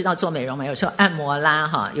家都知道做美容嘛，有时候按摩啦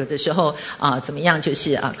哈，有的时候怎么样，就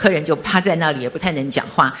是客人就趴在那里也不太能讲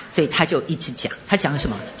话，所以她就一直讲，她讲什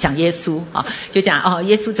么？讲耶稣就讲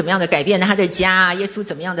耶稣怎么样的改变他的家，耶稣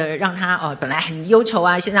怎么样的让他本来很忧愁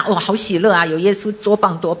啊，现在好喜乐啊，有耶稣多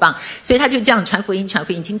棒多棒，所以他就这样传福音，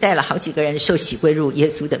已经带了好几个人受洗归入耶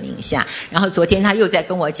稣的名下。然后昨天他又在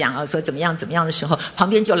跟我讲说怎么样的时候，旁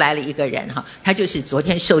边就来了一个人他就是昨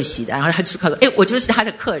天受洗的，然后他就说我就是他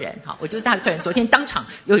的客人我就是他的客人，昨天当场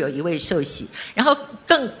又有一位受洗。然后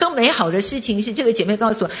更美好的事情是，这个姐妹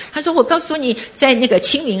告诉我，她说我告诉你，在那个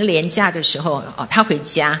清明连假的时候她回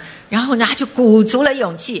家，然后呢她就鼓足了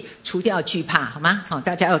勇气，除掉惧怕，好吗？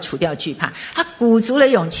大家要除掉惧怕。她鼓足了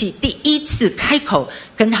勇气，第一次开口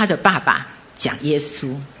跟她的爸爸讲耶稣。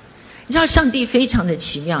你知道上帝非常的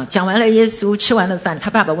奇妙，讲完了耶稣，吃完了饭，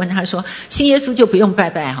他爸爸问他说，信耶稣就不用拜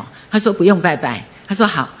拜他说不用拜拜，他说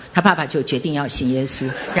好，他爸爸就决定要信耶稣，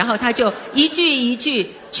然后他就一句一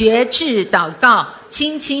句决志祷告，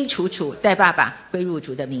清清楚楚带爸爸归入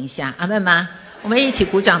主的名下。阿们吗？我们一起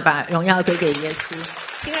鼓掌，把荣耀归给耶稣。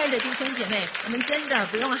亲爱的弟兄姐妹，我们真的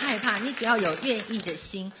不用害怕，你只要有愿意的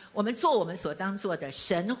心，我们做我们所当做的，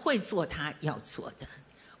神会做他要做的。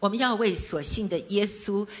我们要为所信的耶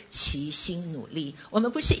稣齐心努力。我们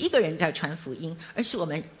不是一个人在传福音，而是我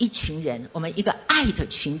们一群人，我们一个爱的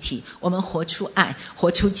群体，我们活出爱，活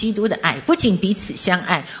出基督的爱，不仅彼此相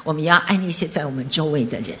爱，我们也要爱那些在我们周围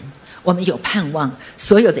的人。我们有盼望，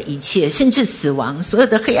所有的一切，甚至死亡，所有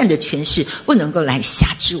的黑暗的权势不能够来辖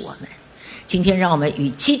制我们。今天让我们与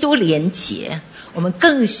基督连结，我们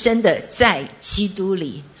更深的在基督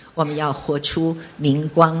里，我们要活出明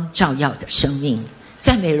光照耀的生命。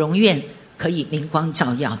在美容院可以明光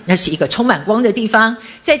照耀，那是一个充满光的地方。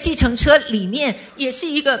在计程车里面也是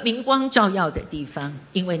一个明光照耀的地方，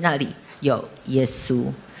因为那里有耶稣。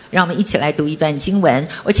让我们一起来读一段经文，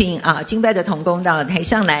我请敬拜的同工到台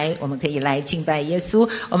上来，我们可以来敬拜耶稣。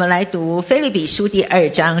我们来读腓立比书第2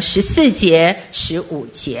章14节15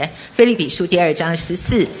节，腓立比书第2章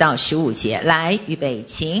14到15节，来预备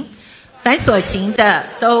请。凡所行的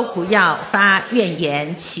都不要发怨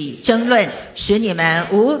言，起争论，使你们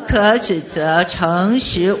无可指责，诚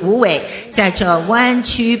实无伪，在这弯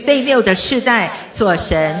曲悖谬的世代，做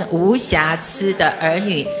神无瑕疵的儿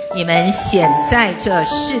女。你们显在这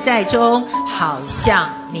世代中，好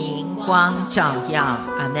像明光照耀。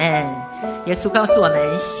阿们。耶稣告诉我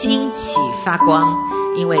们，兴起发光，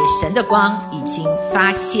因为神的光已经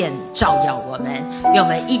发现照耀我们，愿我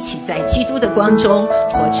们一起在基督的光中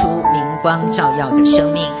活出明光照耀的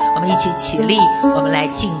生命。我们一起起立，我们来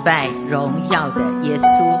敬拜荣耀的耶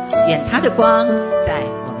稣，愿他的光在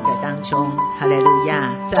我们的当中。哈利路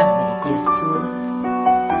亚，赞美耶稣。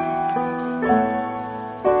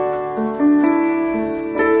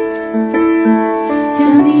将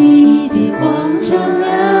你的光照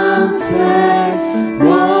亮在我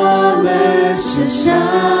们身上，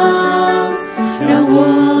让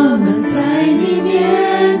我们在你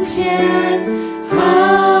面前毫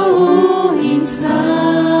无隐藏。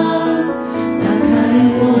打开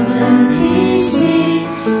我们的心，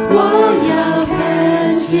我要看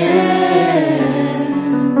见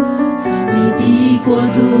国度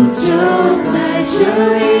就在这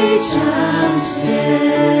里彰显，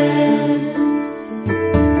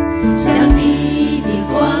将你的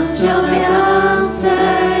光照亮在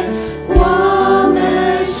我们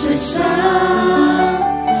身上，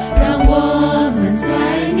让我们在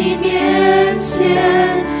你面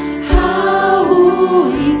前毫无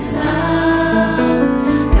隐藏，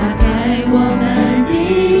打开我们的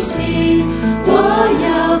心，我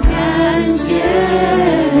要看见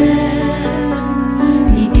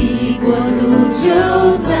你的国度就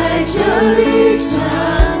在这里彰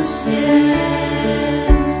显，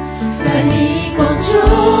在你光中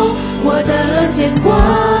我的见光，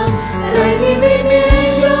在你里面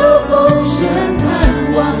有丰盛盼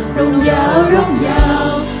望，荣耀荣耀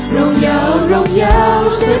荣耀荣耀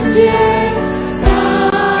圣洁大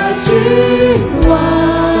君王，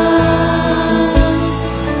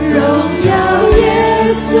荣耀耶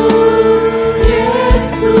稣耶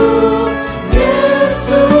稣耶稣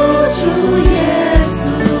主耶稣，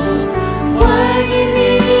欢迎你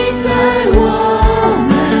在我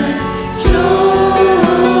们中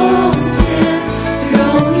间，荣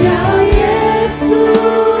耀耶稣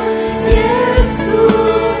耶稣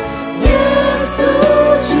耶稣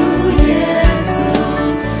主耶稣，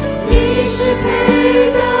你是配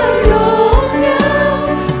得荣耀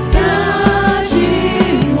大君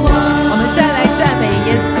王。我们再来赞美耶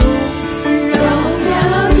稣。荣耀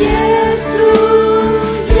耶稣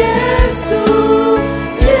耶稣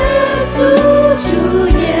耶稣主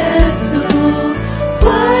耶稣，欢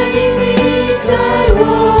迎你在我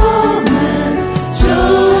们中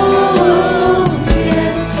间，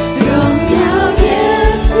荣耀耶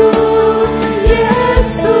稣耶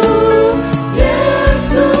稣耶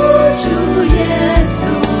稣主耶稣，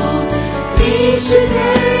你是配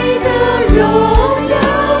得荣耀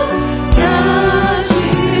大君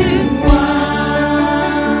王。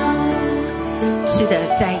是的，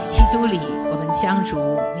在基督里，我们将如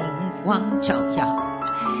明光照耀。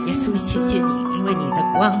耶稣，谢谢你，因为你的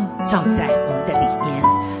光照在我们的里面，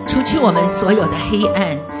除去我们所有的黑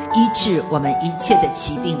暗，医治我们一切的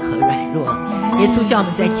疾病和软弱。耶稣叫我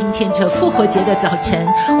们在今天这复活节的早晨，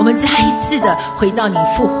我们再一次的回到你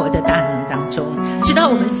复活的大能当中，知道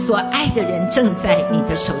我们所爱的人正在你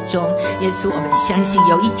的手中。耶稣，我们相信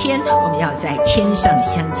有一天我们要在天上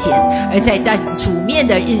相见，而在煮面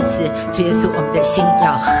的日子，主耶稣，我们的心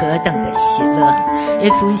要何等的喜乐。耶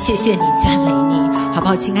稣，谢谢你，赞美你，好不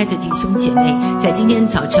好？亲爱的弟兄姐妹，在今天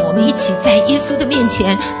早晨，我们一起在耶稣的面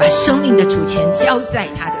前，把生命的主权交在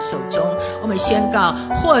他的手中。我们宣告，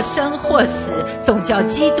或生或死，总叫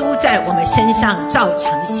基督在我们身上照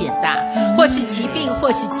常显大；或是疾病，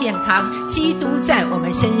或是健康，基督在我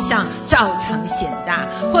们身上照常显大；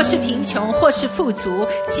或是贫穷，或是富足，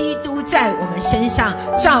基督在我们身上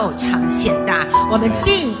照常显大。我们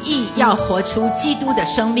定义要活出基督的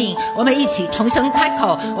生命，我们一起同声开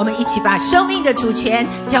口，我们一起把生命的主权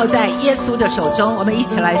交在耶稣的手中。我们一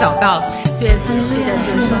起来祷告。主耶稣，是的，主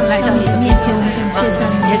耶稣，来到你的面前，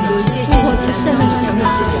耶稣，谢谢你赞美你，从你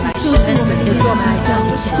自己来生，耶稣，我们来向你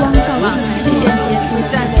献上渴望。谢谢你，耶稣，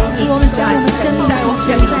赞美你，主啊，神在我们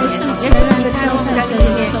的里面，耶稣，你在我们的里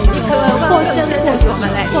面，你渴望更深的与我们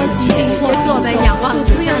来连接。耶稣，我们仰望你，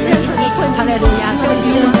赞美你，哈利路亚，更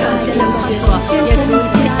深更深的工作。耶稣，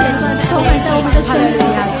谢谢你，赞美你，哈利路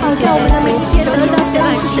亚，谢谢耶稣，求你的真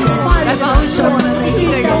实来保守我们每一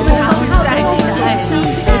个人常在你的爱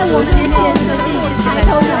里。我谢谢你的弟兄抬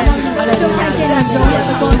头仰望，哈利路亚，赞美耶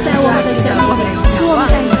稣，在我们的生命里，我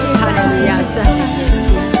们哈利路亚，赞美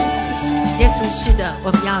耶稣。耶稣，是的，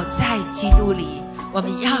我们要在基督里，我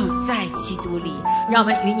们要在基督里，让我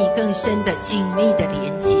们与你更深的紧密的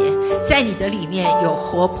连结。在你的里面有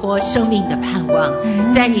活泼生命的盼望，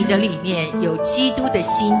在你的里面有基督的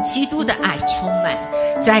心，基督的爱充满，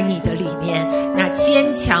在你的里面那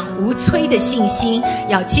坚强无摧的信心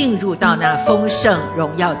要进入到那丰盛荣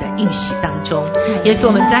耀的应许当中。耶稣，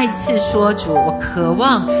我们再一次说，主，我渴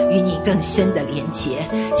望与你更深的连结。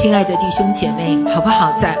亲爱的弟兄姐妹，好不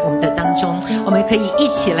好？在我们的当中，我们可以一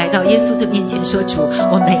起来到耶稣的面前说，主，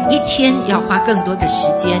我每一天要花更多的时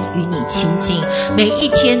间与你亲近。每一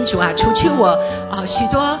天，主啊，除去我许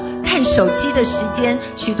多看手机的时间，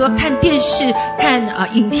许多看电视看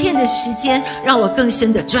影片的时间，让我更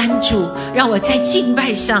深的专注，让我在敬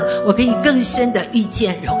拜上我可以更深的遇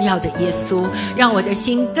见荣耀的耶稣，让我的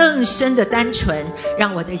心更深的单纯，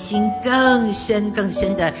让我的心更深更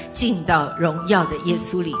深的进到荣耀的耶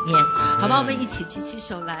稣里面。好吧，我们一起举起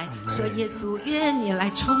手来说，耶稣，愿你来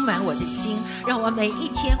充满我的心，让我每一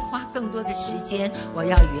天花更多的时间，我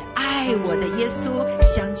要与爱我的耶稣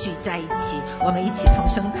相聚在一起。我们一起同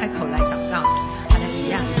声开口来祷告。哈利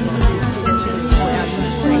路亚，主耶稣，是的，主耶稣，我要与你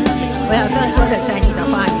在一起。我要更多的在你的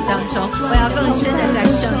话语当中，我要更深的在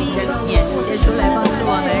圣灵的里面。耶稣来帮助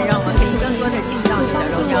我们，让我们可以更多的进到你的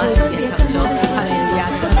荣耀恩典当中。哈利路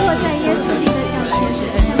亚！我在耶稣里的脚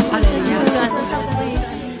前，哈利路亚！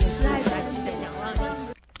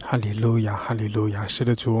哈利路亚，哈利路亚！是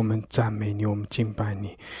的，主，我们赞美你，我们敬拜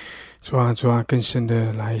你。主啊，主啊，更深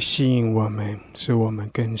的来吸引我们，使我们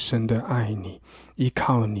更深的爱你，依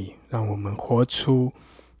靠你，让我们活出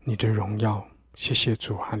你的荣耀。谢谢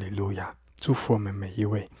主，哈利路亚！祝福我们每一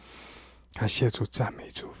位。感谢主，赞美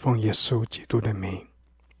主，奉耶稣基督的名，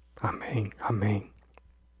阿们，阿们，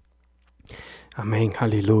阿们，哈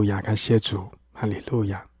利路亚！感谢主，哈利路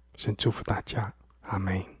亚！神祝福大家，阿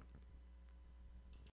们。